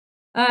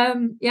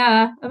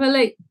 Yeah, I'm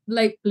a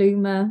late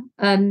bloomer,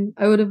 and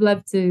I would have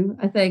loved to.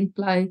 I think,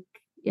 like,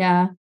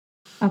 yeah,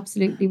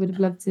 absolutely would have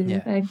loved to. I Yeah.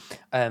 think.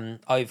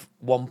 I've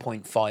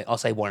 1.5. I'll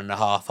say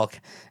 1.5.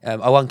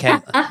 I won't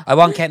count. I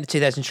won't count the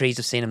 2000 Trees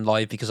of seeing them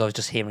live because I was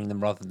just hearing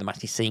them rather than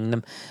actually seeing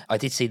them. I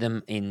did see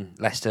them in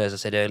Leicester, as I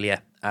said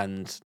earlier,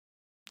 and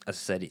as I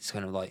said, it's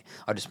kind of like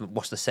I just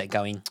watched the set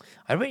going.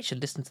 I really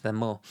should listen to them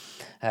more.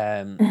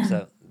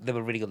 So they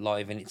were really good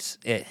live, and it's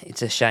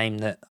a shame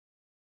that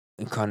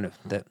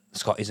that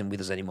Scott isn't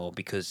with us anymore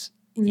because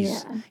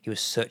Yeah. he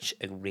was such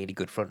a really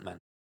good frontman.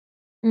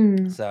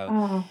 Mm. So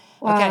Oh,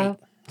 okay, wow.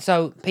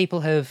 so people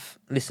have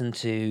listened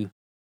to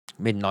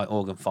Midnight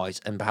Organ Fight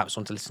and perhaps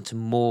want to listen to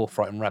more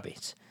Frightened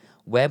Rabbit.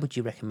 Where would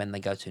you recommend they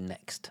go to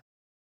next?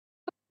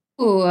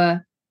 Oh,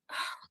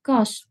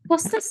 gosh,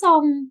 what's the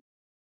song?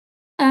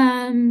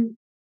 Um,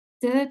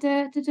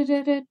 I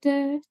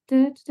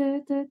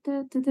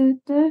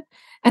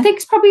think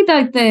it's probably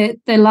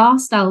the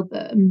last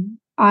album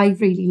I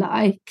really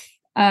like.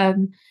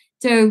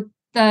 So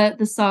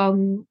the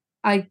song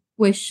I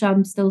wish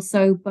I'm still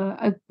sober.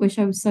 I wish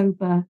I was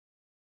sober.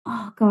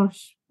 Oh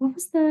gosh, what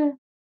was the?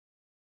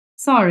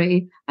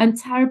 Sorry, I'm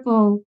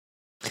terrible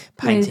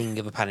Painting with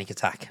of a Panic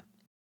Attack.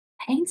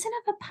 Painting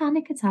of a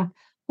Panic Attack.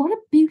 What a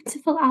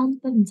beautiful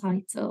album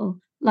title!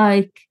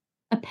 Like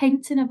a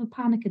painting of a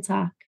panic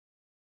attack.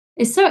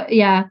 It's so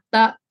yeah,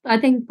 that I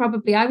think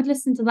probably I would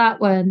listen to that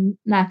one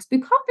next. We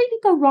can't really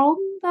go wrong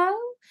though.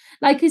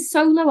 Like his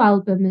solo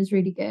album is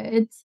really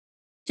good.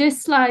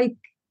 Just like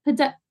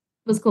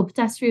what's it called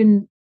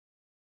pedestrian,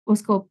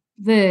 what's it called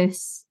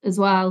verse as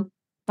well,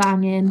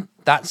 banging.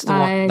 That's the one.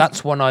 Like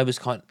That's one I was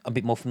kind a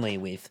bit more familiar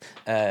with.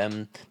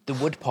 The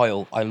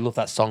Woodpile. I love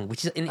that song,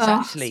 which is and it's oh,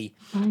 actually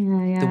yeah,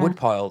 the yeah,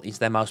 Woodpile is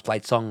their most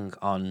played song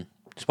on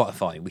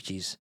Spotify, which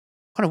is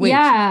kind of weird.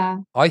 yeah,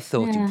 I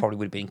thought it yeah, probably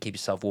would have been "Keep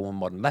Yourself Warm" and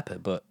 "Modern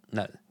Leopard," but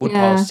no.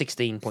 Woodpile yeah,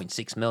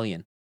 16.6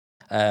 million.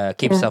 "Keep yeah,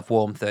 Yourself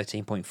Warm"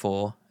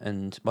 13.4,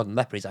 and "Modern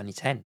Leopard" is only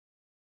 10.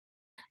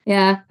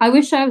 yeah. I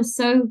wish I was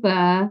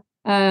sober.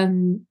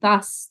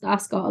 That's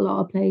got a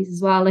lot of plays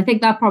as well. I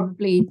think that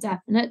probably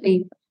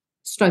definitely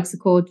strikes a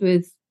chord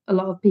with a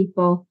lot of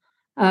people.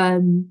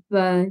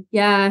 But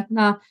yeah,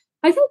 no,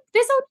 I think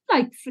there's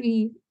only like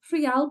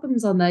three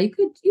albums on there. You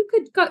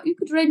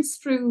could rinse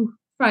through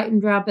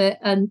Frightened Rabbit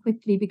and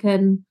quickly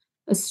become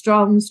a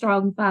strong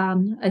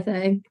fan. I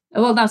think.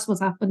 Well, that's what's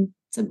happened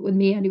with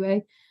me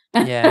anyway.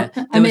 Yeah,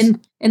 there I'm was.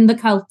 in the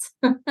cult.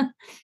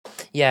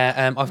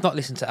 Yeah, I've not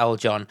listened to Old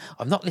John.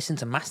 I've not listened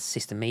to Mass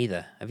System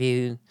either. Have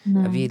you?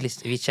 No. Have you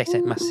checked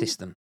out Mass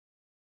System?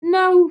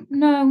 No,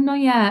 no, not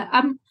yet.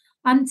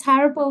 I'm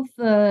terrible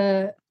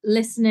for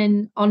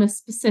listening on a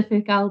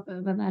specific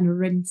album and then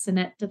rinsing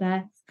it to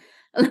death.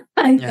 Like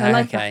I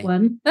like that Okay.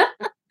 one,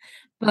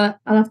 but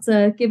I'll have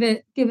to give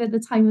it the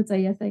time of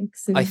day. I think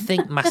I soon.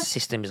 think Master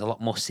System is a lot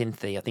more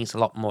synthy. I think it's a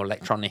lot more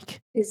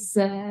electronic. Is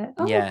oh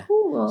Yeah.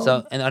 cool,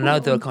 So, and I know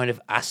there are cool, kind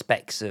of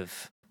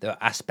there are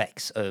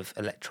aspects of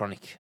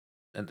electronic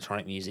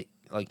music.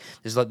 Like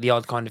there's like the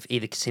odd kind of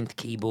either synth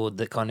keyboard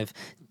that kind of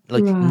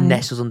like right?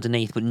 nestles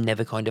underneath, but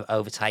never kind of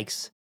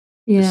overtakes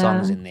the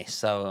songs Yeah, in this.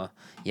 So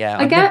yeah,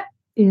 I I've never. get.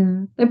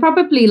 Yeah, they're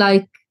probably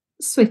like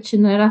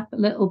switching it up a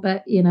little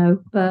bit,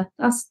 but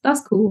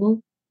that's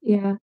cool.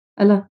 Yeah,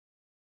 I love.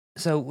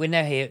 So we're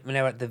now here. We're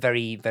now at the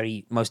very,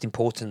 very most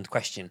important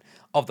question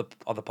of the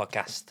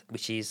podcast,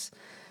 which is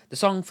the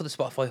song for the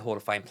Spotify Hall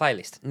of Fame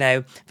playlist.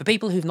 Now, for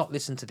people who've not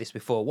listened to this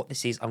before, what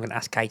this is, I'm going to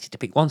ask Katie to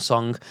pick one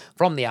song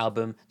from the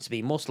album to be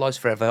immortalised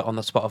forever on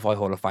the Spotify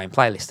Hall of Fame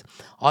playlist.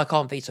 I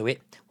can't veto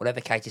it.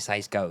 Whatever Katie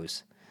says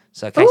goes.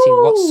 So, Katie,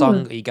 what Oh,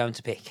 song are you going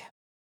to pick?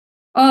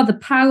 oh, the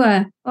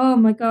power. Oh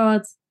my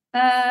God.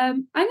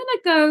 I'm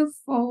gonna go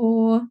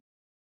for.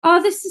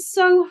 Oh, this is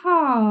so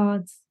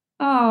hard.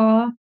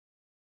 Oh,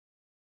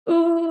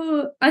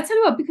 oh. I tell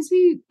you what, because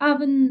we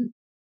haven't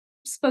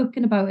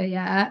spoken about it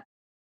yet.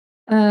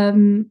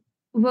 Um,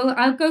 well,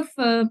 I'll go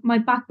for my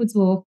backwards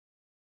walk.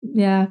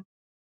 Yeah,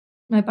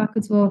 my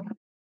backwards walk.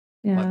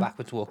 My Yeah,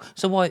 backwards walk.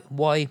 So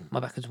why my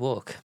backwards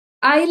walk?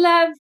 I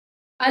love,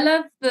 I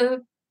love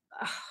the.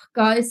 Oh,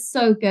 God, it's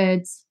so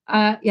good.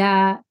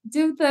 Yeah,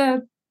 do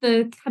the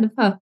kind of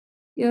hook.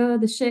 You're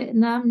the shit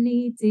and I'm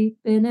knee deep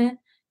in it.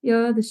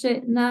 You're the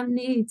shit and I'm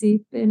knee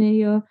deep in it.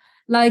 You're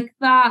like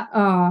that.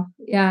 Oh,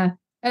 yeah.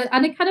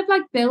 And it kind of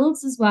like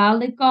builds as well.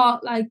 They've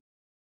got like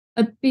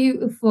a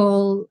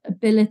beautiful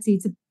ability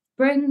to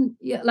bring,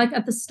 yeah, like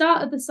at the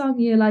start of the song,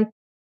 you're like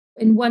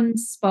in one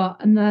spot,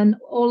 and then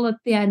all at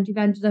the end, you've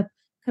ended up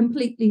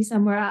completely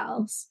somewhere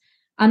else.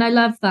 And I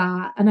love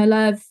that. And I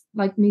love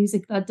like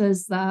music that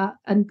does that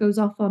and goes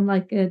off on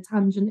like a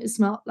tangent. It's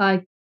not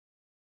like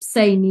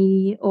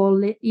samey or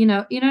you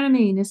know what I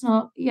mean. It's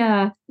not,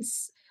 yeah.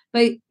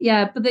 But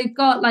yeah, but they've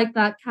got like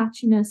that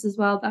catchiness as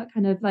well that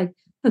kind of like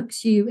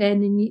hooks you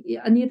in,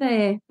 and you're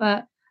there.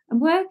 But I'm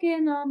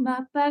working on my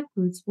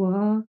backwards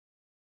walk,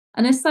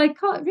 and it's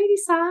like really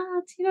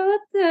sad.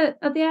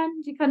 At the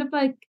end, you kind of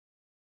like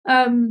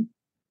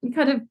you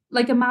kind of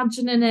like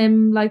imagining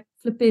him like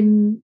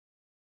flipping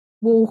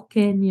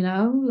walking,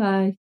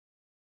 like,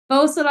 but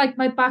also like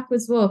my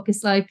backwards walk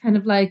is like kind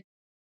of like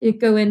you're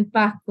going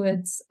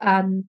backwards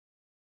and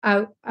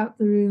out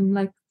the room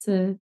like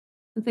to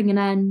the thing and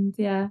end.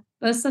 Yeah.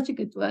 But it's such a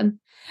good one.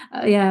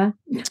 Yeah.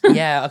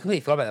 Yeah, I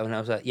completely forgot about that when I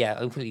was like, yeah, I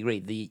completely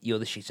agree. You're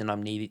the shit and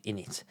I'm needed in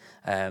it.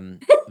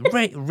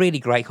 Really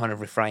great kind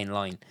of refrain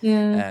line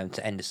Yeah.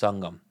 to end a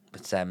song on.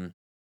 But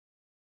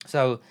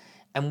so,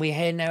 and we're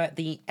here now at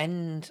the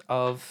end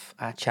of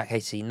our chat,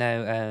 Casey.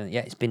 Now,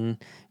 yeah, it's been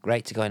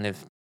great to kind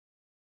of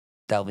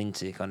delve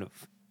into kind of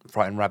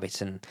Frightened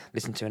Rabbits and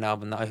listen to an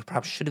album that I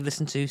perhaps should have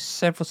listened to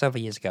several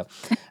years ago.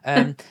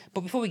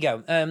 But before we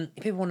go,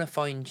 if people want to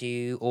find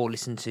you or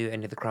listen to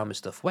any of the Chroma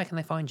stuff, where can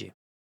they find you?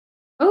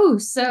 Oh,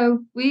 so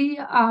we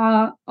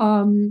are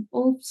on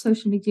all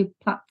social media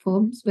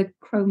platforms with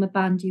Chroma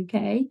Band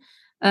UK.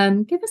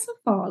 Give us a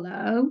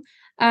follow.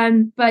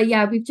 But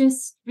yeah, we've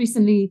just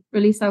recently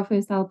released our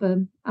first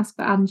album, Ask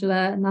for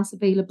Angela, and that's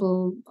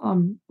available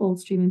on all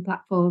streaming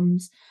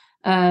platforms.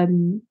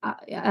 And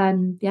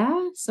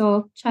yeah,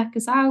 so check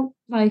us out.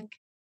 Like,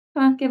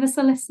 give us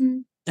a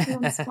listen to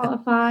on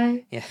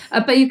Spotify. Yeah.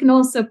 But you can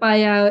also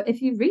buy our, if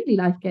you really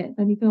like it,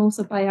 then you can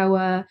also buy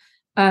our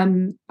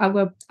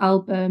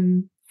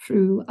album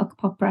through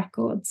Alcopop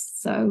Records.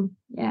 So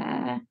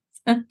yeah.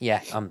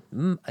 I'm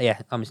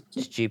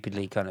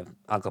stupidly kind of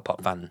Algo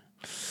Pop fan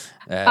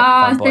They're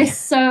fanboy.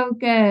 so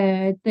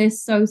good. They're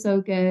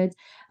so good.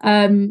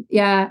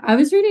 Yeah, I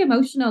was really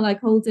emotional,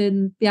 like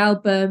holding the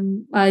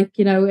album, like,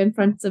 in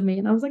front of me,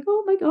 and I was like,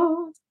 oh my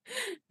God.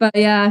 But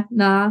yeah,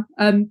 nah.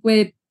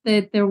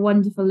 They're a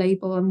wonderful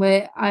label, and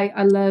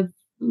I love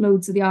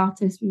loads of the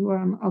artists we were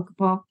on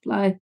Alcopop.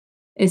 Like,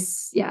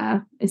 it's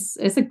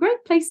a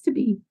great place to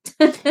be.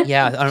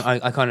 Yeah,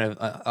 I kind of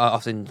I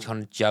often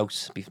kind of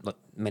joked like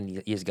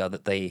many years ago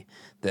that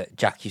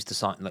Jack used to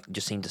sign, like,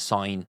 just seemed to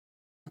sign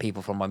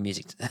people from my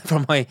music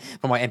from my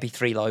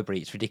MP3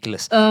 library. It's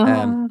ridiculous.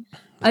 Uh,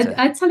 But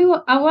I tell you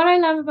what I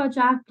love about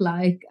Jack,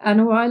 like,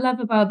 and what I love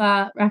about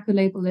that record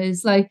label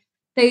is like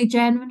they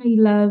genuinely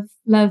love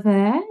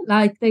it.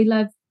 Like they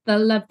love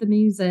the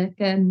music,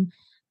 and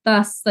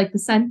that's like the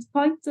center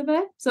point of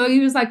it. So he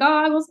was like, "Oh,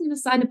 I wasn't going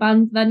to sign a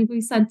band." Then we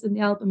sent him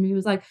the album. He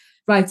was like,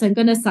 "Right, I'm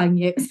going to sign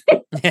you."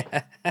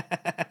 yeah,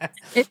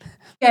 It's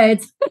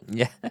good.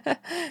 yeah,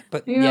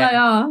 but You're yeah, like,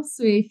 "Oh,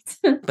 sweet,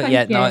 but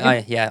yeah, thank no, you."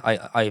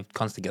 I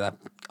constantly get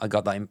that. I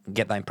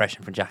get that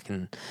impression from Jack,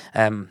 and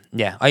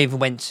yeah, I even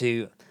went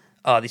to.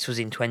 Oh, this was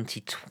in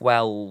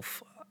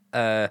 2012.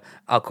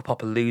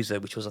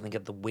 Alcopopalooza, which was, I think,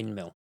 at the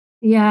Windmill.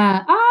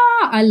 Yeah.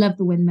 I love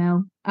the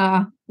Windmill.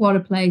 What a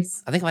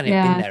place. I think I've only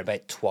been Yeah. there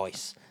about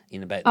twice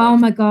in about Oh like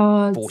my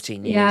God.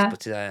 14 years, Yeah.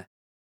 but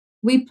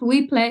We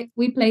played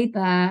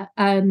there.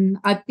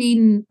 I've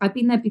been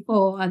there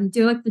before, and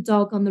do like the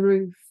dog on the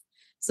roof.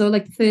 So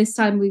like the first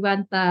time we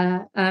went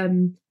there,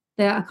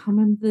 there I can't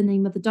remember the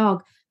name of the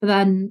dog, but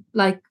then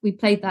like we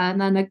played there, and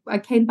then I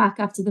came back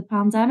after the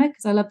pandemic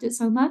because I loved it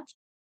so much.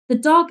 The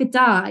dog had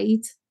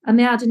died, and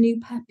they had a new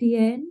puppy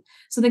in.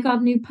 So they got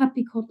a new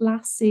puppy called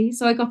Lassie.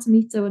 So I got to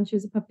meet her when she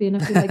was a puppy, and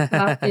I feel like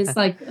that is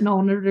like an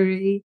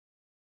honorary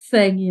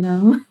thing.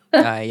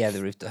 yeah,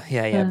 the roof.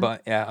 Yeah, Uh,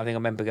 but yeah, I think I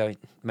remember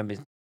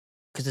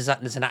because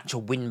there's an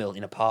actual windmill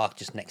in a park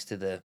just next to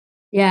the.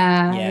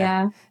 yeah, Yeah,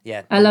 yeah.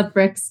 yeah, I love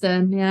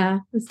Brixton. Yeah,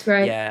 it's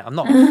great. yeah.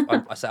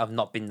 I said I've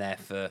not been there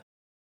for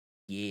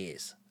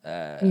years.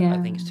 I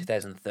think it's Yeah.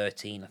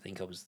 2013. I think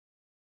I was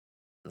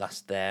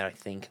last there. I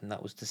think, and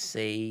that was to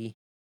see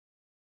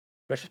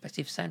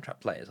retrospective soundtrack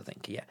players. I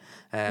think,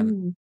 yeah.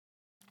 Ooh.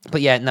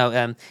 But yeah,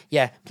 no,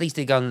 yeah. Please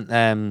do go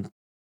and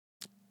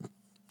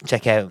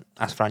check out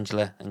Ask for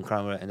Angela and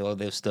Chroma and all of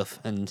those stuff.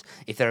 And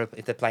if they're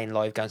playing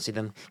live, go and see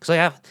them. Because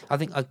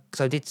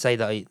I did say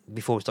that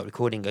before we start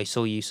recording, I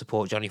saw you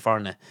support Johnny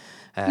Foreigner,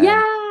 in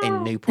Yeah.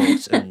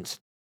 Newport, and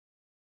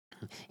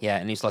yeah,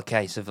 and it's like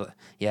case of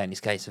yeah, in this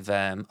case of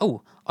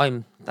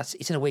it's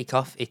in a week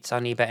off. It's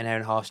only about an hour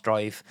and a half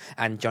drive,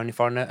 and Johnny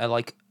Foreigner are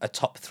like a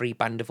top 3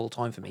 band of all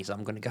time for me, so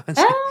I'm going to go and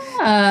see.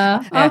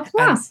 Oh, And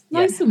class.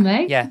 Nice one,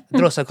 mate. yeah,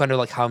 they're also kind of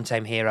like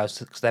hometown heroes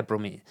because they're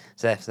Brummie,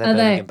 so they're Are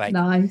Birmingham they based,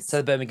 so nice?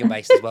 they're Birmingham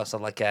based as well. So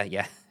I'm like,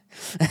 yeah,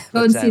 Go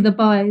but and see the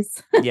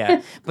boys.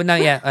 yeah, but no,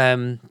 yeah,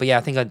 but yeah,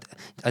 I think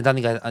I don't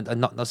think I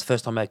not that's the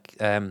first time I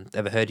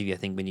ever heard of you. I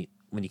think when you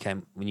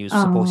was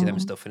supporting them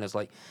and Oh, stuff, and I was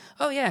like,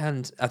 oh yeah,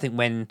 and I think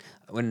when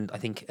I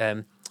think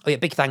oh yeah,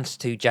 big thanks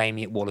to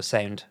Jamie at Wall of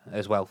Sound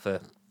as well for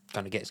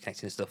kind of get us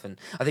connected and stuff. And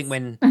I think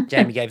when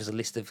Jamie gave us a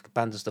list of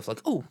bands and stuff,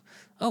 like,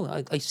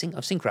 I've seen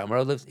Chroma.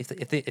 I love if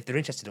they're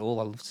interested at all,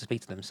 I'd love to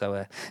speak to them.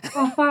 So,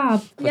 oh,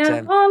 fab. but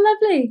Yeah. Oh,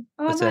 lovely.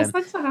 Oh, but nice.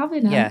 Thanks for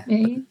having yeah,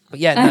 me. but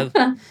yeah,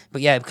 no,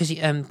 but yeah, because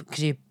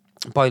you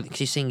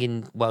sing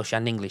in Welsh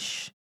and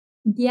English.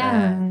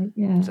 Yeah,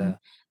 yeah. So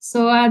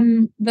So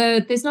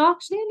there's not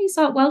actually any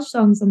sort of Welsh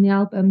songs on the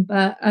album,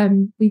 but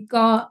we've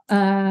got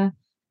a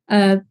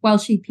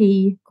Welsh EP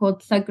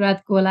called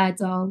Llygredd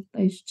Gweledol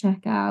that you should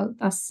check out.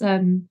 That's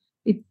we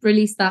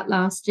released that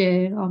last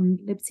year on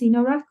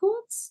Libertino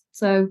Records.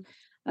 So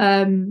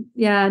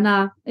yeah,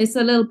 nah, it's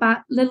a little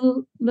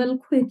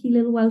quirky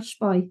little Welsh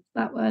boy,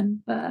 that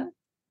one. But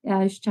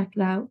yeah, you should check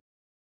it out.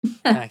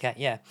 okay,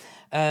 yeah.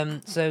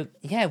 So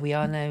yeah, we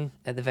are now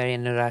at the very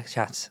end of our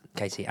chat,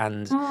 Katie,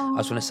 and I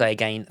just want to Oh, say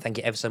again, thank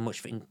you ever so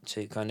much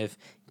to kind of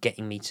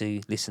getting me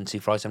to listen to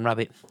Fries and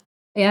Rabbit.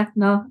 yeah,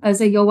 no, I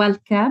say you're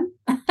welcome.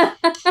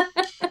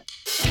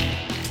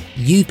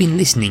 You've been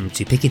listening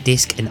to Pick a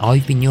Disc, and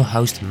I've been your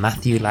host,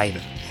 Matthew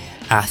Latham.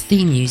 Our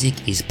theme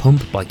music is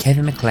Pump by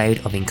Kevin MacLeod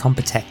of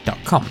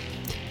Incompetech.com.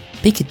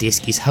 Pick a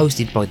Disc is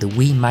hosted by the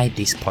We Made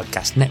This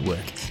podcast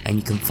network, and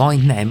you can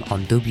find them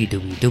on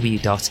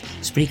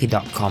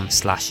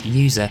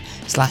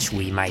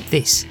www.spreaker.com/user/We Made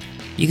This.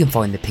 You can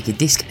find the Pick a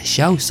Disc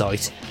show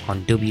site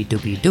on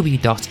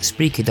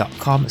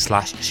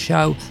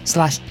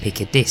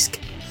www.spreaker.com/show/pickadisc.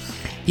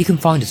 You can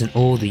find us on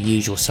all the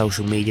usual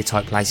social media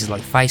type places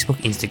like Facebook,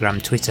 Instagram,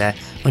 Twitter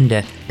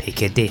under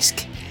Pick a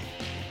Disc.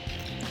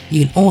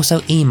 You can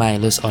also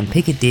email us on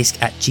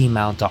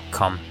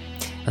pickadisc@gmail.com.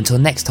 Until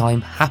next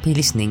time, happy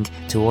listening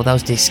to all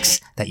those discs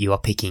that you are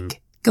picking.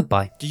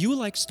 Goodbye. Do you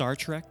like Star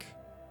Trek?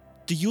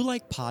 Do you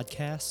like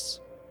podcasts?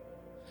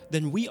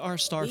 Then We Are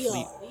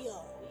Starfleet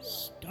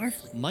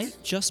Starfleet. might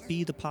just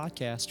be the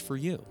podcast for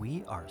you.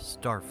 We are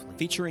Starfleet.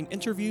 Featuring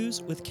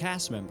interviews with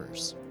cast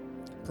members,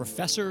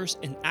 professors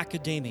in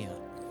academia,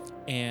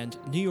 and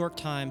New York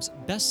Times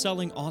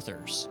best-selling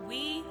authors.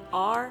 We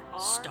are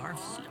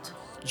Starfleet.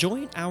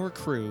 Join our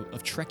crew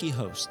of Trekkie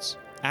hosts,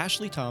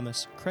 Ashley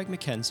Thomas, Craig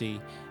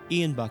McKenzie,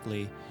 Ian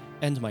Buckley,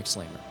 and Mike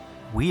Slamer.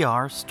 We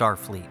are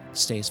Starfleet.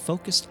 Stays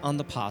focused on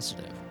the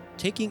positive,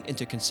 taking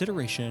into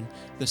consideration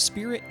the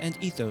spirit and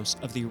ethos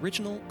of the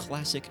original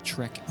classic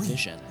Trek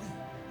vision.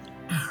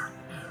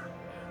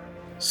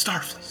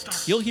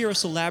 Starfleet. You'll hear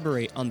us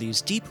elaborate on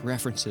these deep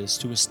references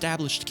to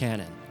established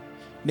canon,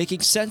 making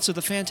sense of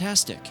the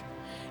fantastic,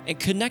 and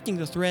connecting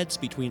the threads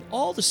between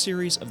all the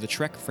series of the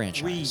Trek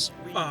franchise.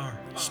 We are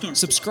Starfleet.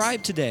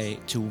 Subscribe today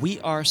to We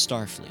Are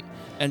Starfleet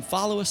and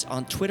follow us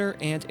on Twitter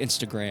and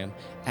Instagram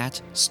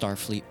at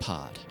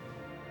StarfleetPod.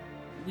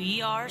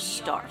 We are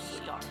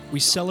Starfleet. We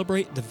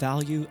celebrate the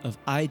value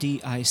of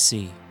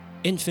IDIC,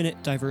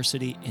 infinite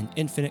diversity in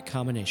infinite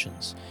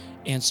combinations,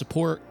 and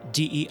support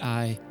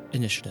DEI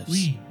initiatives.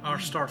 We are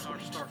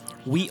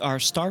Starfleet. We Are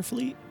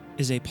Starfleet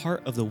is a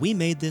part of the We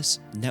Made This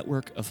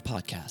network of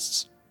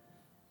podcasts.